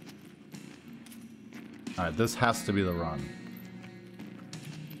 Alright, this has to be the run.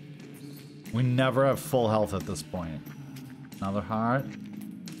 We never have full health at this point. Another heart.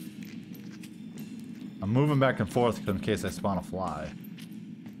 I'm moving back and forth in case I spawn a fly.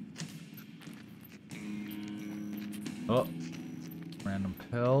 Oh. Random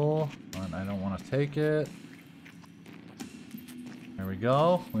pill. And I don't want to take it. There we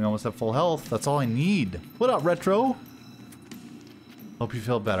go. We almost have full health. That's all I need. What up, Retro? Hope you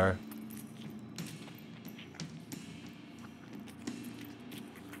feel better.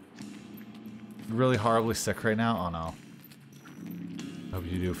 Really horribly sick right now? Oh no. Hope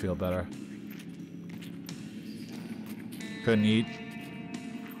you do feel better. Couldn't eat.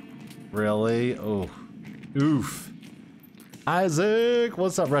 Really? Oh. Oof. Isaac!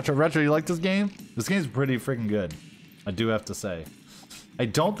 What's up, Retro? Retro, you like this game? This game's pretty freaking good. I do have to say. I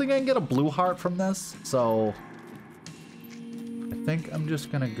don't think I can get a blue heart from this, so... I think I'm just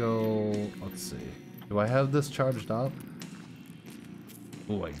gonna go... Let's see. Do I have this charged up?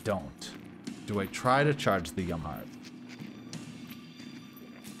 Oh, I don't. Do I try to charge the Yum Heart?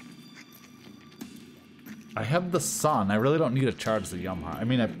 I have the sun. I really don't need to charge the Yum Heart. I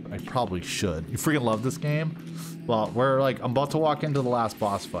mean, I probably should. You freaking love this game? Well, I'm about to walk into the last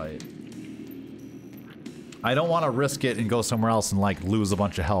boss fight. I don't want to risk it and go somewhere else and like lose a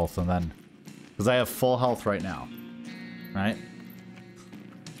bunch of health and then... Because I have full health right now. Right?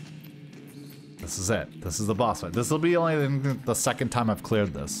 This is it. This is the boss fight. This will be only the second time I've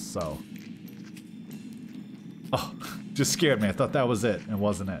cleared this, so... Oh, just scared me. I thought that was it. It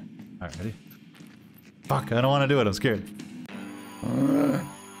wasn't it. Alright, ready? Fuck, I don't want to do it. I'm scared.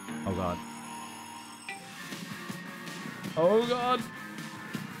 Oh god. Oh god.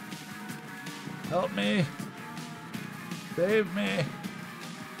 Help me. Save me.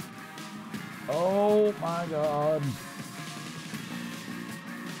 Oh my god.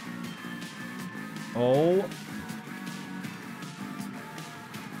 Oh.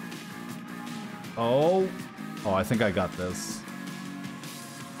 Oh. Oh, I think I got this.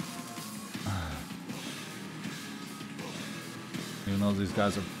 Even though these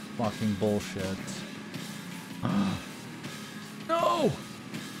guys are fucking bullshit. No!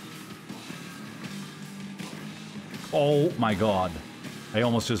 Oh my god. I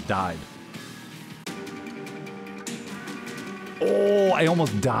almost just died. Oh, I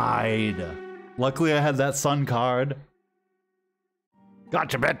almost died. Luckily I had that sun card.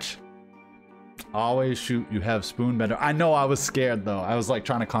 Gotcha, bitch. Always shoot, you have spoon bender. I know, I was scared though. I was like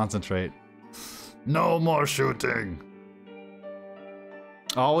trying to concentrate. No more shooting.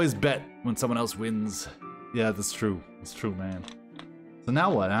 Always bet when someone else wins. Yeah, that's true. It's true, man. So now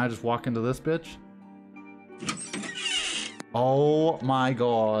what? Now I just walk into this bitch? Oh my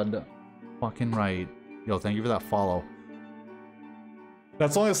god. Fucking right. Yo, thank you for that follow.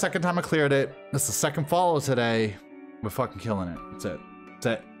 That's only the second time I cleared it. That's the second follow today. We're fucking killing it. That's it. That's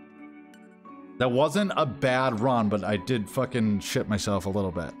it. That wasn't a bad run, but I did fucking shit myself a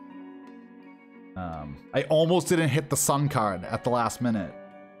little bit. I almost didn't hit the sun card at the last minute.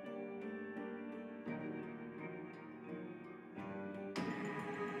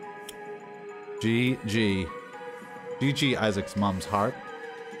 GG. GG, Isaac's mom's heart.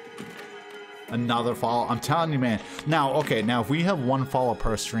 Another follow. I'm telling you, man. Now, okay, now if we have one follow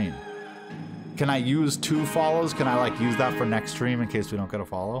per stream, can I use 2 follows? Can I like use that for next stream in case we don't get a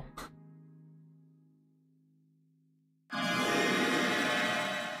follow?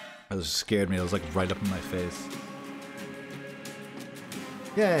 That just scared me. It was like right up in my face.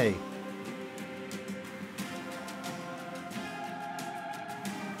 Yay.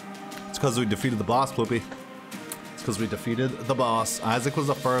 It's because we defeated the boss, Ploopy. It's because we defeated the boss. Isaac was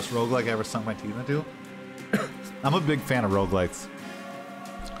the first roguelike I ever sunk my teeth into. I'm a big fan of roguelikes.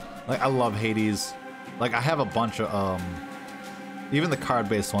 Like, I love Hades. Like, I have a bunch of, even the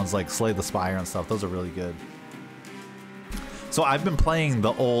card-based ones, like Slay the Spire and stuff. Those are really good. So I've been playing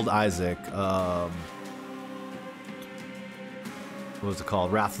the old Isaac, what was it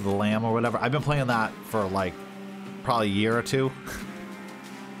called? Wrath of the Lamb or whatever. I've been playing that for like probably a year or 2.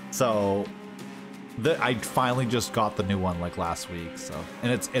 So I finally just got the new one like last week. So,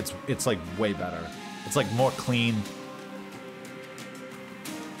 and it's like way better. It's like more clean.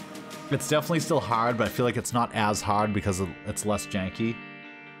 It's definitely still hard, but I feel like it's not as hard because it's less janky.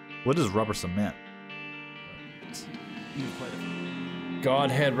 What is rubber cement?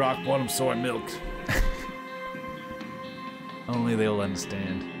 Godhead rock bottom soy milk. Only they will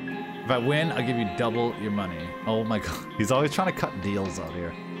understand. If I win, I'll give you double your money. Oh my god. He's always trying to cut deals out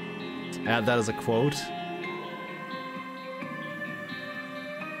here. Add that as a quote.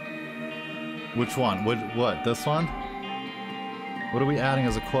 Which one? What? This one? What are we adding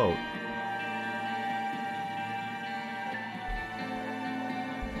as a quote?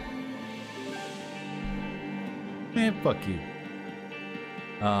 Man, fuck you.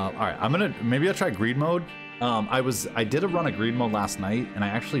 Alright, maybe I'll try greed mode. I did a run of greed mode last night, and I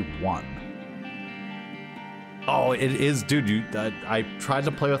actually won. Oh, it is, dude, I tried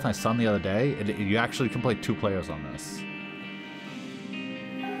to play with my son the other day. You actually can play 2 players on this.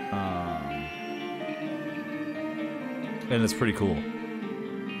 And it's pretty cool.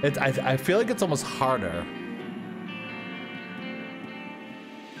 I feel like it's almost harder.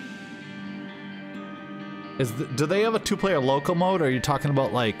 Do they have a 2-player local mode, or are you talking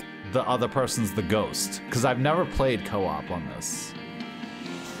about like the other person's the ghost? Because I've never played co-op on this.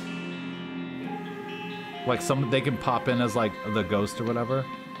 Like they can pop in as like the ghost or whatever.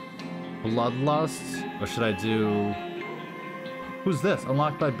 Bloodlust, or should I do? Who's this?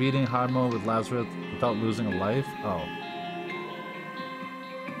 Unlocked by beating hard mode with Lazarus without losing a life. Oh.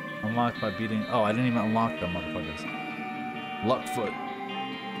 Unlocked by beating. Oh, I didn't even unlock them, motherfuckers. Luckfoot.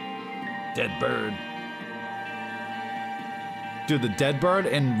 Dead bird. Dude, the dead bird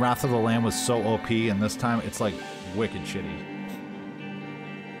in Wrath of the Lamb was so OP, and this time it's like wicked shitty.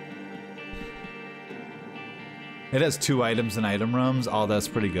 It has 2 items in item rooms. Oh, that's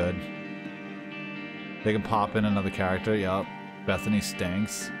pretty good. They can pop in another character. Yup. Bethany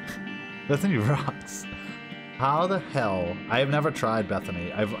stinks. Bethany rocks. How the hell? I have never tried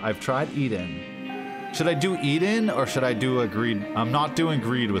Bethany. I've tried Eden. Should I do Eden or should I do a greed? I'm not doing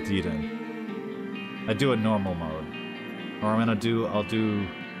greed with Eden. I do a normal mode. Or I'll do...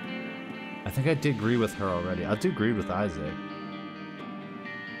 I think I did greed with her already. I'll do greed with Isaac.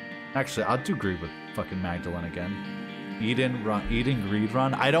 Actually, I'll do greed with fucking Magdalene again. Eden greed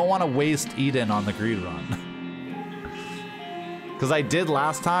run. I don't want to waste Eden on the greed run. Because I did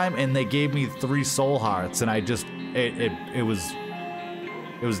last time and they gave me 3 soul hearts and I just... It was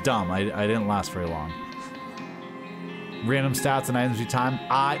dumb. I didn't last very long. Random stats and items each time.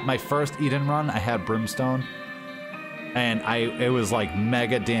 My first Eden run, I had Brimstone. And it was like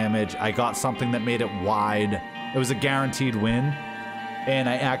mega damage. I got something that made it wide. It was a guaranteed win. and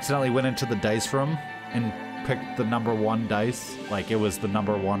I accidentally went into the dice room and picked the number 1 dice, like it was the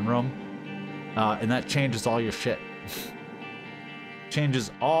number 1 room, and that changes all your shit.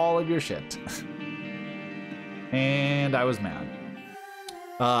 Changes all of your shit. And I was mad.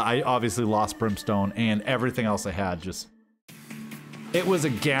 I obviously lost Brimstone and everything else I had. Just, it was a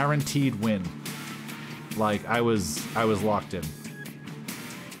guaranteed win. Like I was locked in.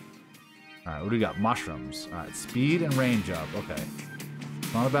 All right, what do we got? Mushrooms. All right, speed and range up. Okay,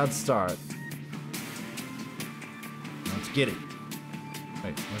 not a bad start. Let's get it.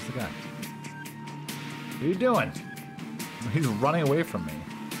 Wait, where's the guy? What are you doing? He's running away from me.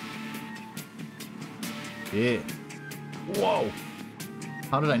 Yeah. Whoa.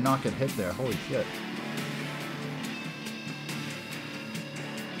 How did I not get hit there? Holy shit.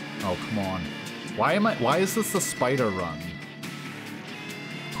 Oh, come on. Why is this the spider run?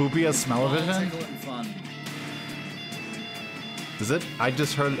 Poopy has smell-o-vision? Is it? I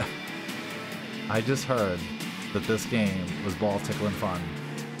just heard that this game was ball tickling fun.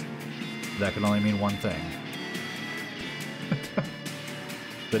 That can only mean one thing.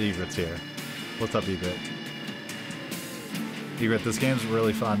 That Egret's here. What's up, Egret? Egret, this game's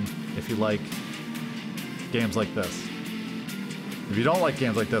really fun if you like games like this. If you don't like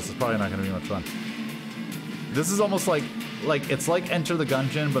games like this, it's probably not going to be much fun. This is almost like it's like Enter the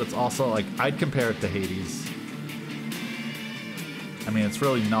Gungeon, but it's also like, I'd compare it to Hades. I mean, it's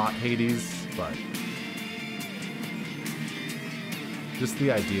really not Hades, but just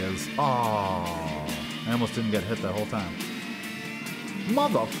the ideas. Oh, I almost didn't get hit that whole time.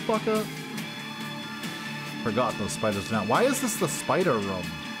 Motherfucker! Forgot those spiders now. Why is this the spider room?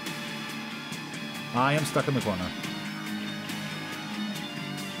 I am stuck in the corner.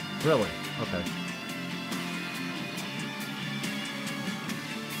 Really? Okay.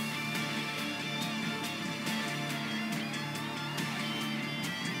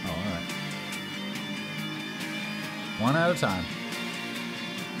 Oh, alright. One at a time.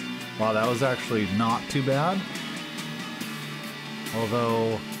 Wow, that was actually not too bad.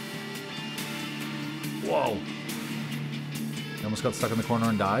 Although... Whoa! I almost got stuck in the corner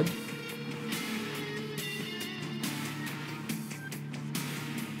and died.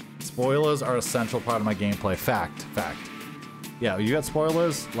 Spoilers are an essential part of my gameplay. Fact. Yeah, you got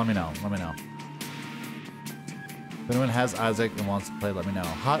spoilers? Let me know. Let me know. If anyone has Isaac and wants to play, let me know.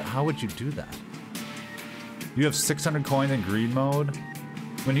 How would you do that? You have 600 coins in greed mode.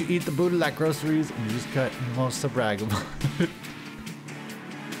 When you eat the Buddha like groceries and you just cut most of brag about it.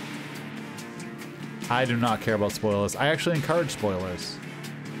 I do not care about spoilers. I actually encourage spoilers.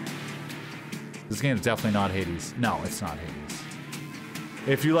 This game is definitely not Hades. No, it's not Hades.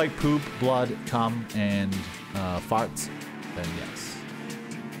 If you like poop, blood, cum, and farts, then yes.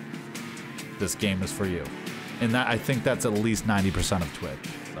 This game is for you. And that, I think that's at least 90% of Twitch.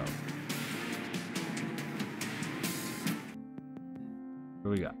 So. What do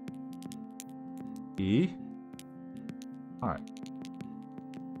we got? E. Alright.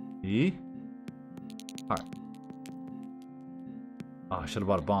 E. Alright. Oh, I should have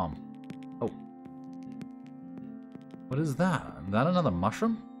bought a bomb. Oh. What is that? Is that another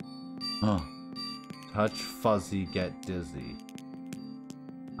mushroom? Oh. Touch fuzzy, get dizzy.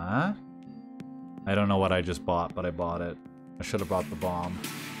 Huh? I don't know what I just bought, but I bought it. I should have bought the bomb.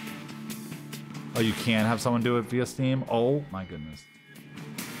 Oh, you can have someone do it via Steam? Oh my goodness.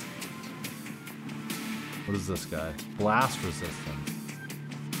 What is this guy? Blast resistance.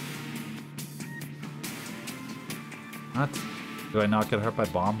 What? Do I not get hurt by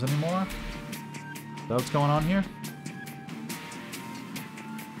bombs anymore? Is that what's going on here?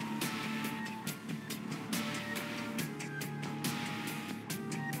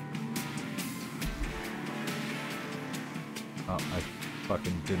 Oh, I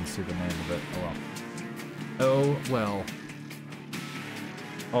fucking didn't see the name of it. Oh well. Oh well.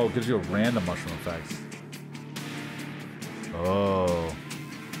 Oh, it gives you a random mushroom effect. Oh.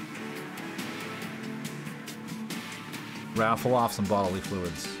 Raffle off some bodily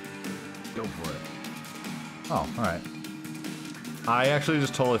fluids. Go for it. Oh, alright. I actually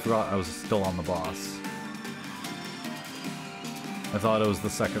just totally forgot I was still on the boss. I thought it was the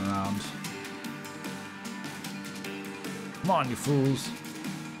second round. Come on, you fools.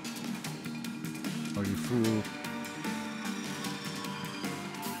 Oh, you fool.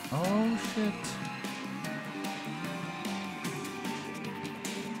 Oh, shit.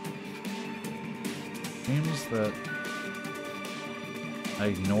 Seems that I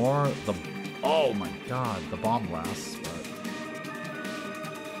ignore the... Oh my god, the bomb blasts, but...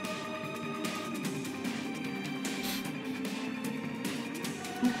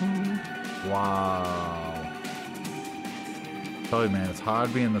 Wow. Tell you, man, it's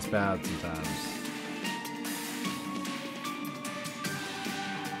hard being this bad sometimes.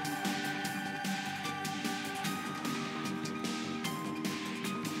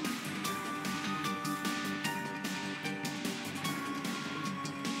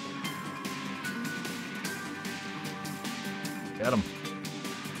 Get him.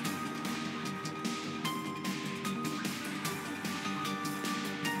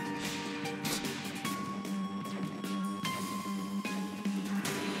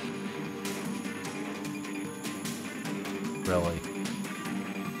 Really?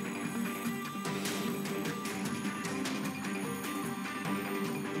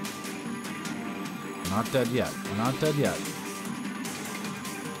 We're not dead yet. We're not dead yet.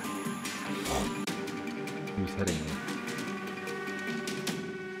 Who's hitting me?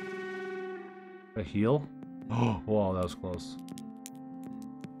 A heal? Oh, whoa, that was close.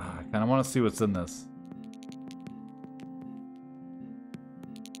 I kind of want to see what's in this.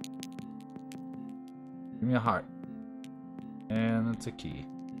 Give me a heart. And it's a key.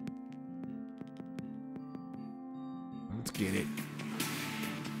 Let's get it.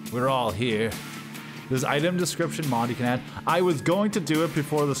 We're all here. There's item description mod you can add. I was going to do it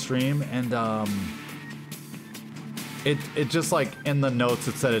before the stream, and it just like in the notes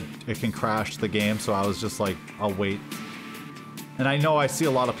it said it can crash the game, so I was just like, I'll wait. And I know I see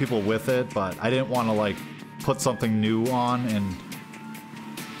a lot of people with it, but I didn't want to like put something new on and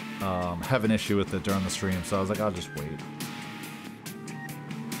have an issue with it during the stream, so I was like, I'll just wait.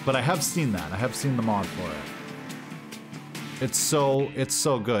 But I have seen that. I have seen the mod for it. It's so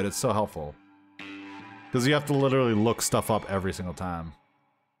good. It's so helpful. Because you have to literally look stuff up every single time.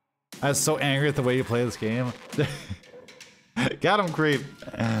 I was so angry at the way you play this game. Got him, creep.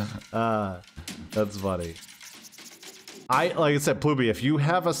 That's funny. Like I said, Pluby, if you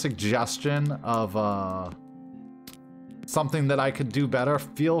have a suggestion of something that I could do better,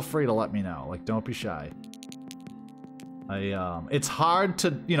 feel free to let me know. Like, don't be shy. It's hard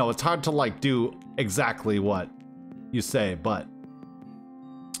to, you know, it's hard to like do exactly what you say, but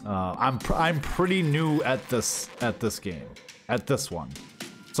I'm pretty new at this game, at this one.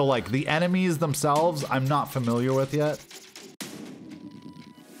 So like the enemies themselves, I'm not familiar with yet.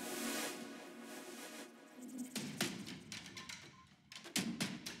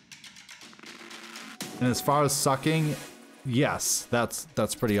 And as far as sucking, yes,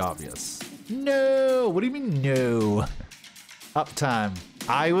 that's pretty obvious. No, what do you mean no? Uptime.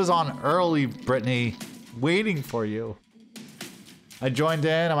 I was on early, Brittany, waiting for you. I joined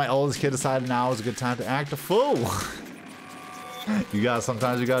in, and my oldest kid decided now was a good time to act a fool.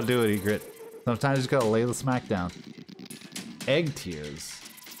 Sometimes you gotta do it, Egret. Sometimes you just gotta lay the smack down. Egg tears.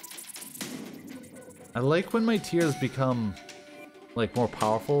 I like when my tears become, like, more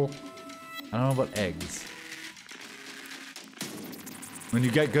powerful. I don't know about eggs. When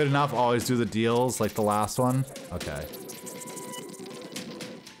you get good enough, always do the deals, like the last one. Okay.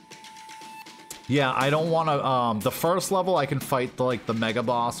 Yeah, I don't want to, the first level I can fight the mega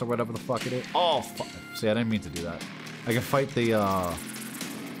boss or whatever the fuck it is. Oh, fuck. See, I didn't mean to do that. I can fight the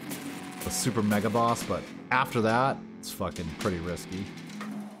super mega boss, but after that, it's fucking pretty risky.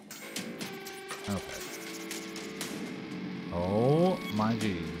 Okay. Oh, my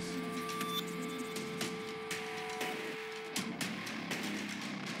jeez.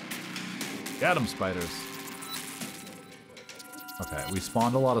 Got 'em, spiders. Okay, we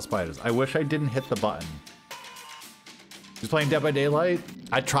spawned a lot of spiders. I wish I didn't hit the button. Just playing Dead by Daylight?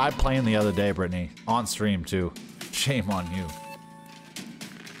 I tried playing the other day, Brittany. On stream, too. Shame on you.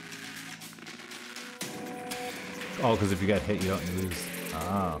 Oh, because if you get hit, you don't lose.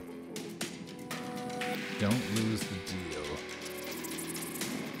 Ah. Don't lose the deal.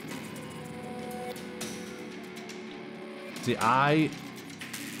 See, I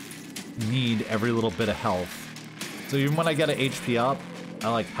need every little bit of health. So even when I get an HP up, I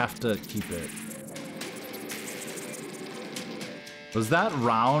like have to keep it. Was that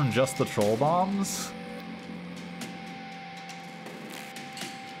round just the troll bombs?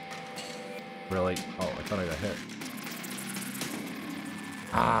 Really? Oh, I thought I got hit.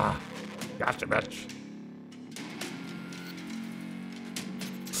 Ah, gotcha, bitch.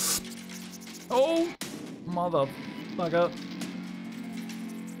 Oh, motherfucker.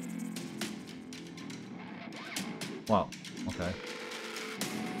 Well, okay.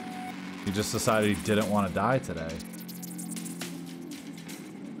 He just decided he didn't want to die today.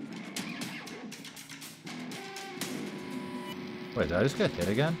 Wait, did I just get hit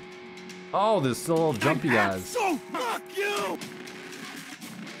again? Oh, there's still little jumpy guys. So fuck you!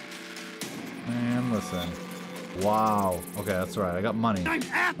 Man, listen. Wow. Okay, that's right. I got money.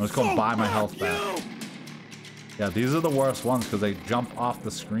 I'm just gonna buy my health back. Yeah, these are the worst ones because they jump off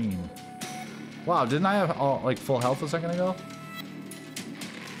the screen. Wow, didn't I have all, like full health a second ago?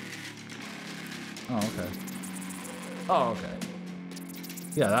 Oh, okay. Oh, okay.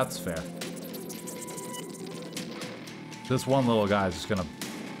 Yeah, that's fair. This one little guy is just gonna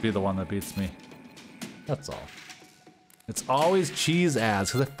be the one that beats me. That's all. It's always cheese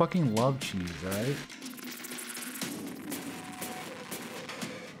ads because I fucking love cheese, alright?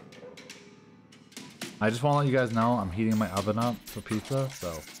 I just want to let you guys know I'm heating my oven up for pizza,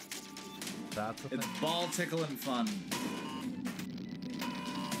 so that's the thing. It's ball tickling fun.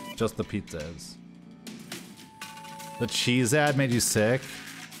 Just the pizza is. The cheese ad made you sick?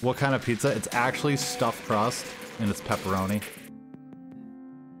 What kind of pizza? It's actually stuffed crust and it's pepperoni.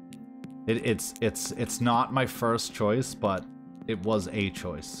 It's not my first choice, but it was a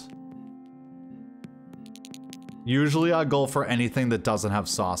choice. Usually I go for anything that doesn't have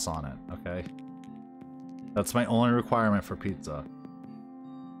sauce on it, okay? That's my only requirement for pizza.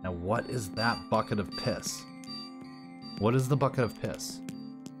 Now what is that bucket of piss? What is the bucket of piss?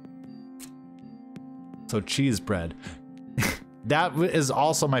 So cheese bread. That is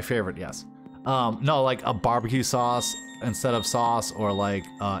also my favorite, yes. No, like a barbecue sauce instead of sauce, or like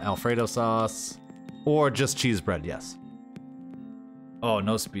Alfredo sauce, or just cheese bread, yes. Oh,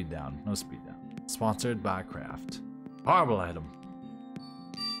 no speed down, no speed down. Sponsored by Kraft. Horrible item.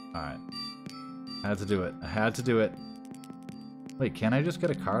 Alright. I had to do it. I had to do it. Wait, can I just get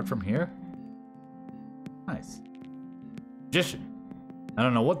a card from here? Nice. Magician. I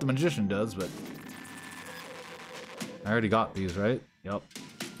don't know what the magician does, but... I already got these, right? Yep.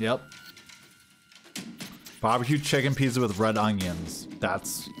 Yep. Barbecue chicken pizza with red onions.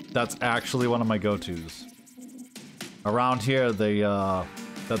 That's actually one of my go-tos. Around here, they,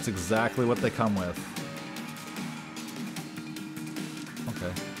 that's exactly what they come with.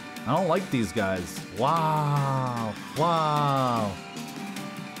 Okay. I don't like these guys. Wow. Wow.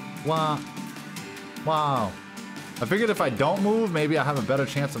 Wow. Wow. I figured if I don't move, maybe I have a better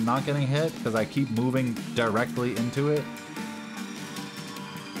chance of not getting hit because I keep moving directly into it.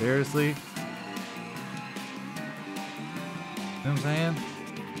 Seriously? You know what I'm saying?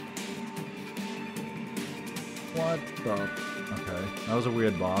 What the? Okay, that was a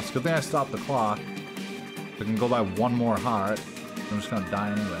weird boss. Good thing I stopped the clock. I can go by one more heart. I'm just gonna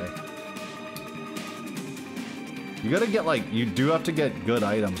die anyway. You gotta get like, you do have to get good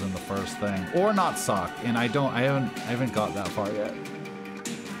items in the first thing, or not suck. And I haven't got that far yet.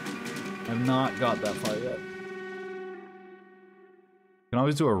 I've not got that far yet. You can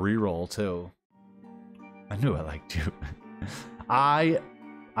always do a reroll too. I knew I liked you. I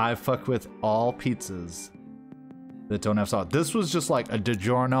fuck with all pizzas that don't have sauce. This was just like a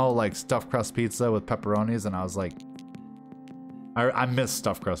DiGiorno like stuffed crust pizza with pepperonis, and I was like, I miss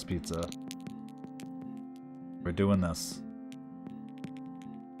stuffed crust pizza. We're doing this.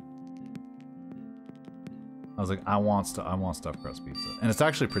 I was like, I want stuffed crust pizza, and it's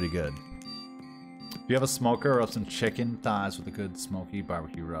actually pretty good. If you have a smoker, rub some chicken thighs with a good smoky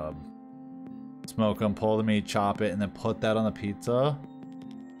barbecue rub. Smoke them, pull the meat, chop it, and then put that on the pizza.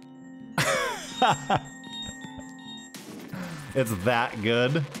 It's that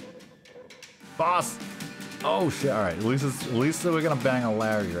good, boss. Oh shit! All right, at least we're gonna bang a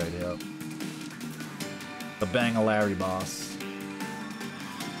Larry right here. The Bang-a-Larry boss.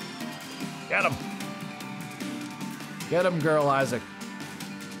 Get him! Get him, girl Isaac.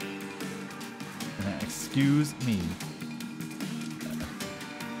 Excuse me.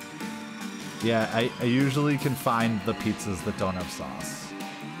 Yeah, I usually can find the pizzas that don't have sauce.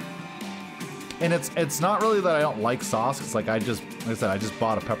 And it's not really that I don't like sauce, because like I said, I just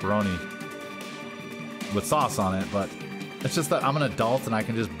bought a pepperoni with sauce on it, but it's just that I'm an adult and I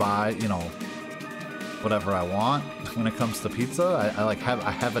can just buy, you know, whatever I want when it comes to pizza. I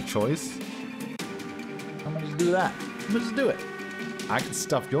have a choice. I'm gonna just do that. I'm gonna just do it. I can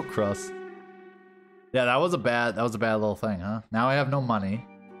stuff your crust. Yeah, that was a bad little thing, huh? Now I have no money.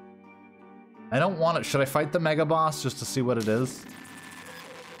 I don't want it. Should I fight the mega boss just to see what it is?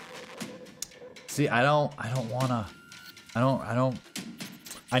 See, I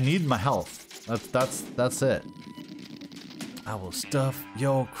need my health. That's it. I will stuff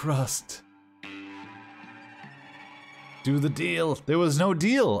your crust. Do the deal. There was no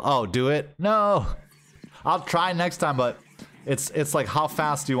deal. Oh, do it? No. I'll try next time, but it's like, how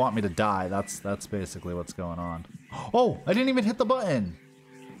fast do you want me to die? That's basically what's going on. Oh, I didn't even hit the button.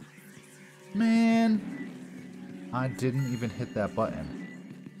 Man, I didn't even hit that button.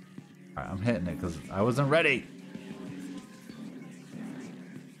 All right, I'm hitting it because I wasn't ready.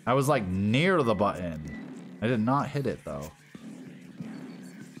 I was like near the button. I did not hit it though.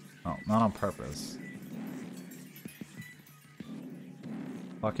 Oh, not on purpose.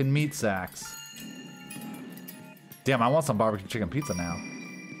 Fucking meat sacks. Damn, I want some barbecue chicken pizza now.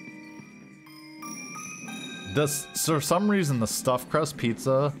 This, for some reason, the stuffed crust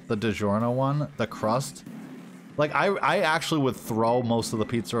pizza, the DiGiorno one, the crust, like I actually would throw most of the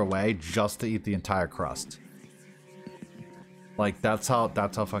pizza away just to eat the entire crust. Like that's how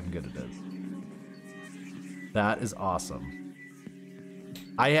fucking good it is. That is awesome.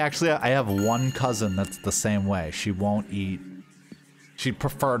 I have one cousin that's the same way. She won't eat. She'd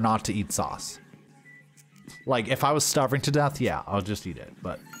prefer not to eat sauce. Like if I was starving to death, yeah, I'll just eat it.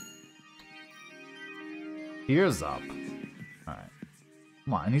 But ears up. All right,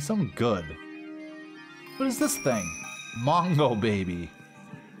 come on, I need something good. What is this thing? Mongo baby.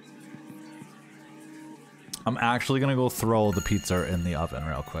 I'm actually gonna go throw the pizza in the oven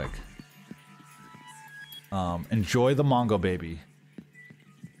real quick. Enjoy the Mongo baby.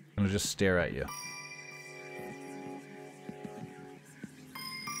 I'm gonna just stare at you.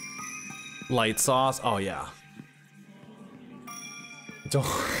 Light sauce? Oh yeah.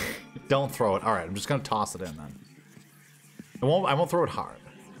 Don't throw it. All right, I'm just gonna toss it in then. I won't throw it hard.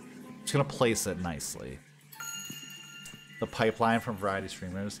 I'm just gonna place it nicely. The pipeline from Variety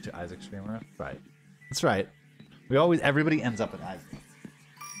Streamers to Isaac Streamer. Right. That's right. Everybody ends up at Isaac.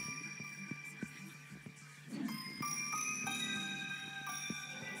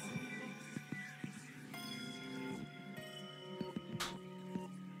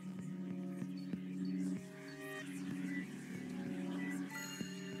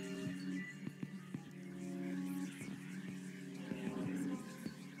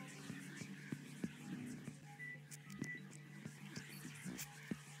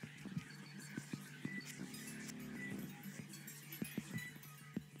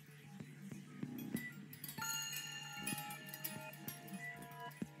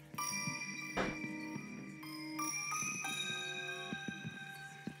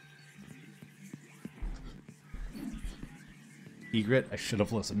 Egret, I should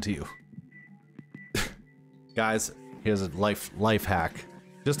have listened to you. Guys, here's a life hack.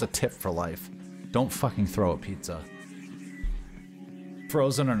 Just a tip for life. Don't fucking throw a pizza.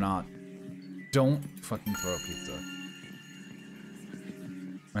 Frozen or not. Don't fucking throw a pizza.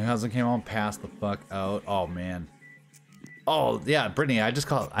 My husband came home, passed the fuck out. Oh man. Oh yeah, Brittany,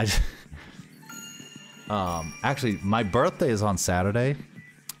 actually my birthday is on Saturday.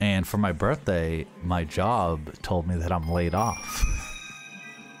 And for my birthday, my job told me that I'm laid off.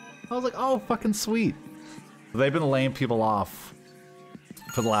 I was like, oh, fucking sweet. They've been laying people off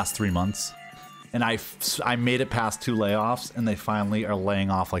for the last 3 months. And I made it past 2 layoffs, and they finally are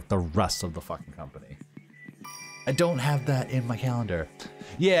laying off like the rest of the fucking company. I don't have that in my calendar.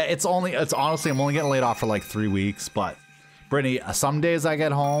 Yeah, it's honestly, I'm only getting laid off for like 3 weeks, but Brittany, some days I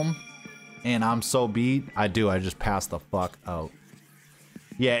get home and I'm so beat, I just pass the fuck out.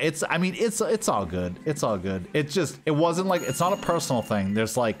 Yeah, it's all good. It's all good. It wasn't like, it's not a personal thing.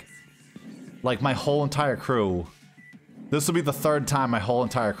 There's like my whole entire crew. This will be the 3rd time my whole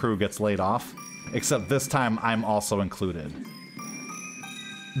entire crew gets laid off, except this time I'm also included.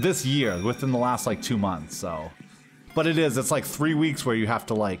 This year, within the last like 2 months, so. But it's like 3 weeks where you have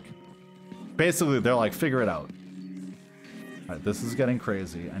to like, basically they're like, figure it out. All right, this is getting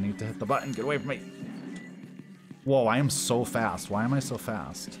crazy. I need to hit the button, get away from me. Whoa, I am so fast. Why am I so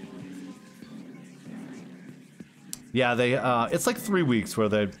fast? Yeah, it's like 3 weeks where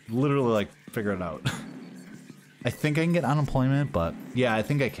they literally like figure it out. I think I can get unemployment, but yeah, I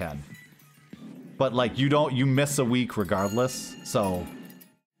think I can. But like you miss a week regardless, so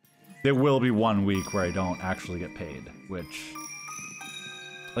there will be 1 week where I don't actually get paid, which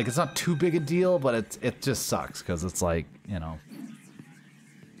like it's not too big a deal, but it just sucks because it's like, you know.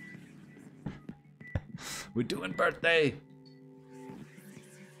 We're doing birthday.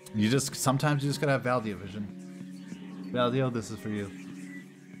 Sometimes you just gotta have Valdio vision. Valdio, this is for you.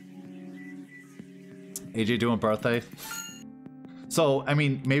 AJ doing birthday. So, I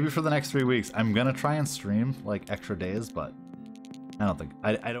mean, maybe for the next 3 weeks, I'm gonna try and stream like extra days, but I don't think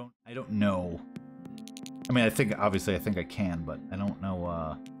I don't know. I mean, obviously I think I can, but I don't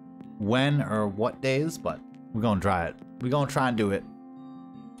know when or what days, but we're gonna try it. We're gonna try and do it.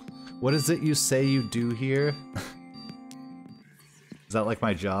 What is it you say you do here? Is that like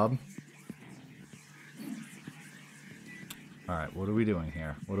my job? Alright, what are we doing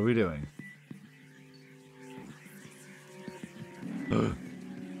here? What are we doing? Alright,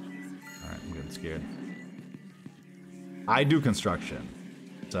 I'm getting scared. I do construction.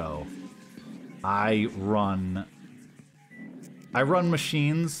 So I run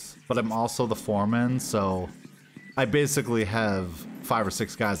machines, but I'm also the foreman, so I basically have 5 or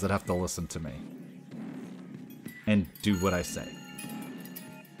 6 guys that have to listen to me and do what I say.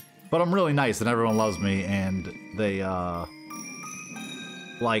 But I'm really nice and everyone loves me, and they,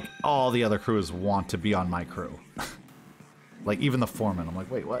 like, all the other crews want to be on my crew. Like, even the foreman. I'm like,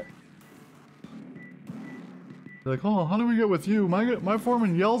 wait, what? They're like, oh, how do we get with you? My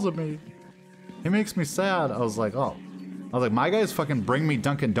foreman yells at me. He makes me sad. I was like, oh. I was like, my guys fucking bring me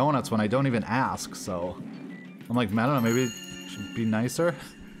Dunkin' Donuts when I don't even ask, so. I'm like, man, I don't know, maybe it should be nicer?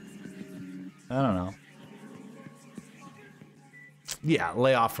 I don't know. Yeah,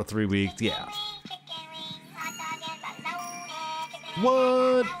 lay off for 3 weeks, yeah.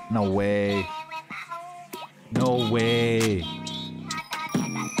 What? No way. No way.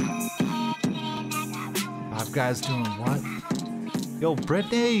 Five Guys doing what? Yo,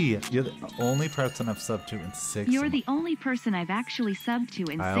 Brittany! You're the only person I've subbed to in 6 months. You're the only person I've actually subbed to in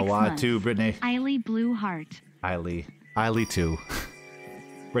 6 months. I want to, Brittany. Eiley Blue Heart. Eiley too.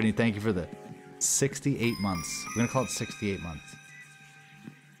 Brittany, thank you for the 68 months. We're gonna call it 68 months.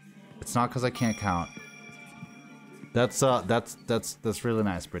 It's not because I can't count. That's really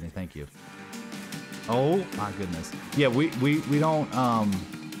nice, Brittany. Thank you. Oh my goodness. Yeah, we don't I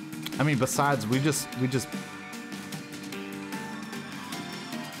mean, besides we just I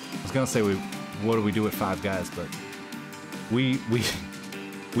was gonna say what do we do with Five Guys, but we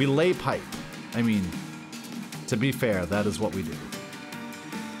lay pipe. I mean, to be fair, that is what we do.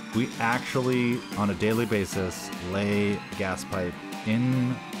 We actually on a daily basis lay gas pipe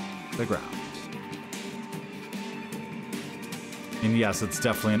in the ground. And yes, it's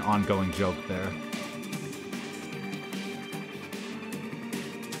definitely an ongoing joke there.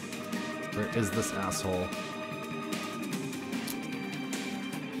 Where is this asshole?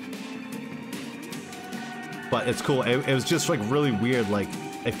 But it's cool. It was just like really weird. Like,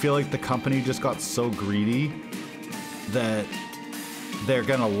 I feel like the company just got so greedy that they're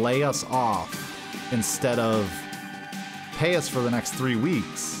gonna lay us off instead of pay us for the next 3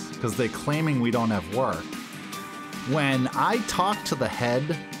 weeks because they're claiming we don't have work. When I talked to the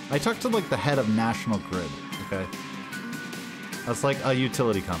head, I talked to like the head of National Grid, okay? That's like a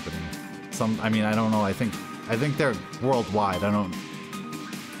utility company. I mean, I don't know, I think they're worldwide. I'm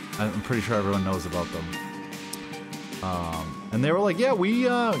pretty sure everyone knows about them. And they were like, yeah,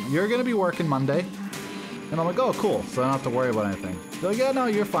 you're gonna be working Monday. And I'm like, oh, cool, so I don't have to worry about anything. They're like, yeah, no,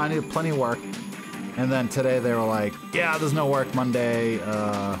 you're fine, you have plenty of work. And then today they were like, yeah, there's no work Monday,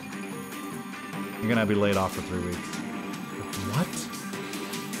 you're gonna be laid off for 3 weeks. Like, what?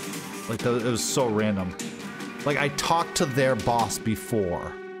 Like, it was so random. Like, I talked to their boss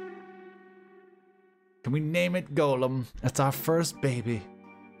before. Can we name it Golem? It's our first baby.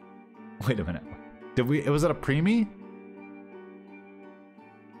 Wait a minute. Was it a preemie?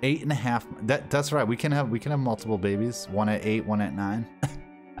 8.5. That's right. We can have multiple babies. One at 8, one at 9.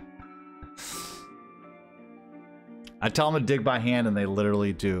 I tell them to dig by hand, and they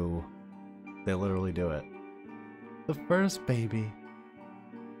literally do. They literally do it. The first baby.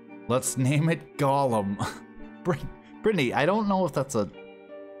 Let's name it Gollum. Brittany, I don't know if that's a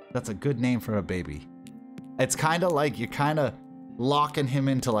good name for a baby. It's kind of like you're kind of locking him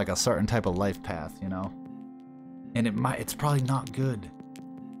into like a certain type of life path, you know? And it's probably not good.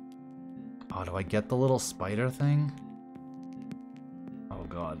 Oh, do I get the little spider thing? Oh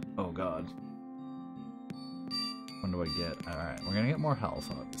god, oh god. What do I get? Alright, we're gonna get more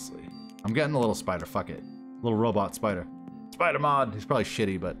health, obviously. I'm getting the little spider, fuck it. Little robot spider. Spider mod! He's probably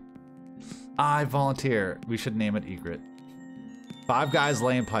shitty, but... I volunteer. We should name it Egret. Five Guys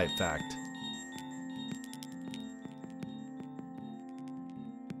laying pipe fact.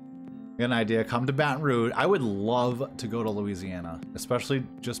 Got an idea. Come to Baton Rouge. I would love to go to Louisiana, especially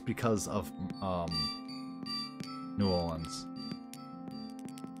just because of New Orleans.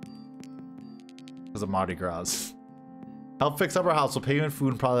 Because of Mardi Gras. Help fix up our house. We'll pay you in food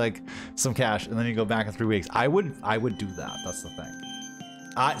and probably like some cash, and then you go back in 3 weeks. I would do that. That's the thing.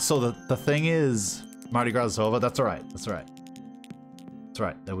 So the thing is, Mardi Gras is over. That's all right. That's all right. That's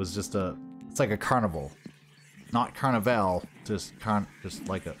right. That was just it's like a carnival, not carnival. Just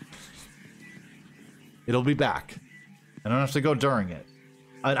like a. It'll be back. I don't have to go during it.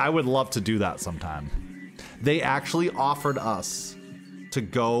 I would love to do that sometime. They actually offered us to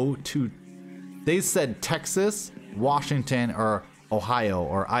go to. They said Texas, Washington, or Ohio,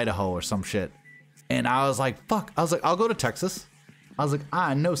 or Idaho, or some shit. And I was like, fuck. I was like, I'll go to Texas. I was like,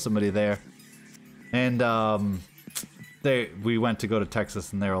 I know somebody there. And we went to go to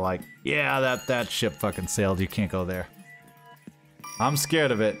Texas, and they were like, yeah, that ship fucking sailed. You can't go there. I'm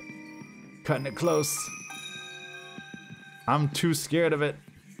scared of it. Cutting it close. I'm too scared of it.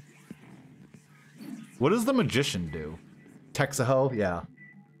 What does the magician do? Texaho? Yeah.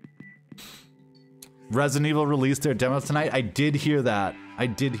 Resident Evil released their demo tonight. I did hear that. I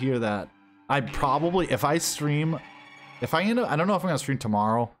did hear that. I'd probably, if I stream, if I end up, I don't know if I'm gonna stream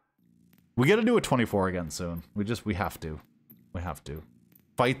tomorrow. We gotta do a 24 again soon. We have to. We have to.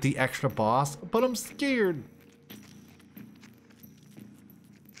 Fight the extra boss, but I'm scared.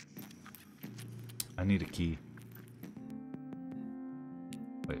 I need a key.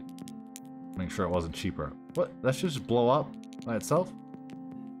 Wait. Make sure it wasn't cheaper. What? That should just blow up by itself?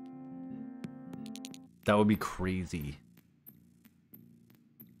 That would be crazy.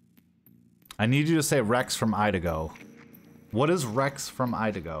 I need you to say Rex from Idago. What is Rex from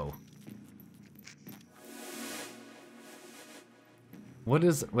Idago? What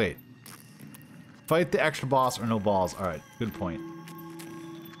is... Wait. Fight the extra boss or no balls. Alright, good point.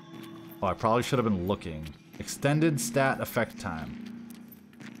 Oh, I probably should have been looking. Extended stat effect time.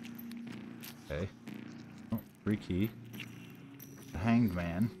 Okay. Oh, free key. The Hanged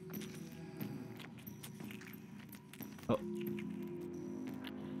Man. Oh.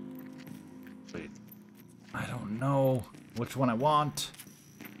 Wait. I don't know which one I want.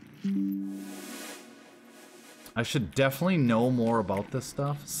 I should definitely know more about this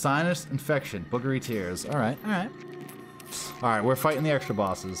stuff. Sinus infection, boogery tears. Alright, alright. Alright, we're fighting the extra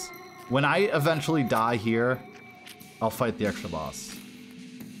bosses. When I eventually die here, I'll fight the extra boss.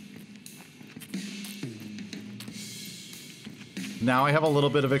 Now I have a little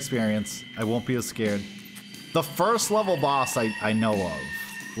bit of experience. I won't be as scared. The first level boss I know of.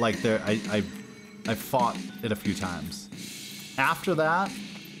 Like I fought it a few times. After that,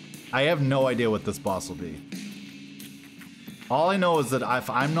 I have no idea what this boss will be. All I know is that if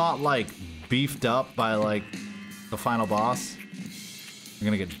I'm not like beefed up by like the final boss, I'm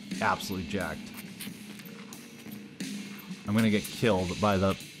gonna get absolutely jacked. I'm gonna get killed by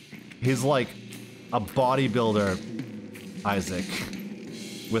the... He's like a bodybuilder, Isaac,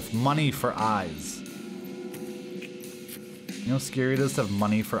 with money for eyes. You know how scary it is to have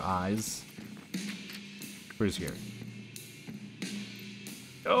money for eyes? Pretty scary.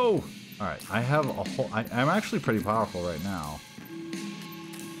 Oh! Alright, I have a whole... I'm actually pretty powerful right now.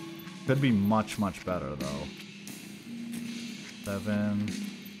 Could be much, much better, though. 7...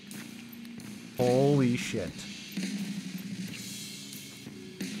 Holy shit.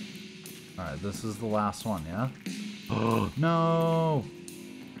 Alright, this is the last one, yeah? Oh, no!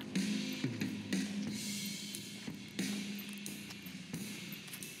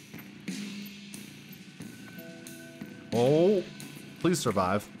 Oh! Please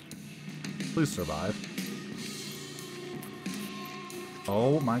survive. Please survive.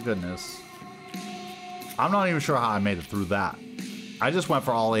 Oh my goodness. I'm not even sure how I made it through that. I just went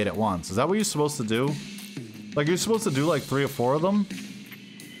for all 8 at once. Is that what you're supposed to do? Like, you're supposed to do like 3 or 4 of them?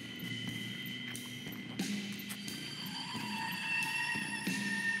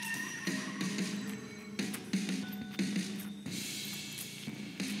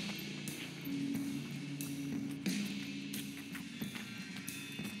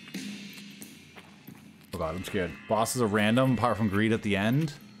 Oh god, I'm scared. Bosses are random apart from greed at the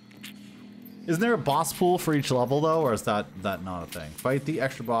end? Isn't there a boss pool for each level, though, or is that not a thing? Fight the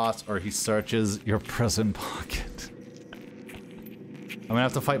extra boss, or he searches your prison pocket. I'm gonna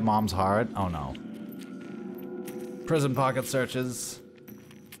have to fight Mom's heart. Oh no. Prison pocket searches.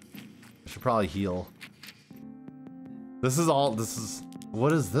 I should probably heal. This is all.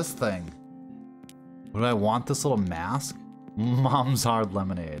 What is this thing? What do I want? This little mask? Mom's hard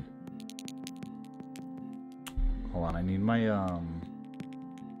lemonade. Hold on, I need my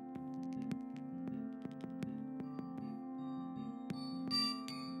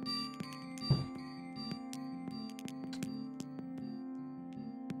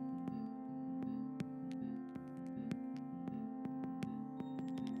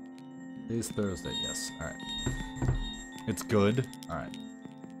Today's Thursday, yes. Alright. It's good. Alright.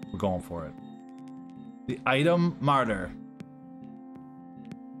 We're going for it. The item martyr.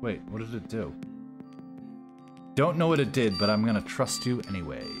 Wait, what did it do? Don't know what it did, but I'm gonna trust you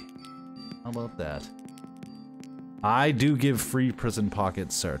anyway. How about that? I do give free prison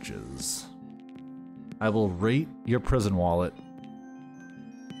pocket searches. I will rate your prison wallet.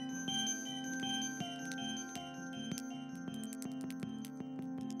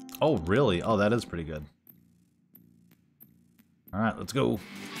 Oh, really? Oh, that is pretty good. Alright, let's go.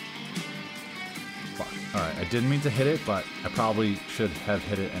 Fuck. Alright, I didn't mean to hit it, but I probably should have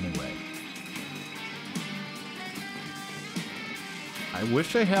hit it anyway. I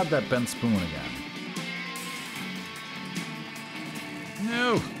wish I had that bent spoon again.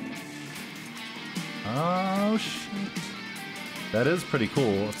 No! Oh, shit. That is pretty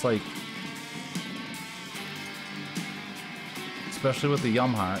cool. It's like... Especially with the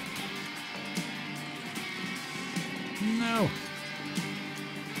yum heart. No!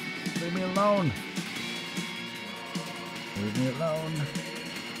 Leave me alone. Leave me alone.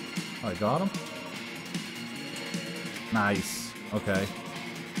 Oh, I got him? Nice. Okay.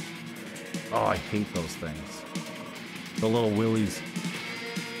 Oh, I hate those things. The little willies.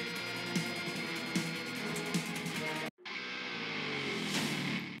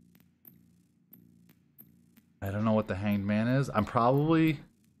 I don't know what the hanged man is. I'm probably...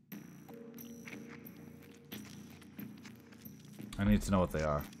 I need to know what they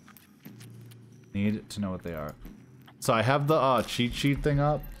are. Need to know what they are. So I have the cheat sheet thing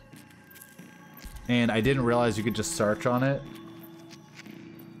up. And I didn't realize you could just search on it.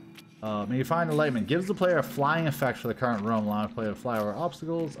 May you find enlightenment. Gives the player a flying effect for the current room, allowing the player to fly over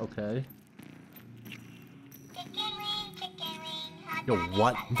obstacles. Okay. Yo,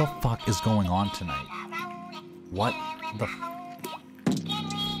 what the fuck is going on tonight? What the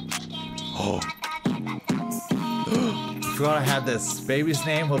Oh. Forgot I had this. Baby's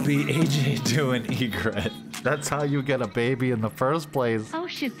name will be AJ doing egret. That's how you get a baby in the first place. Oh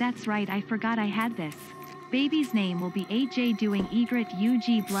shit, that's right, I forgot I had this. Baby's name will be AJ doing egret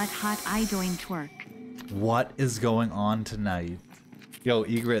UG blood hot AJdoinwork. What is going on tonight? Yo,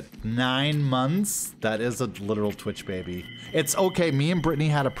 egret, 9 months? That is a literal Twitch baby. It's okay, me and Brittany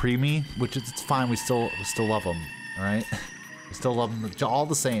had a preemie, which is it's fine, we still love him, alright? We still love him all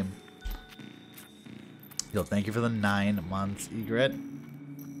the same. Yo, thank you for the 9 months, egret.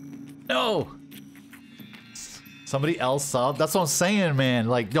 No! Somebody else subbed? That's what I'm saying, man.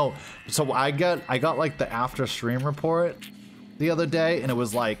 Like, no. So I got like the after stream report the other day, and it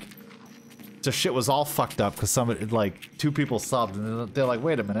was like, the shit was all fucked up because somebody, like, 2 people subbed, and they're like,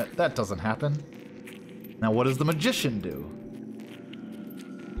 wait a minute, that doesn't happen. Now, what does the magician do?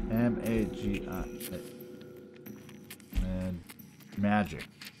 M-A-G-I. And magic.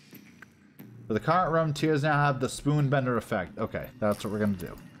 For the current room, tiers now have the spoon bender effect. Okay, that's what we're gonna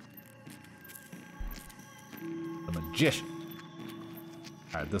do. The magician.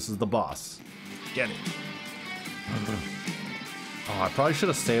 Alright, this is the boss. Get it. Oh, I probably should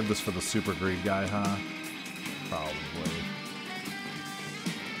have saved this for the super greed guy, huh? Probably.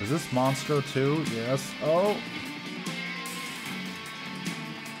 Is this Monstro too? Yes. Oh!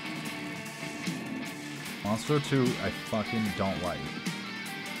 Monstro 2, I fucking don't like.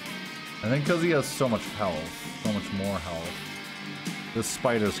 I think because he has so much health, so much more health. This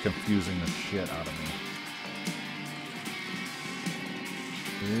spider's confusing the shit out of me.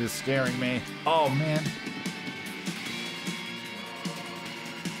 It is scaring me. Oh, man.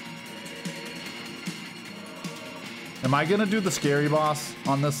 Am I gonna do the scary boss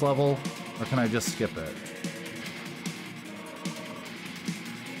on this level, or can I just skip it?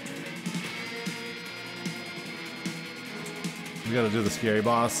 We gotta do the scary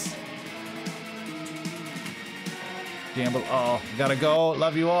boss. Gamble. Oh, gotta go.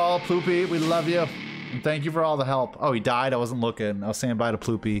 Love you all. Ploopy, we love you. And thank you for all the help. Oh, he died? I wasn't looking. I was saying bye to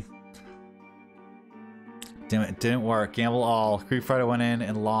Ploopy. Damn it, it didn't work. Gamble all. Creep Fighter went in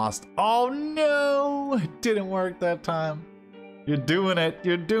and lost. Oh no! It didn't work that time. You're doing it.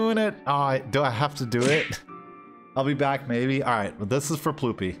 You're doing it. Oh, do I have to do it? I'll be back maybe. Alright, well this is for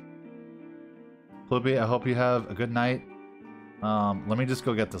Ploopy. Ploopy, I hope you have a good night. Let me just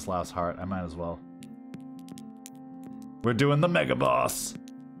go get this last heart. I might as well. We're doing the mega boss.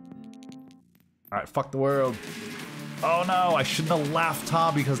 Alright, fuck the world. Oh no, I shouldn't have laughed,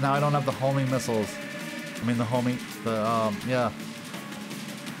 Tom, because now I don't have the homing missiles. I mean yeah.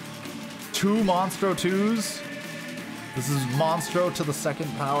 2 Monstro 2s? This is Monstro to the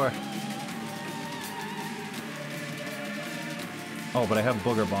 2nd power. Oh, but I have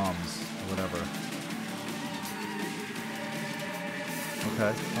booger bombs, or whatever.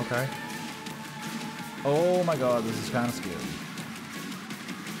 Okay, okay. Oh my god, this is kind of scary.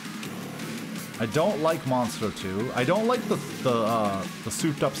 I don't like Monstro 2. I don't like the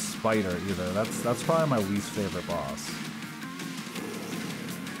souped up spider either. That's probably my least favorite boss.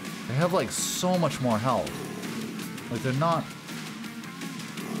 They have like so much more health. Like they're not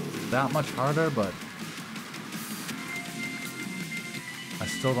that much harder, but I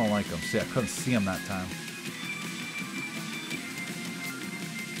still don't like them. See, I couldn't see them that time.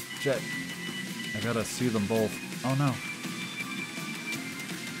 Shit. I gotta see them both. Oh no.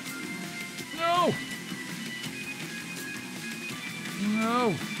 No!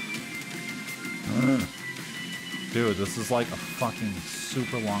 No! Dude, this is like a fucking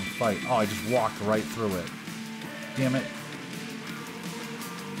super long fight. Oh, I just walked right through it. Damn it.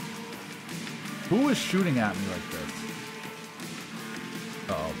 Who is shooting at me like this?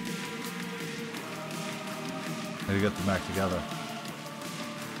 Uh-oh. I gotta get them back together.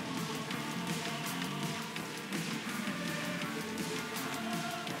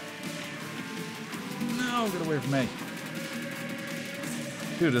 No, get away from me.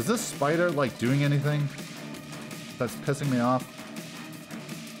 Dude, is this spider, like, doing anything? That's pissing me off.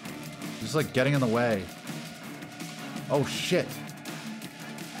 Just, like, getting in the way. Oh, shit.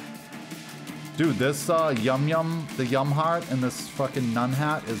 Dude, this, Yum Yum, the Yum Heart, and this fucking Nun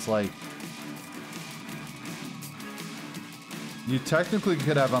Hat is, like... You technically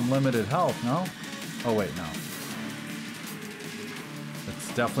could have unlimited health, no? Oh, wait, no.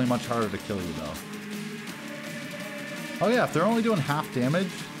 It's definitely much harder to kill you, though. Oh yeah, if they're only doing half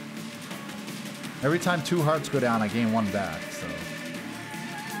damage, every time 2 hearts go down, I gain 1 back, so...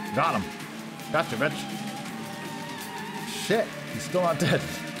 Got him. Gotcha, bitch. Shit, he's still not dead.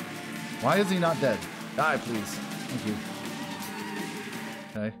 Why is he not dead? Die, please. Thank you.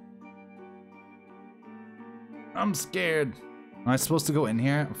 Okay. I'm scared. Am I supposed to go in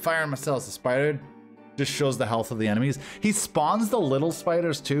here? I'm firing myself as a spider. Just shows the health of the enemies. He spawns the little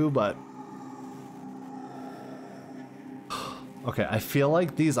spiders too, but... Okay, I feel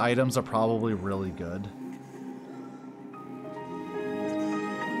like these items are probably really good.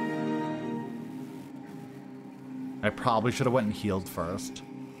 I probably should have went and healed first.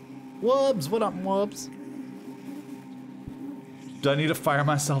 Whoops, what up, whoops? Do I need to fire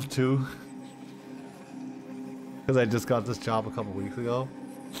myself too? Because I just got this job a couple weeks ago.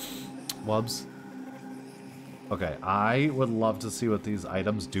 Whoops. Okay, I would love to see what these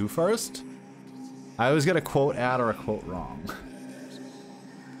items do first. I always get a quote ad or a quote wrong.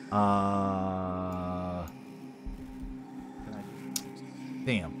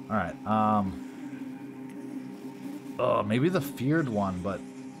 Damn. Alright. Oh, maybe the feared one, but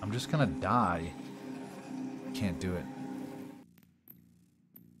I'm just gonna die. Can't do it.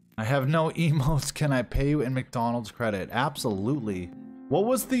 I have no emotes. Can I pay you in McDonald's credit? Absolutely. What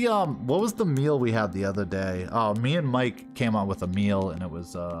was the meal we had the other day? Oh, me and Mike came out with a meal, and it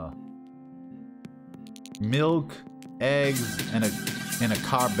was milk, eggs, and a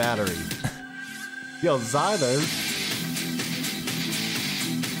car battery. Yo, Zyders,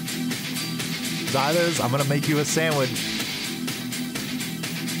 I'm gonna make you a sandwich.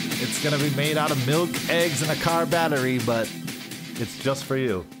 It's gonna be made out of milk, eggs, and a car battery, but it's just for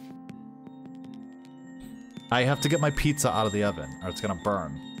you. I have to get my pizza out of the oven, or it's gonna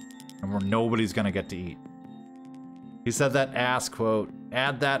burn, and nobody's gonna get to eat. He said that ass quote.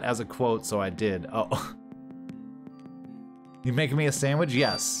 Add that as a quote, so I did. Oh. You making me a sandwich?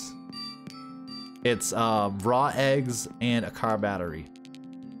 Yes. It's raw eggs and a car battery.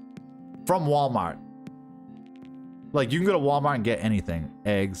 From Walmart. Like, you can go to Walmart and get anything.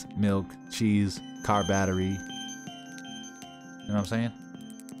 Eggs, milk, cheese, car battery. You know what I'm saying?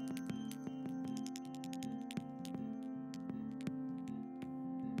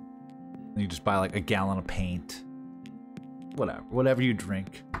 And you just buy like a gallon of paint. Whatever you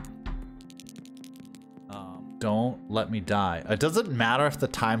drink. Don't let me die. It doesn't matter if the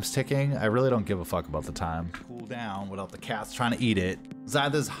time's ticking. I really don't give a fuck about the time. Cool down without the cats trying to eat it.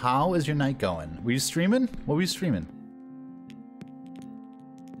 Zyders, how is your night going? Were you streaming? What were you streaming?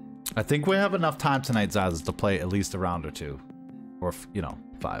 I think we have enough time tonight, Zyders, to play at least a round or 2. Or, you know,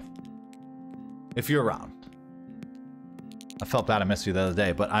 5. If you're around. I felt bad I missed you the other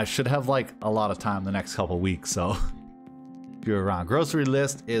day, but I should have, like, a lot of time the next couple weeks, so... If you're around. Grocery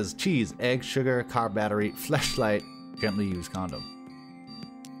list is cheese, egg, sugar, car battery, fleshlight, gently used condom.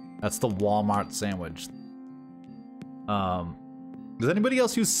 That's the Walmart sandwich. Does anybody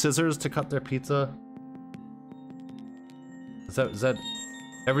else use scissors to cut their pizza? Is that...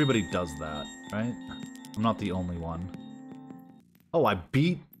 Everybody does that, right? I'm not the only one. Oh, I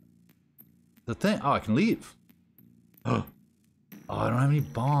beat the thing. Oh, I can leave. Oh, I don't have any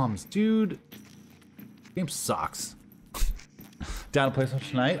bombs. Dude. This game sucks. Down to play some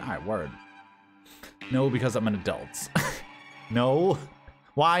tonight? Alright, word. No, because I'm an adult. No.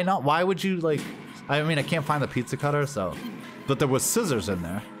 Why not? Why would you, like... I mean, I can't find the pizza cutter, so... But there was scissors in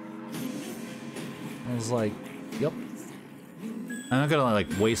there. I was like, yep. I'm not gonna, like,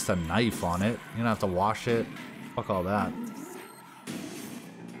 waste a knife on it. You don't have to wash it. Fuck all that.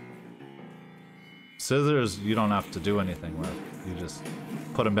 Scissors, you don't have to do anything with. You just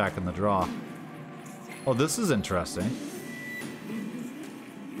put them back in the drawer. Oh, this is interesting.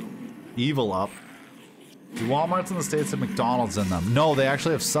 Evil up. Do Walmarts in the States have McDonald's in them? No, they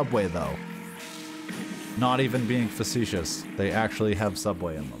actually have Subway, though. Not even being facetious. They actually have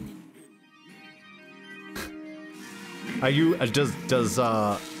Subway in them. Are you... does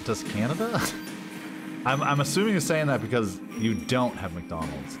Canada? I'm assuming you're saying that because you don't have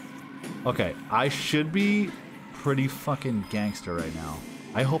McDonald's. Okay, I should be pretty fucking gangster right now.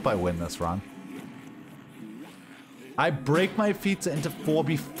 I hope I win this run. I break my pizza into 4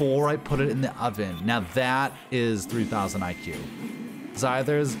 before I put it in the oven. Now that is 3000 IQ.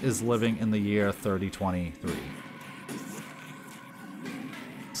 Zythers is living in the year 3023.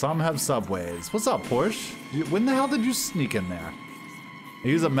 Some have subways. What's up, Porsche? When the hell did you sneak in there? I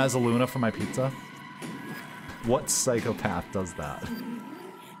use a mezzaluna for my pizza. What psychopath does that?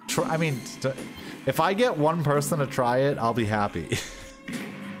 I mean, if I get one person to try it, I'll be happy.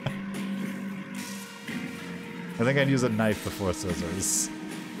 I think I'd use a knife before scissors.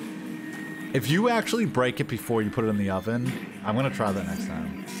 If you actually break it before you put it in the oven, I'm gonna try that next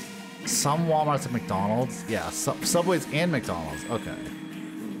time. Some Walmarts and McDonald's? Yeah, Subways and McDonald's. Okay.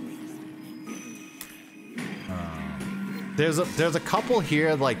 There's a couple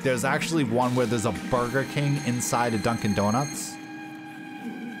here, like there's actually one where there's a Burger King inside a Dunkin' Donuts.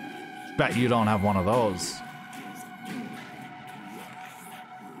 Bet you don't have one of those.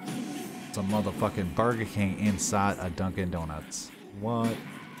 It's a motherfucking Burger King inside a Dunkin' Donuts. What?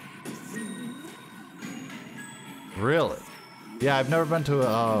 Really? Yeah, I've never been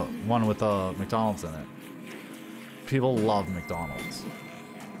to one with a McDonald's in it. People love McDonald's.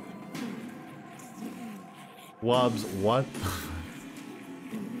 Wubs, what?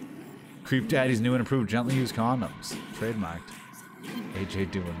 Creep Daddy's new and improved gently used condoms. Trademarked.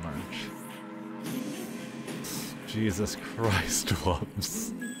 AJ doing merch. Jesus Christ,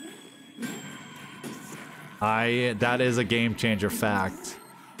 Wubs. That is a game changer fact.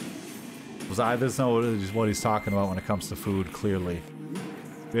 I just know what he's talking about when it comes to food, clearly.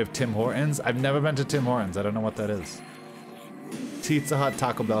 We have Tim Hortons. I've never been to Tim Hortons. I don't know what that is. Pizza Hut,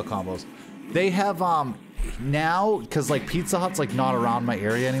 Taco Bell combos. They have, now, because like Pizza Hut's like not around my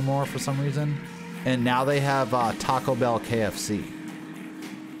area anymore for some reason. And now they have Taco Bell KFC.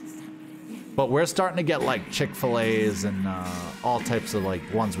 But we're starting to get like Chick-fil-A's and all types of like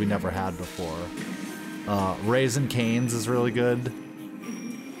ones we never had before. Raisin Cane's is really good.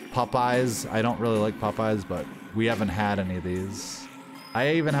 Popeyes, I don't really like Popeyes, but we haven't had any of these.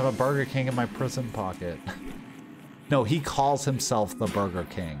 I even have a Burger King in my prison pocket. No, he calls himself the Burger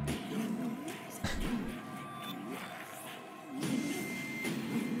King.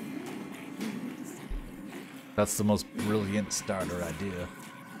 That's the most brilliant starter idea.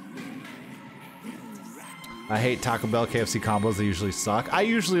 I hate Taco Bell KFC combos, they usually suck. I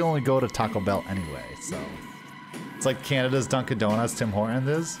usually only go to Taco Bell anyway, so. It's like Canada's Dunkin' Donuts, Tim Hortons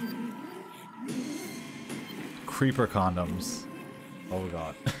is. Creeper condoms. Oh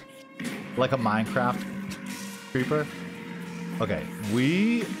god. Like a Minecraft creeper. Okay,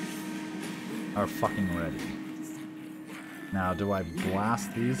 we are fucking ready. Now, do I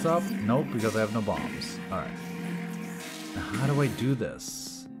blast these up? Nope, because I have no bombs. Alright. Now, how do I do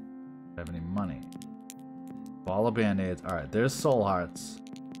this? Do I have any money? Ball of band-aids. Alright, there's soul hearts.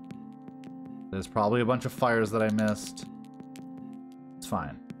 There's probably a bunch of fires that I missed. It's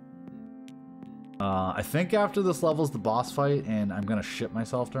fine. I think after this level's the boss fight, and I'm gonna shit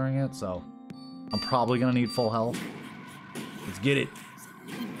myself during it, so I'm probably gonna need full health. Let's get it.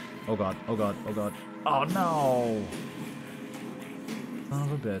 Oh god, oh god, oh god. Oh no! Son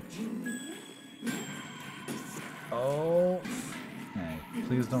of a bitch. Oh. Hey,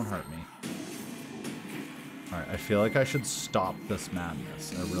 please don't hurt me. Alright, I feel like I should stop this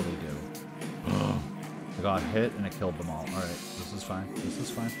madness. I really do. I got hit and it killed them all. Alright, this is fine. This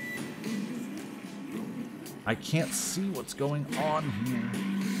is fine. I can't see what's going on here.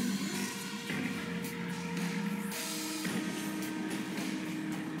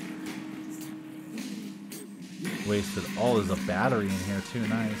 Wasted. Oh, there's a battery in here too.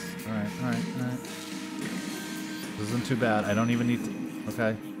 Nice. Alright, alright, alright. This isn't too bad. I don't even need to...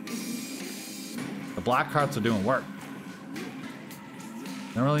 Okay. The black hearts are doing work.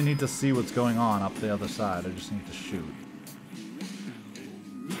 I don't really need to see what's going on up the other side. I just need to shoot.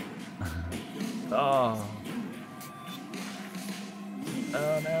 Oh.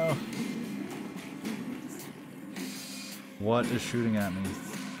 Oh no. What is shooting at me?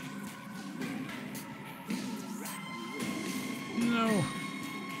 No.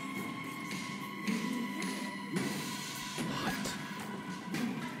 What?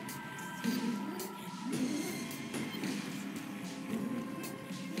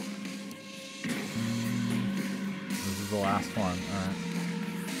 This is the last one. Alright.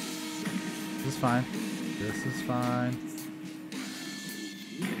 This is fine. This is fine.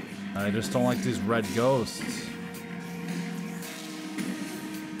 I just don't like these red ghosts.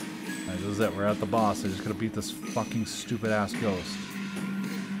 Alright, this is it. We're at the boss. I just gotta beat this fucking stupid ass ghost.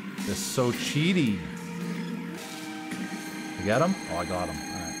 It's so cheaty. You get him? Oh, I got him.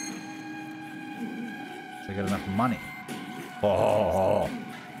 Alright. So I get enough money. Oh.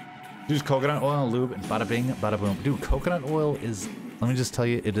 Use coconut oil, lube, and bada bing, bada boom. Dude, coconut oil is, let me just tell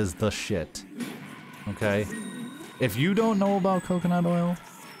you, it is the shit. Okay? If you don't know about coconut oil,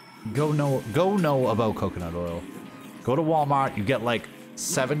 go know about coconut oil. Go to Walmart, you get like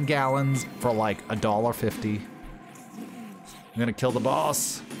 7 gallons for like $1.50. I'm gonna kill the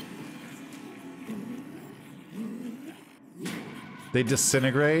boss. They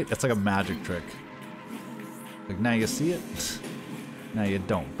disintegrate. It's like a magic trick. Like, now you see it. Now you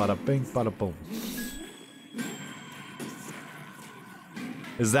don't. Bada bing, bada boom.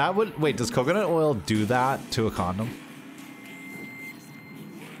 Is that what... Wait, does coconut oil do that to a condom?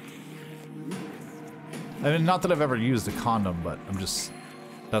 I mean, not that I've ever used a condom, but I'm just...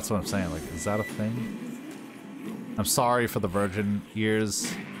 That's what I'm saying. Like, is that a thing? I'm sorry for the virgin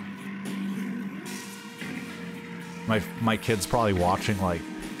ears. My kid's probably watching like,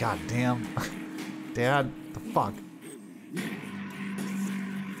 God damn. Dad, the fuck?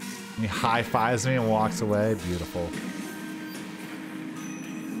 He high-fives me and walks away. Beautiful.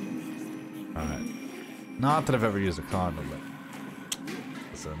 Alright. Not that I've ever used a condom, but...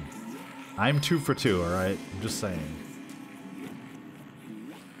 Listen. I'm 2 for 2, alright? I'm just saying.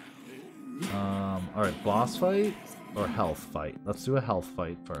 Alright, boss fight or health fight? Let's do a health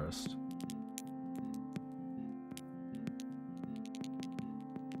fight first.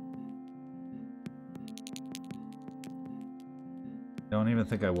 I don't even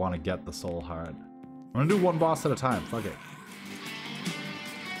think I want to get the soul heart. I'm gonna do one boss at a time. Fuck it.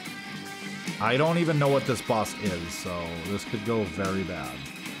 I don't even know what this boss is, so this could go very bad.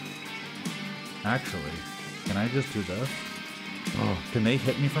 Actually, can I just do this? Oh, can they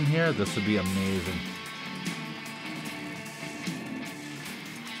hit me from here? This would be amazing.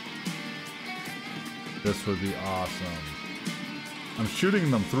 This would be awesome. I'm shooting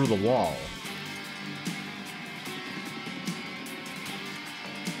them through the wall.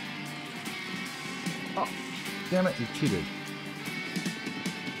 Oh, damn it, you cheated.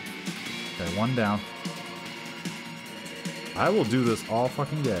 Okay, one down. I will do this all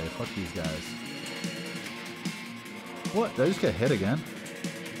fucking day. Fuck these guys. What? Did I just get hit again?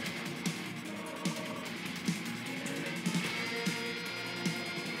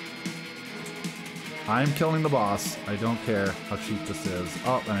 I'm killing the boss. I don't care how cheap this is.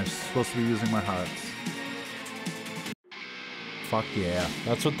 Oh, and I'm supposed to be using my hearts. Fuck yeah.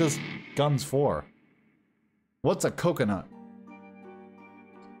 That's what this gun's for. What's a coconut?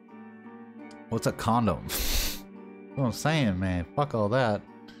 What's a condom? That's what I'm saying, man. Fuck all that.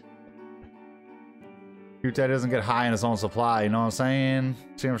 Cute Dad doesn't get high in his own supply, you know what I'm saying?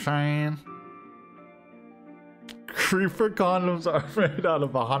 See what I'm saying? Creeper condoms are made out of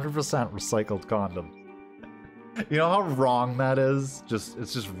 100% recycled condoms. You know how wrong that is?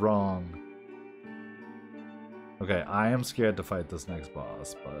 It's just wrong. Okay, I am scared to fight this next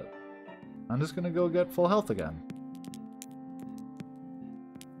boss, but I'm just gonna go get full health again.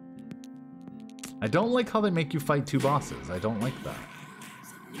 I don't like how they make you fight 2 bosses. I don't like that.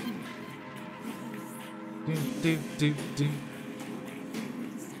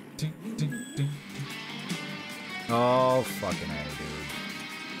 Oh, fucking A,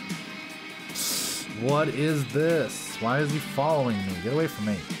 dude. What is this? Why is he following me? Get away from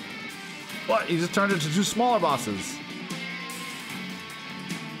me. What? He just turned into 2 smaller bosses.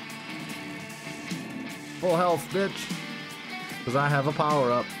 Full health, bitch. Because I have a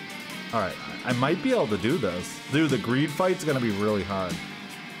power-up. Alright, I might be able to do this. Dude, the greed fight's gonna be really hard.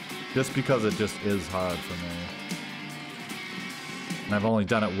 Just because it just is hard for me. And I've only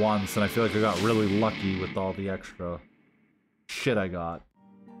done it once, and I feel like I got really lucky with all the extra shit I got.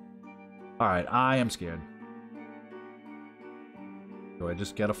 Alright, I am scared. Do I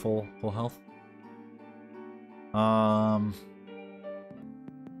just get a full health? I'm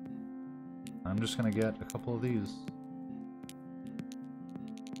just gonna get a couple of these.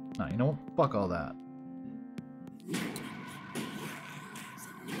 No, you know what? Fuck all that.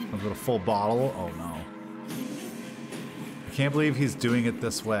 I've got a full bottle. Oh no. I can't believe he's doing it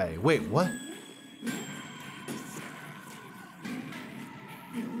this way. Wait, what?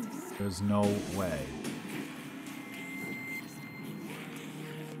 There's no way.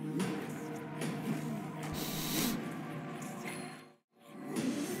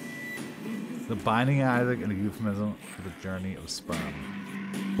 The Binding Isaac and a euphemism for the journey of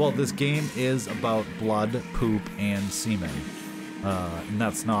sperm. Well, this game is about blood, poop, and semen. And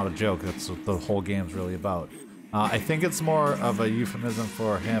that's not a joke, that's what the whole game's really about. I think it's more of a euphemism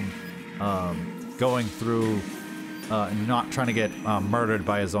for him going through and not trying to get murdered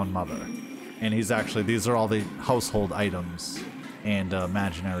by his own mother. And he's actually, these are all the household items and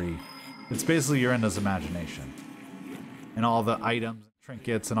imaginary. It's basically you're in his imagination. And all the items.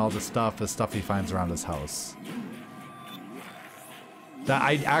 trinkets and all this stuff is stuff he finds around his house. That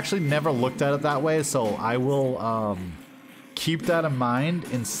I actually never looked at it that way, so I will keep that in mind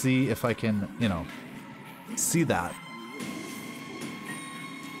and see if I can, you know, see that.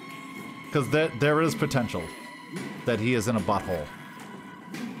 Because there is potential that he is in a butthole.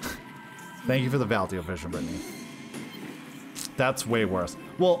 Thank you for the Valtio vision, Brittany. That's way worse.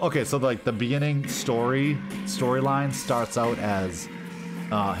 Well, okay, so like the beginning storyline starts out as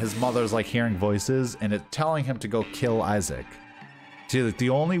his mother's like hearing voices and it telling him to go kill Isaac. See, like, the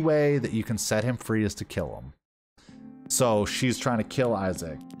only way that you can set him free is to kill him. So she's trying to kill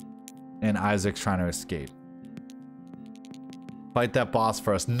Isaac, and Isaac's trying to escape. Fight that boss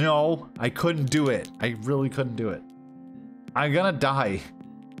first. No, I couldn't do it. I really couldn't do it. I'm gonna die.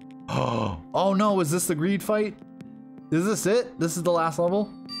 Oh no, is this the greed fight? Is this it? This is the last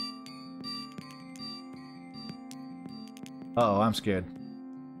level? Uh oh, I'm scared.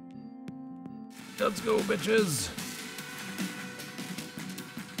 Let's go, bitches.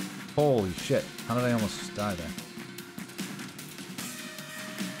 Holy shit. How did I almost die there?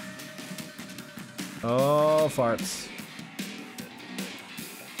 Oh, farts.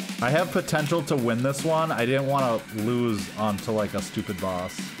 I have potential to win this one. I didn't want to lose onto like a stupid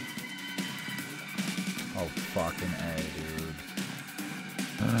boss. Oh, fucking A,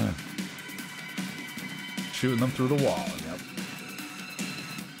 dude. Shooting them through the wall, yep.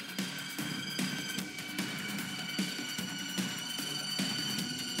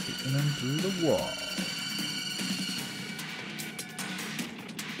 Shooting them through the wall.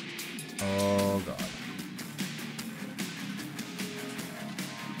 Oh, God.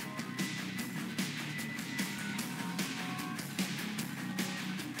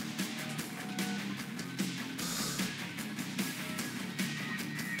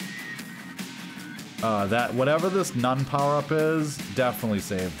 That whatever this nun power-up is, definitely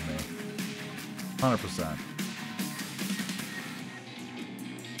saved me. 100%.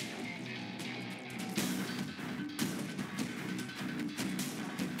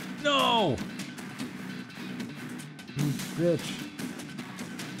 No! You bitch.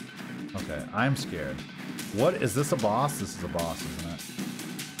 Okay, I'm scared. What is this, a boss? This is a boss, isn't it?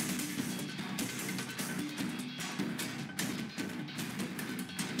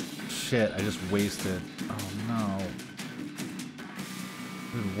 Shit, I just wasted. Oh no.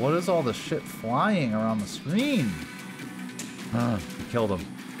 Dude, what is all the shit flying around the screen? I killed him.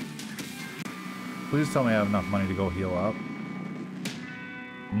 Please tell me I have enough money to go heal up.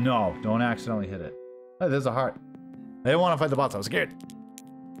 No, don't accidentally hit it. Hey, there's a heart. I didn't want to fight the boss, I was scared.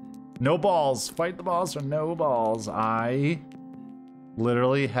 No balls. Fight the boss or no balls. I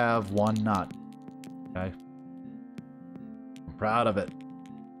literally have one nut. Okay. I'm proud of it.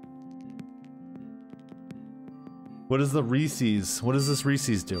 What is the Reese's? What does this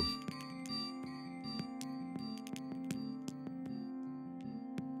Reese's do?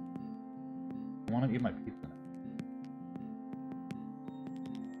 I want to eat my pizza.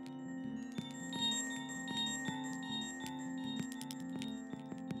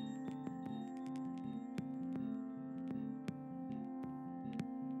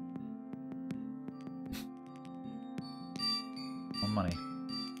 More money.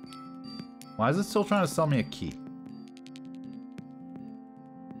 Why is it still trying to sell me a key?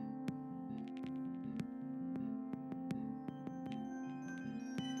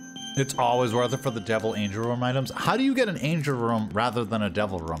 It's always worth it for the devil angel room items. How do you get an angel room rather than a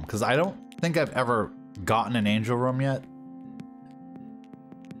devil room? Because I don't think I've ever gotten an angel room yet.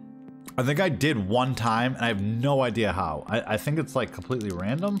 I think I did one time and I have no idea how. I think it's like completely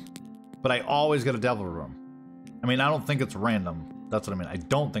random, but I always get a devil room. I mean, I don't think it's random. That's what I mean. I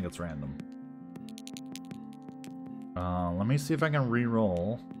don't think it's random. Let me see if I can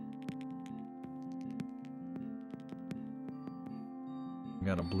re-roll.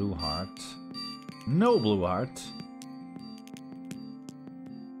 Got a blue heart. No blue heart.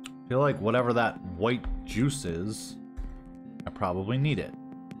 Feel like whatever that white juice is, I probably need it.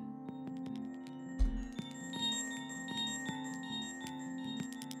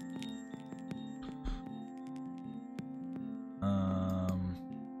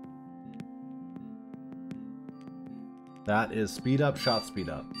 That is speed up, shot speed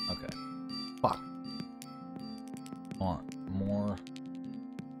up. Okay. Fuck. Want more.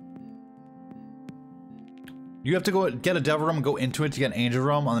 You have to go get a devil room and go into it to get an angel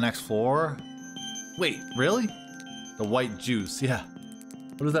room on the next floor? Wait, really? The white juice, yeah.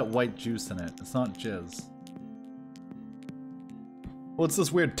 What is that white juice in it? It's not jizz. What's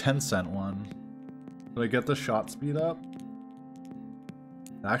this weird 10-cent one? Did I get the shot speed up?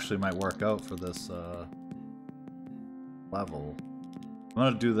 It actually might work out for this level. I'm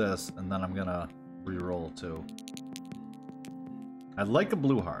gonna do this, and then I'm gonna re-roll too. I'd like a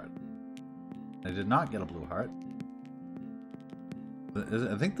blue heart. I did not get a blue heart.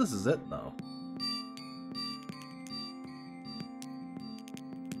 I think this is it, though.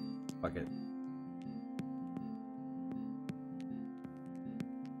 Fuck it.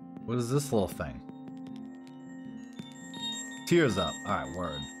 What is this little thing? Tears up. Alright,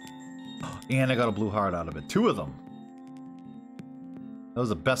 word. And I got a blue heart out of it. 2 of them. That was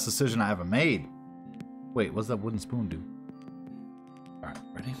the best decision I ever made. Wait, what's that wooden spoon do? Alright,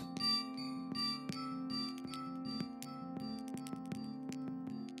 ready?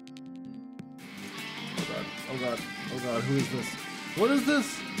 Oh god, oh god, oh god, who is this? What is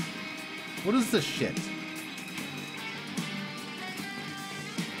this? What is this shit?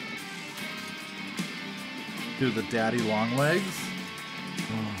 Dude, the daddy long legs?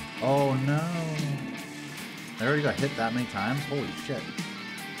 Oh no. I already got hit that many times? Holy shit.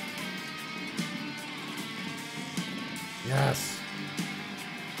 Yes.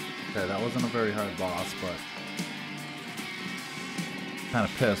 Okay, that wasn't a very hard boss, but kind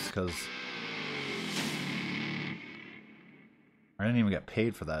of pissed because I didn't even get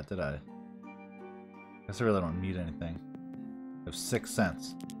paid for that, did I? Guess I really don't need anything. I have 6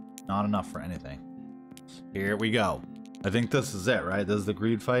 cents. Not enough for anything. Here we go. I think this is it, right? This is the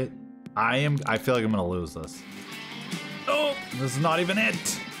greed fight. I feel like I'm gonna lose this. Oh, this is not even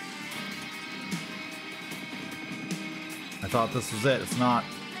it. I thought this was it. It's not.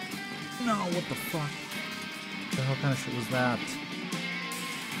 No, what the fuck? What the hell kind of shit was that?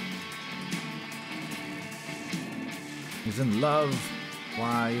 He's in love.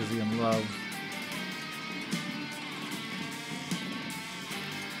 Why is he in love?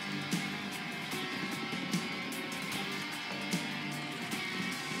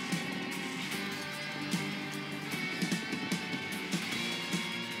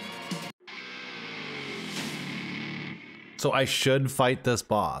 So I should fight this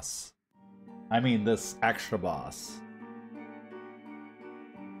boss. I mean, this extra boss.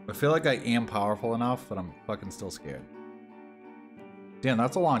 I feel like I am powerful enough, but I'm fucking still scared. Damn,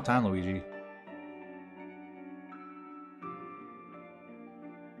 that's a long time, Luigi.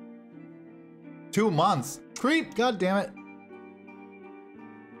 Two months. Creep, god damn it.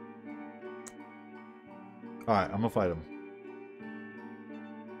 Alright, I'm gonna fight him.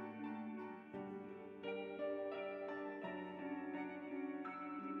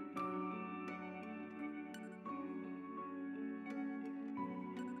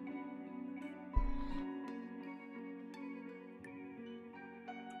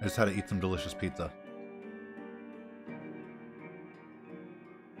 I just had to eat some delicious pizza.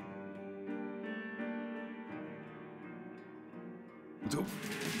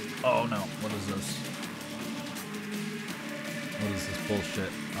 Oh no, what is this? What is this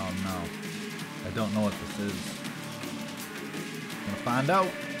bullshit? Oh no. I don't know what this is. I'm gonna find out.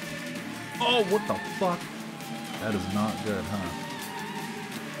 Oh, what the fuck? That is not good, huh?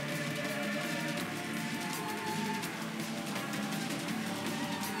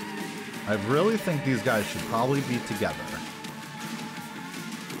 I really think these guys should probably be together.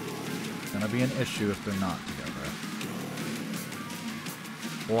 It's gonna be an issue if they're not together.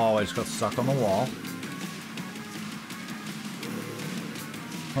 Whoa, I just got stuck on the wall.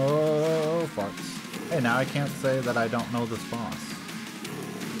 Oh, farts. Hey, now I can't say that I don't know this boss.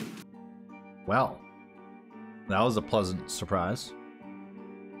 Well, that was a pleasant surprise.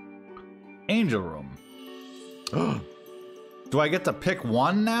 Angel Room. Do I get to pick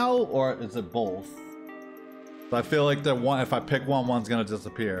one now, or is it both? I feel like the one, if I pick one, one's gonna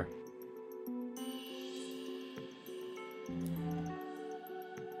disappear.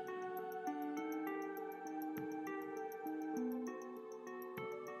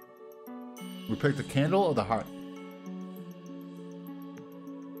 We picked the candle or the heart?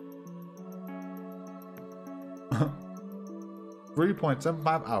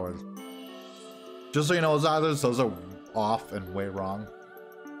 $3.75 hours. Just so you know, those are off and way wrong.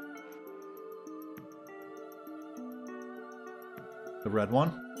 The red one.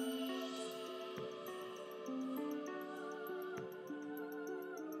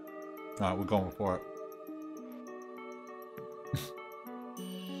 Alright, we're going for it.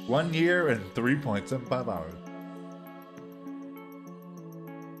 1 year and 3.75 hours.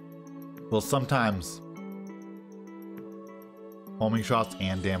 Well, sometimes homing shots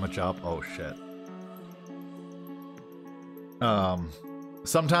and damage up. Oh shit.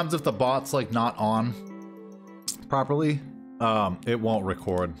 Sometimes if the bot's like not on properly, it won't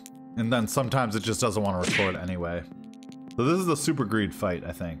record. And then sometimes it just doesn't want to record anyway. So this is the super greed fight,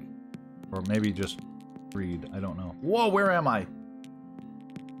 I think. Or maybe just greed, I don't know. Whoa, where am I?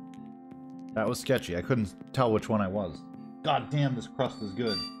 That was sketchy. I couldn't tell which one I was. God damn, this crust is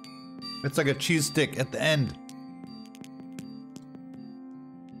good. It's like a cheese stick at the end.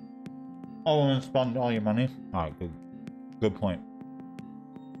 Oh, and spend all your money? Alright, good. Good point.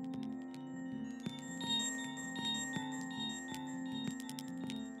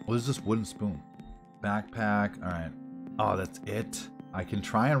 What is this wooden spoon? Backpack. Alright. Oh, that's it? I can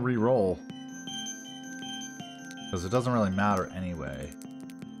try and re-roll. Because it doesn't really matter anyway.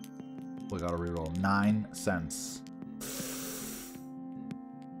 We gotta re-roll. 9 cents.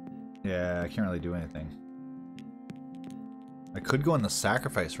 Yeah, I can't really do anything. I could go in the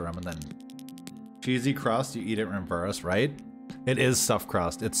sacrifice room and then... Cheesy crust, you eat it in reverse, right? It is stuffed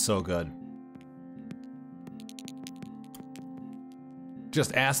crust. It's so good.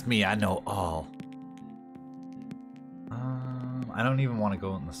 Just ask me, I know all. I don't even want to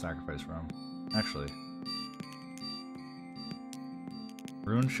go in the sacrifice room. Actually.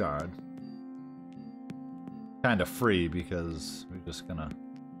 Rune shard. Kind of free because we're just gonna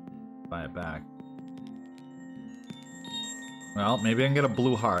buy it back. Well, maybe I can get a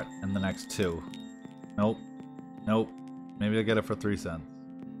blue heart in the next 2. Nope. Nope. Maybe I'll get it for 3 cents.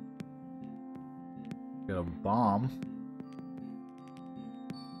 Get a bomb.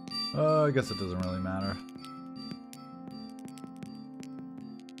 I guess it doesn't really matter.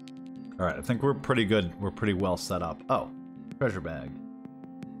 Alright, I think we're pretty good. We're pretty well set up. Oh, treasure bag.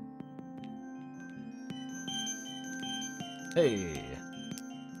 Hey.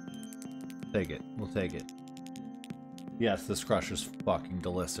 Take it. We'll take it. Yes, this crush is fucking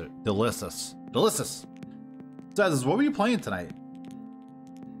delicious. Delicious. Delicious! Zaz, what were you playing tonight?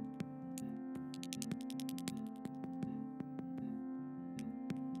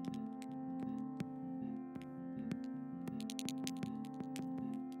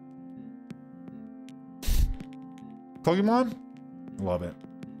 Pokemon? Love it.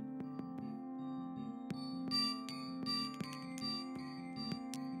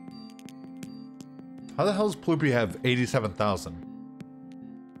 How the hell does Ploopy have 87,000?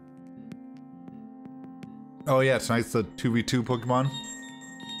 Oh yeah, tonight's the 2v2 Pokemon.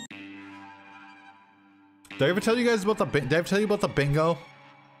 Did I ever tell you guys about the did I ever tell you about the bingo?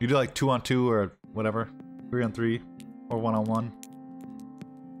 You do like 2-on-2 or whatever, 3-on-3 or 1-on-1.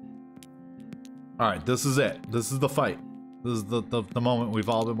 All right, this is it. This is the fight. This is the moment we've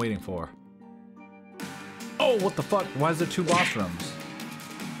all been waiting for. Oh, what the fuck? Why is there 2 boss rooms?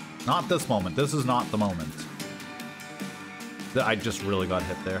 Not this moment. This is not the moment. I just really got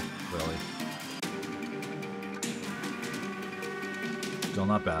hit there. Really. Still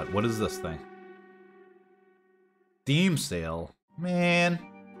not bad. What is this thing? Steam sale? Man.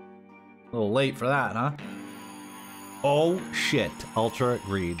 A little late for that, huh? Oh, shit. Ultra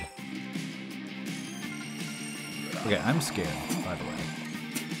Greed. Okay, I'm scared, by the way.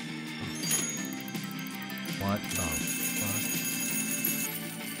 What the fuck?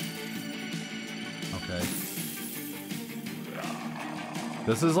 Okay.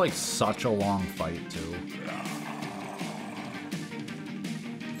 This is like such a long fight, too.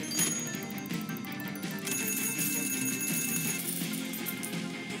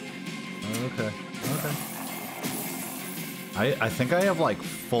 Okay, okay. I think I have like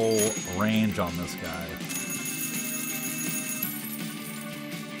full range on this guy.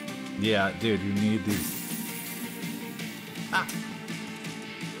 Yeah, dude, you need these. Ah.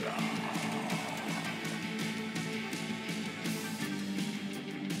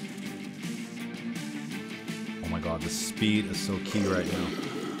 Oh my god, the speed is so key right now.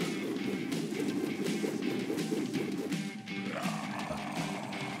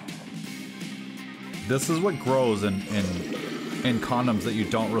 This is what grows in condoms that you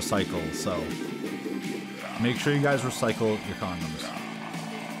don't recycle, so make sure you guys recycle your condoms.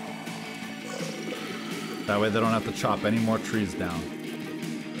 That way they don't have to chop any more trees down.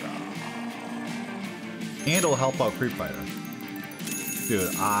 And it'll help out Creep Fighter.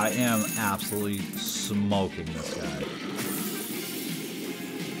 Dude, I am absolutely smoking this guy.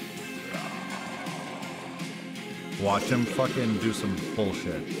 Watch him fucking do some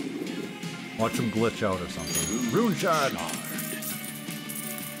bullshit. Watch him glitch out or something. Rune shard! Oh,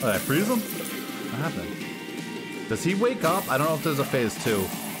 did I freeze him? What happened? Does he wake up? I don't know if there's a phase 2.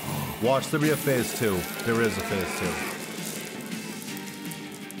 Watch there be a phase 2. There is a phase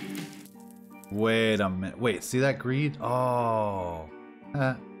 2. Wait a minute. Wait, see that greed? Oh.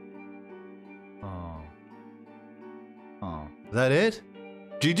 Oh. Oh. Is that it?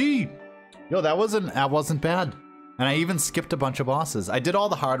 GG! Yo, that wasn't bad. And I even skipped a bunch of bosses. I did all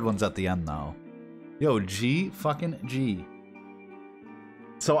the hard ones at the end though. Yo, fucking G.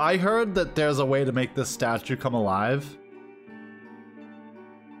 So I heard that there's a way to make this statue come alive.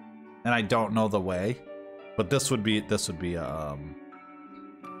 and I don't know the way, but this would be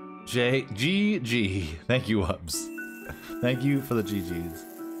GG. Thank you, Hubs. Thank you for the GGs.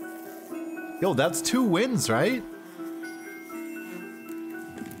 Yo, that's 2 wins, right?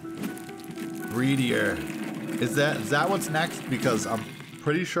 Greedier. Is that what's next? Because I'm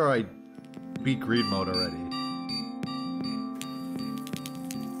pretty sure I beat greed mode already.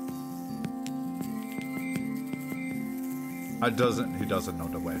 He doesn't know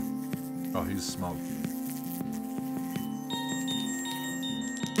the way. Oh, he's smoked.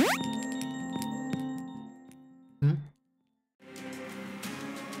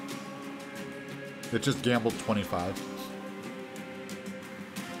 It just gambled 25.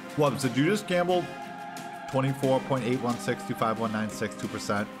 What, did you just gamble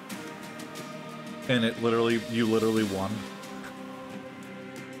 24.816251962%? And you literally won?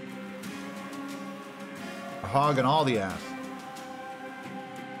 A hog and all the ass.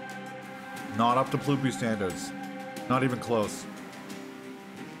 Not up to Ploopy standards. Not even close.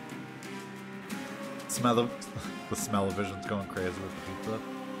 The smell of vision's going crazy with the pizza.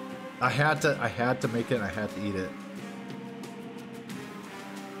 I had to make it and I had to eat it.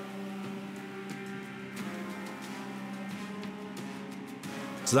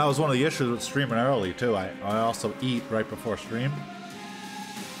 So that was one of the issues with streaming early too. I also eat right before stream.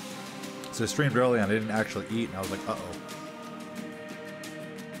 So I streamed early and I didn't actually eat and I was like, uh-oh.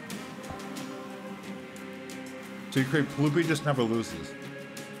 So you create Ploopy just never loses.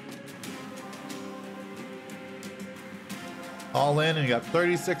 All in and you got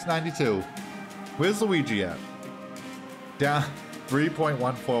 36.92. Where's Luigi at? Down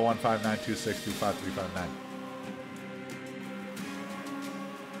 3.14159262535.9.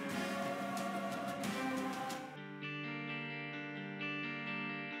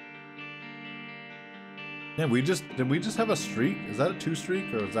 Yeah, did we just have a streak? Is that a 2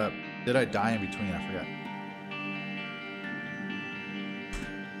 streak or did I die in between? I forget.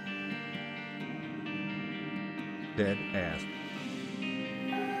 Dead ass.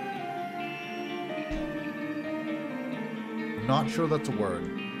 I'm not sure that's a word.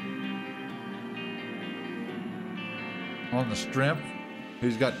 On the strength,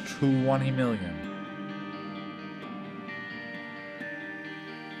 he's got 20 million.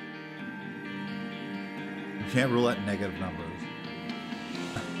 You can't rule out negative numbers.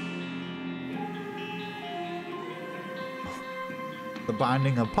 The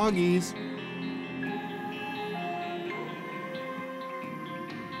binding of puggies.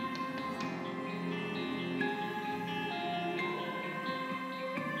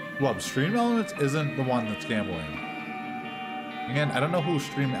 Well, Stream Elements isn't the one that's gambling. Again, I don't know who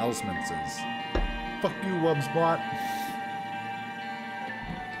Stream Elements is. Fuck you, Wubsbot.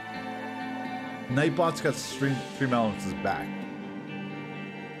 Nightbot's got Stream Elements' back.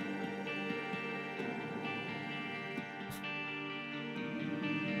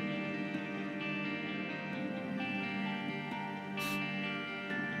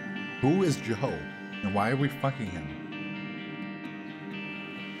 Who is Joe? And why are we fucking him?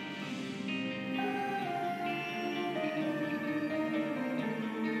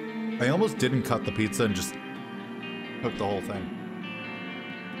 I almost didn't cut the pizza and just cooked the whole thing.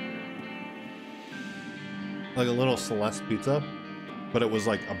 Like a little Celeste pizza, but it was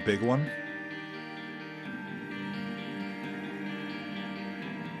like a big one.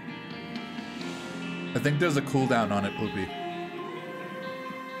 I think there's a cooldown on it, Poopy.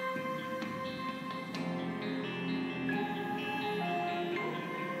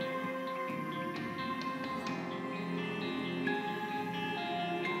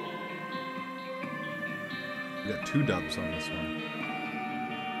 We got 2 dubs on this one.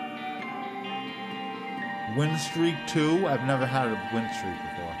 Win streak 2? I've never had a win streak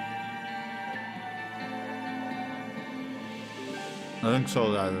before. I think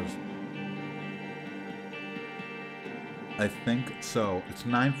so, either. I think so. It's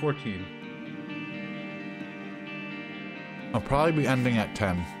 9:14. I'll probably be ending at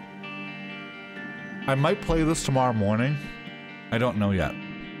 10. I might play this tomorrow morning. I don't know yet.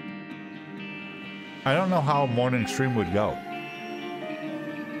 I don't know how a morning stream would go.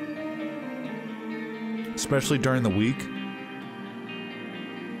 Especially during the week.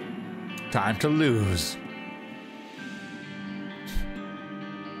 Time to lose.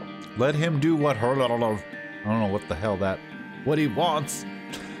 Let him do what her little... I don't know what the hell that... What he wants.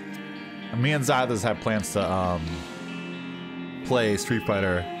 And me and Zythers have plans to play Street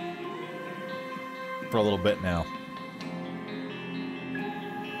Fighter for a little bit now.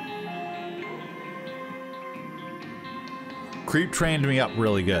 Creep trained me up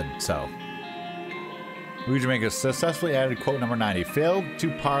really good, so Luigi Maker successfully added quote number 90. Failed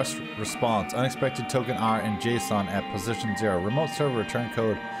to parse response. Unexpected token R in JSON at position 0. Remote server return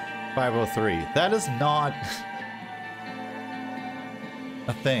code 503. That is not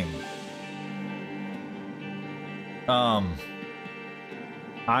a thing. I'm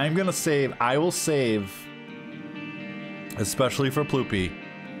gonna save. I will save, especially for Ploopy.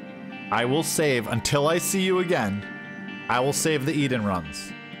 I will save until I see you again. I will save the Eden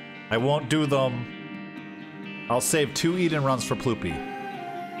runs. I won't do them. I'll save 2 Eden runs for Ploopy.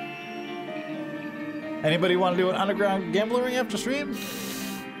 Anybody want to do an underground gambling after stream?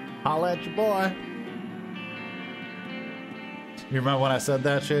 Holla at your boy. You remember when I said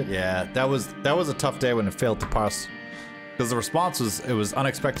that shit? Yeah, that was a tough day when it failed to parse. Because the response was, it was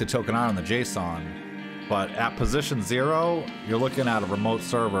unexpected token R on the JSON. But at position 0, you're looking at a remote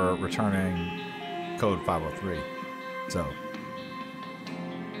server returning code 503. So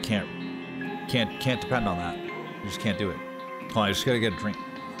can't depend on that. You just can't do it. Hold on, I just gotta get a drink.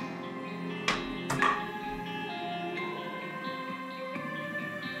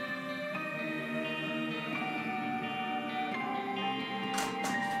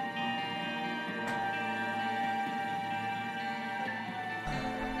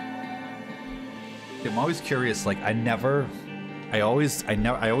 I'm always curious, like I always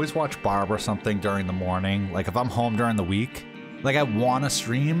watch Barb or something during the morning. Like if I'm home during the week, like I want to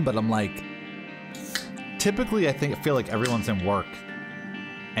stream, but I'm like, typically I feel like everyone's in work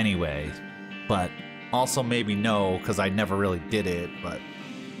anyway, but also maybe no, because I never really did it, but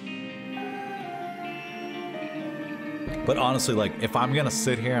honestly, like if I'm gonna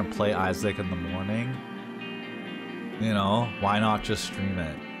sit here and play Isaac in the morning, you know, why not just stream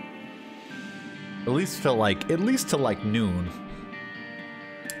it? At least till like noon.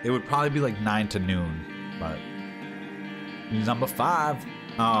 It would probably be like 9 to noon, but number 5.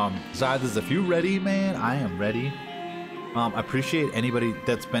 Zydus, if you ready, man, I am ready. I appreciate anybody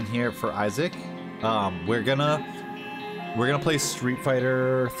that's been here for Isaac. We're gonna play Street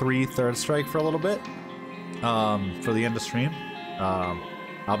Fighter 3 Third Strike for a little bit. For the end of stream.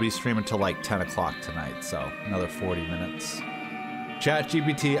 I'll be streaming till like 10 o'clock tonight, so another 40 minutes.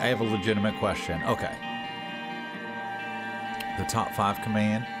 ChatGPT, I have a legitimate question. Okay. The top 5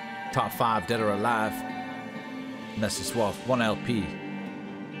 command. Top 5 dead or alive. Nessie Swaff, 1 LP.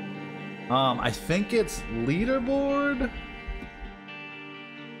 I think it's leaderboard.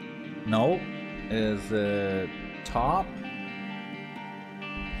 Nope. Is it top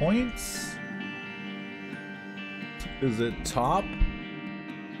points? Is it top?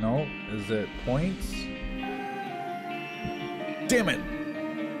 No. Is it points? Damn it!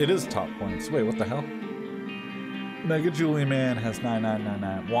 It is top points. Wait, what the hell? Mega Julie Man has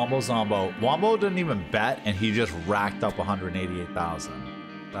 9999. Wombo Zombo. Wombo didn't even bet, and he just racked up 188,000.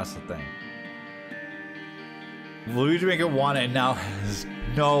 That's the thing. Luigi Maker won and now has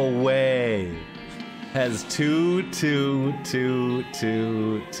no way. Has 2, 2, 2,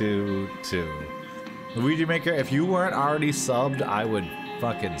 2, 2, 2. Luigi Maker, if you weren't already subbed, I would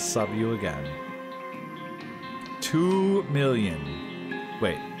fucking sub you again. 2 million.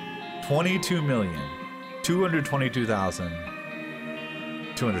 Wait. 22 million.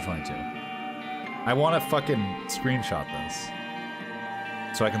 222,222. I want to fucking screenshot this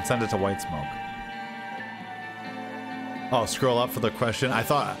so I can send it to White Smoke. Oh, scroll up for the question. I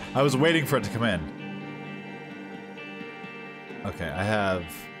thought I was waiting for it to come in. Okay,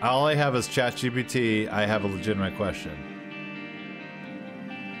 all I have is ChatGPT. I have a legitimate question.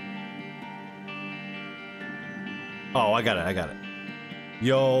 Oh, I got it.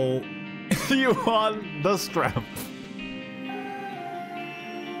 Yo, you on the strap.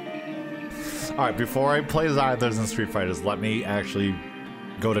 Alright, before I play Zythers and Street Fighters, let me actually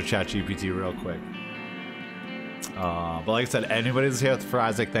go to ChatGPT real quick. But like I said, anybody that's here for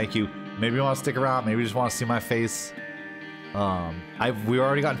Isaac, thank you. Maybe you want to stick around, maybe you just want to see my face. We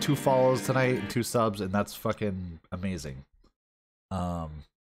already got 2 follows tonight and 2 subs, and that's fucking amazing. Oh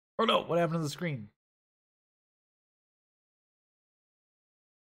no, what happened to the screen?